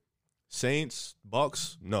Bay, Saints,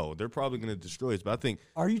 Bucks, no, they're probably going to destroy us. But I think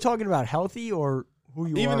Are you talking about healthy or who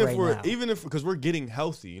you are right now? even if because we're getting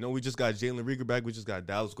healthy, you know, we just got Jalen Reagor back, we just got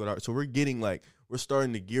Dallas Goedert, so we're getting we're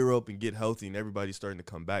starting to gear up and get healthy, and everybody's starting to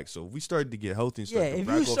come back. So if we started to get healthy and start to if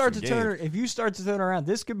rack you off start some to games, if you start to turn around,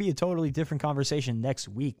 this could be a totally different conversation next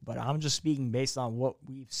week. But I'm just speaking based on what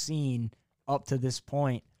we've seen up to this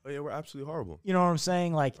point. oh yeah, we're absolutely horrible. You know what I'm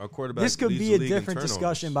saying? Like Our quarterback this could leads be the a league in different turnovers.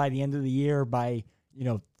 discussion by the end of the year. By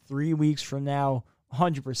 3 weeks from now,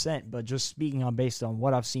 100%. But just speaking on based on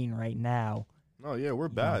what I've seen right now. No, yeah, we're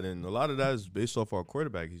bad, and a lot of that is based off our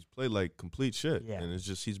quarterback. He's played like complete shit, Yeah. and it's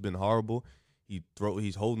just he's been horrible.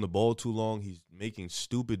 He's holding the ball too long. He's making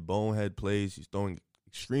stupid bonehead plays. He's throwing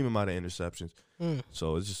extreme amount of interceptions.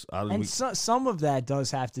 So it's just And some of that does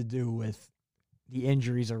have to do with the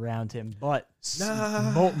injuries around him, but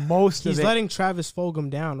most of He's it. letting Travis Fulgham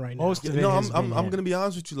down right now. Most of it no, has I'm been him. gonna be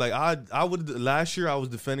honest with you. Like I would last year I was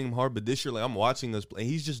defending him hard, but this year like I'm watching us play.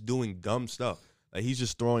 He's just doing dumb stuff. Like he's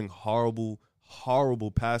just throwing horrible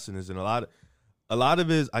passes, and a lot of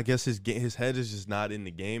his I guess his head is just not in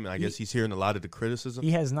the game, and I guess he's hearing a lot of the criticism.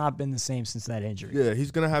 He has not been the same since that injury. Yeah,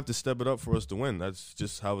 he's gonna have to step it up for us to win. That's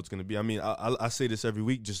just how it's gonna be. I mean, I say this every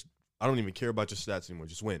week. Just I don't even care about your stats anymore.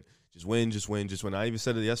 Just win. Just win. Just win. Just win. I even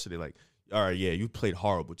said it yesterday. Like, all right, yeah, you played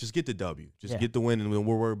horrible. Just get the W. Just get the win, and we'll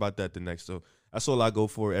worry about that the next. So that's all I go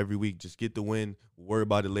for every week. Just get the win. We'll worry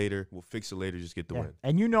about it later. We'll fix it later. Just get the win.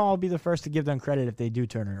 And I'll be the first to give them credit if they do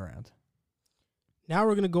turn it around. Now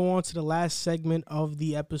we're going to go on to the last segment of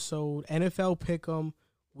the episode, NFL Pick'em,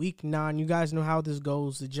 Week 9. You guys know how this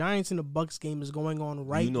goes. The Giants and the Bucks game is going on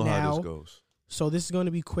right now. You know how this goes. So this is going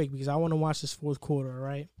to be quick because I want to watch this fourth quarter, all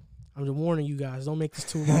right? I'm just warning you guys. Don't make this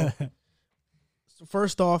too long. So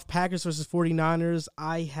first off, Packers versus 49ers.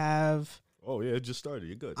 I have Oh, yeah, it just started.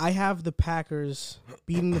 You're good. I have the Packers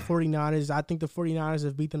beating the 49ers. I think the 49ers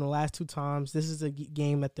have beat them the last 2 times. This is a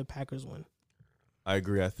game that the Packers win. I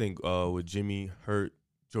agree. I think with Jimmy hurt,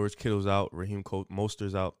 George Kittle's out, Raheem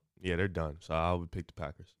Mostert's out. Yeah, they're done. So I would pick the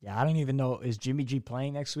Packers. Yeah, I don't even know. Is Jimmy G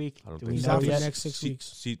playing next week? I don't Do think we He's know out for the yet? next 6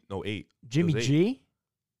 weeks. 8. Jimmy It was 8. G?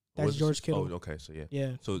 Or was That's it George 6? Kittle. Oh, okay, so yeah.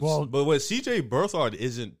 Yeah. So, Well- but what CJ Berthard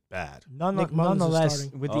isn't bad. Nick Mullins is Nonetheless,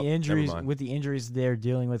 starting. with Oh, the never injuries they're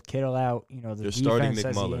dealing with, Kittle out, the They're defense starting Nick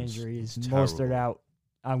has Mullins. the injuries, It's Mostert terrible. out.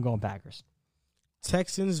 I'm going Packers.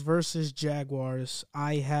 Texans versus Jaguars.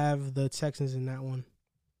 I have the Texans in that one.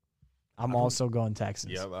 I'm also going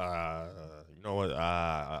Texans. Yeah, you know what?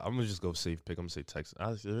 I'm gonna just go safe pick. I'm gonna say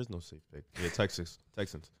Texans. There is no safe pick. Yeah, Texans.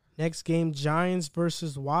 Next game, Giants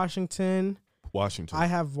versus Washington. Washington. I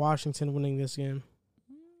have Washington winning this game.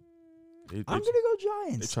 They- I'm they- going to go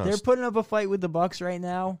Giants. trying They're to putting up a fight with the Bucks right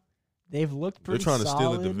now. They've looked They're pretty trying to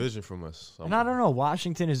steal the solid. division from us. So And I don't know.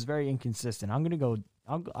 Washington is very inconsistent. I'm going to go.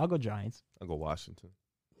 I'll go Giants. I'll go Washington.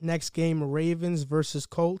 Next game, Ravens versus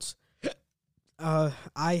Colts.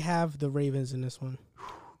 I have the Ravens in this one.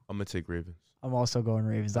 I'm gonna take Ravens. I'm also going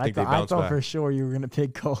Ravens. I I think they thought bounce back. for sure you were going to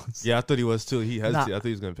pick Colts. Yeah, I thought he was too. He hesitated. Nah. I thought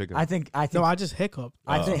he was gonna pick him. I think. No, I just hiccuped.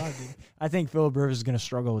 I That's think. what I did. I think Philip Rivers is going to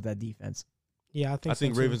struggle with that defense. Yeah, I think so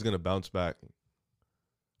too. Ravens gonna bounce back.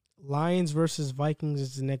 Lions versus Vikings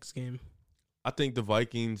is the next game. I think the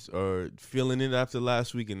Vikings are feeling it after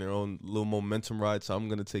last week in their own little momentum ride. So I'm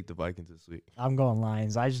gonna take the Vikings this week. I'm going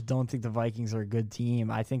Lions. I just don't think the Vikings are a good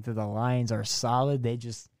team. I think that the Lions are solid. They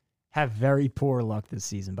just have very poor luck this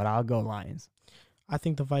season, but I'll go Lions. I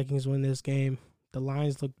think the Vikings win this game. The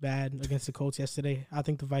Lions looked bad against the Colts yesterday. I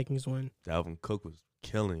think the Vikings win. Dalvin Cook was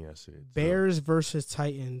killing yesterday. too. Bears versus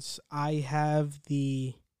Titans. I have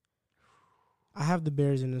the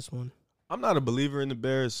Bears in this one. I'm not a believer in the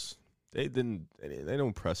Bears. They don't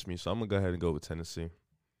impress me, so I'm gonna go ahead and go with Tennessee.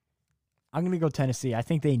 I'm going to go Tennessee. I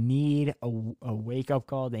think they need a wake-up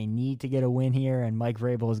call. They need to get a win here, and Mike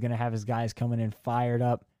Vrabel is going to have his guys coming in fired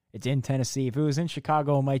up. It's in Tennessee. If it was in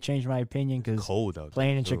Chicago, it might change my opinion because Cold out there,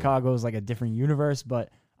 playing in too. Chicago is like a different universe, but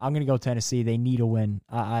I'm going to go Tennessee. They need a win.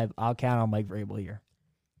 I'll count on Mike Vrabel here.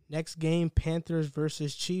 Next game, Panthers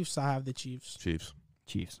versus Chiefs. I have the Chiefs.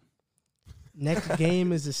 Chiefs. Next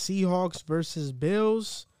game is the Seahawks versus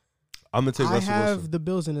Bills. I'm gonna take I Russell have Wilson. the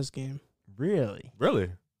Bills in this game. Really? Really?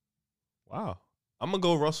 Wow. I'm gonna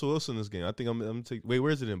go Russell Wilson this game. I think I'm gonna take. Wait,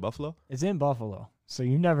 where is it in Buffalo? It's in Buffalo, so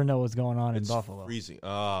you never know what's going on It's in Buffalo. freezing.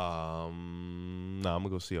 Nah, I'm gonna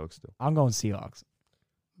go Seahawks still. I'm going Seahawks.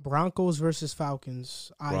 Broncos versus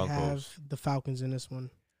Falcons. I Broncos. have the Falcons in this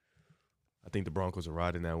one. I think the Broncos are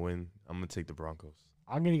riding that win. I'm gonna take the Broncos.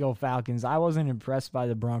 I'm going to go Falcons. I wasn't impressed by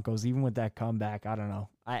the Broncos, even with that comeback. I don't know.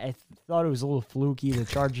 I thought it was a little fluky. The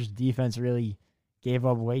Chargers defense really gave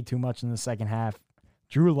up way too much in the second half.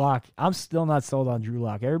 Drew Lock, I'm still not sold on Drew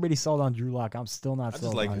Lock. Everybody's sold on Drew Lock. I'm still not I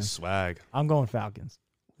sold just like on his him. swag. I'm going Falcons.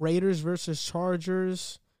 Raiders versus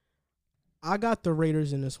Chargers. I got the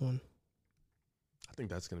Raiders in this one. I think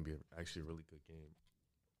that's gonna be actually a really good game.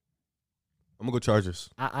 I'm gonna go Chargers.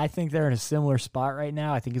 I think they're in a similar spot right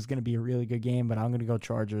now. I think it's going to be a really good game, but I'm going to go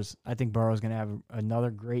Chargers. I think Burrow's going to have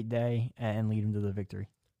another great day and lead him to the victory.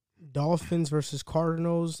 Dolphins versus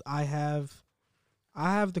Cardinals. I have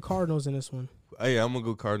the Cardinals in this one. Hey, I'm gonna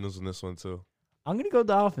go Cardinals in this one too. I'm going to go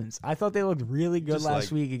Dolphins. I thought they looked really good Just last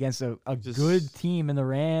like- week against a just- good team in the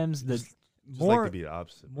Rams. The Just more like to be the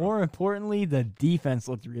opposite. bro. more importantly, the defense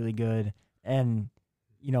looked really good. And,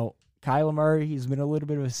 Kyler Murray, he's been a little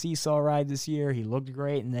bit of a seesaw ride this year. He looked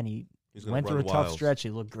great, and then he He's gonna went through a run tough wild. stretch. He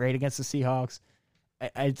looked great against the Seahawks.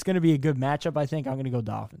 It's going to be a good matchup, I think. I'm going to go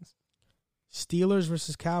Dolphins. Steelers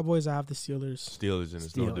versus Cowboys. I have the Steelers. Steelers and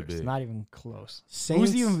it's no Steelers, debate. not even close.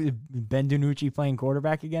 Saints. Who's even Ben DiNucci playing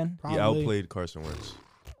quarterback again? He outplayed Carson Wentz.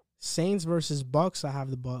 Saints versus Bucks. I have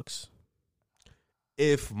the Bucks.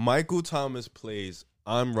 If Michael Thomas plays,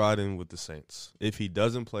 I'm riding with the Saints. If he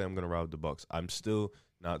doesn't play, I'm gonna ride with the Bucks. I'm still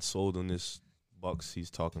not sold on this Bucks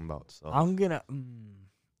he's talking about. So I'm gonna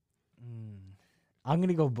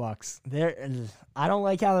go Bucks. I don't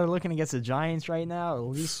like how they're looking against the Giants right now. At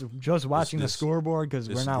least just watching the this- scoreboard because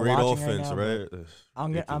this we're not great watching offense, right now. right? but Ugh,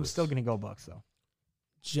 I'm ridiculous. still gonna go Bucks though.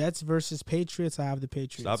 Jets versus Patriots. I have the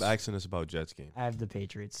Patriots. Stop asking us about Jets game. I have the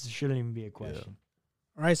Patriots. It shouldn't even be a question.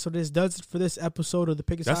 All right, so this does it for this episode of the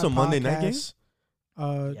Pick Aside That's a Monday night game?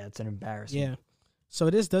 podcast. Yeah, it's an embarrassment. Yeah. So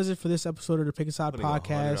this does it for this episode of the Pick Aside Putting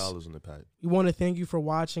podcast. $100 on the pack. We want to thank you for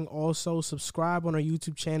watching. Also, subscribe on our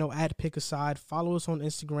YouTube channel at Pick Aside. Follow us on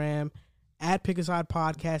Instagram at Pick Aside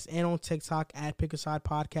Podcast and on TikTok at Pick Aside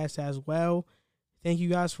Podcast as well. Thank you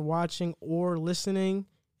guys for watching or listening,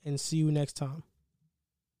 and see you next time.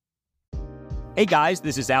 Hey guys,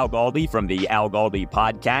 this is Al Galdi from the Al Galdi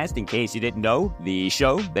Podcast. In case you didn't know, the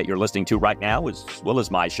show that you're listening to right now, as well as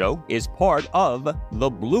my show, is part of the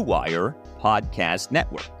Blue Wire Podcast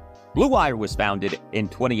Network. Blue Wire was founded in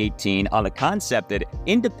 2018 on the concept that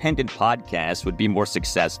independent podcasts would be more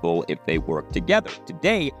successful if they worked together.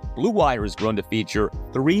 Today, Blue Wire has grown to feature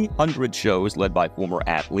 300 shows led by former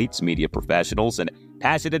athletes, media professionals, and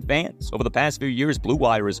passionate fans. Over the past few years, Blue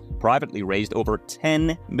Wire has privately raised over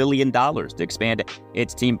 $10 million to expand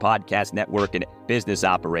its team podcast network and business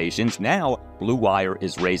operations. Now, Blue Wire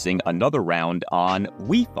is raising another round on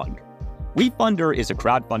WeFunder. WeFunder is a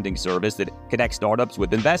crowdfunding service that connects startups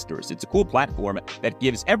with investors. It's a cool platform that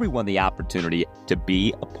gives everyone the opportunity to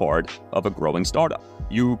be a part of a growing startup.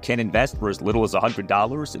 You can invest for as little as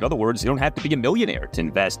 $100. In other words, you don't have to be a millionaire to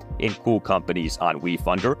invest in cool companies on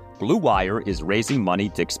WeFunder. Blue Wire is raising money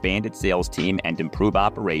to expand its sales team and improve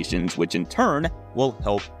operations, which in turn will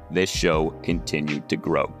help this show continue to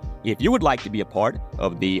grow. If you would like to be a part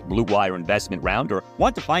of the Blue Wire investment round or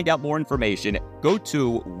want to find out more information, go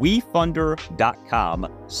to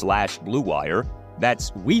wefunder.com/Blue Wire.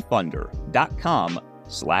 That's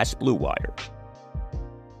wefunder.com/Blue Wire.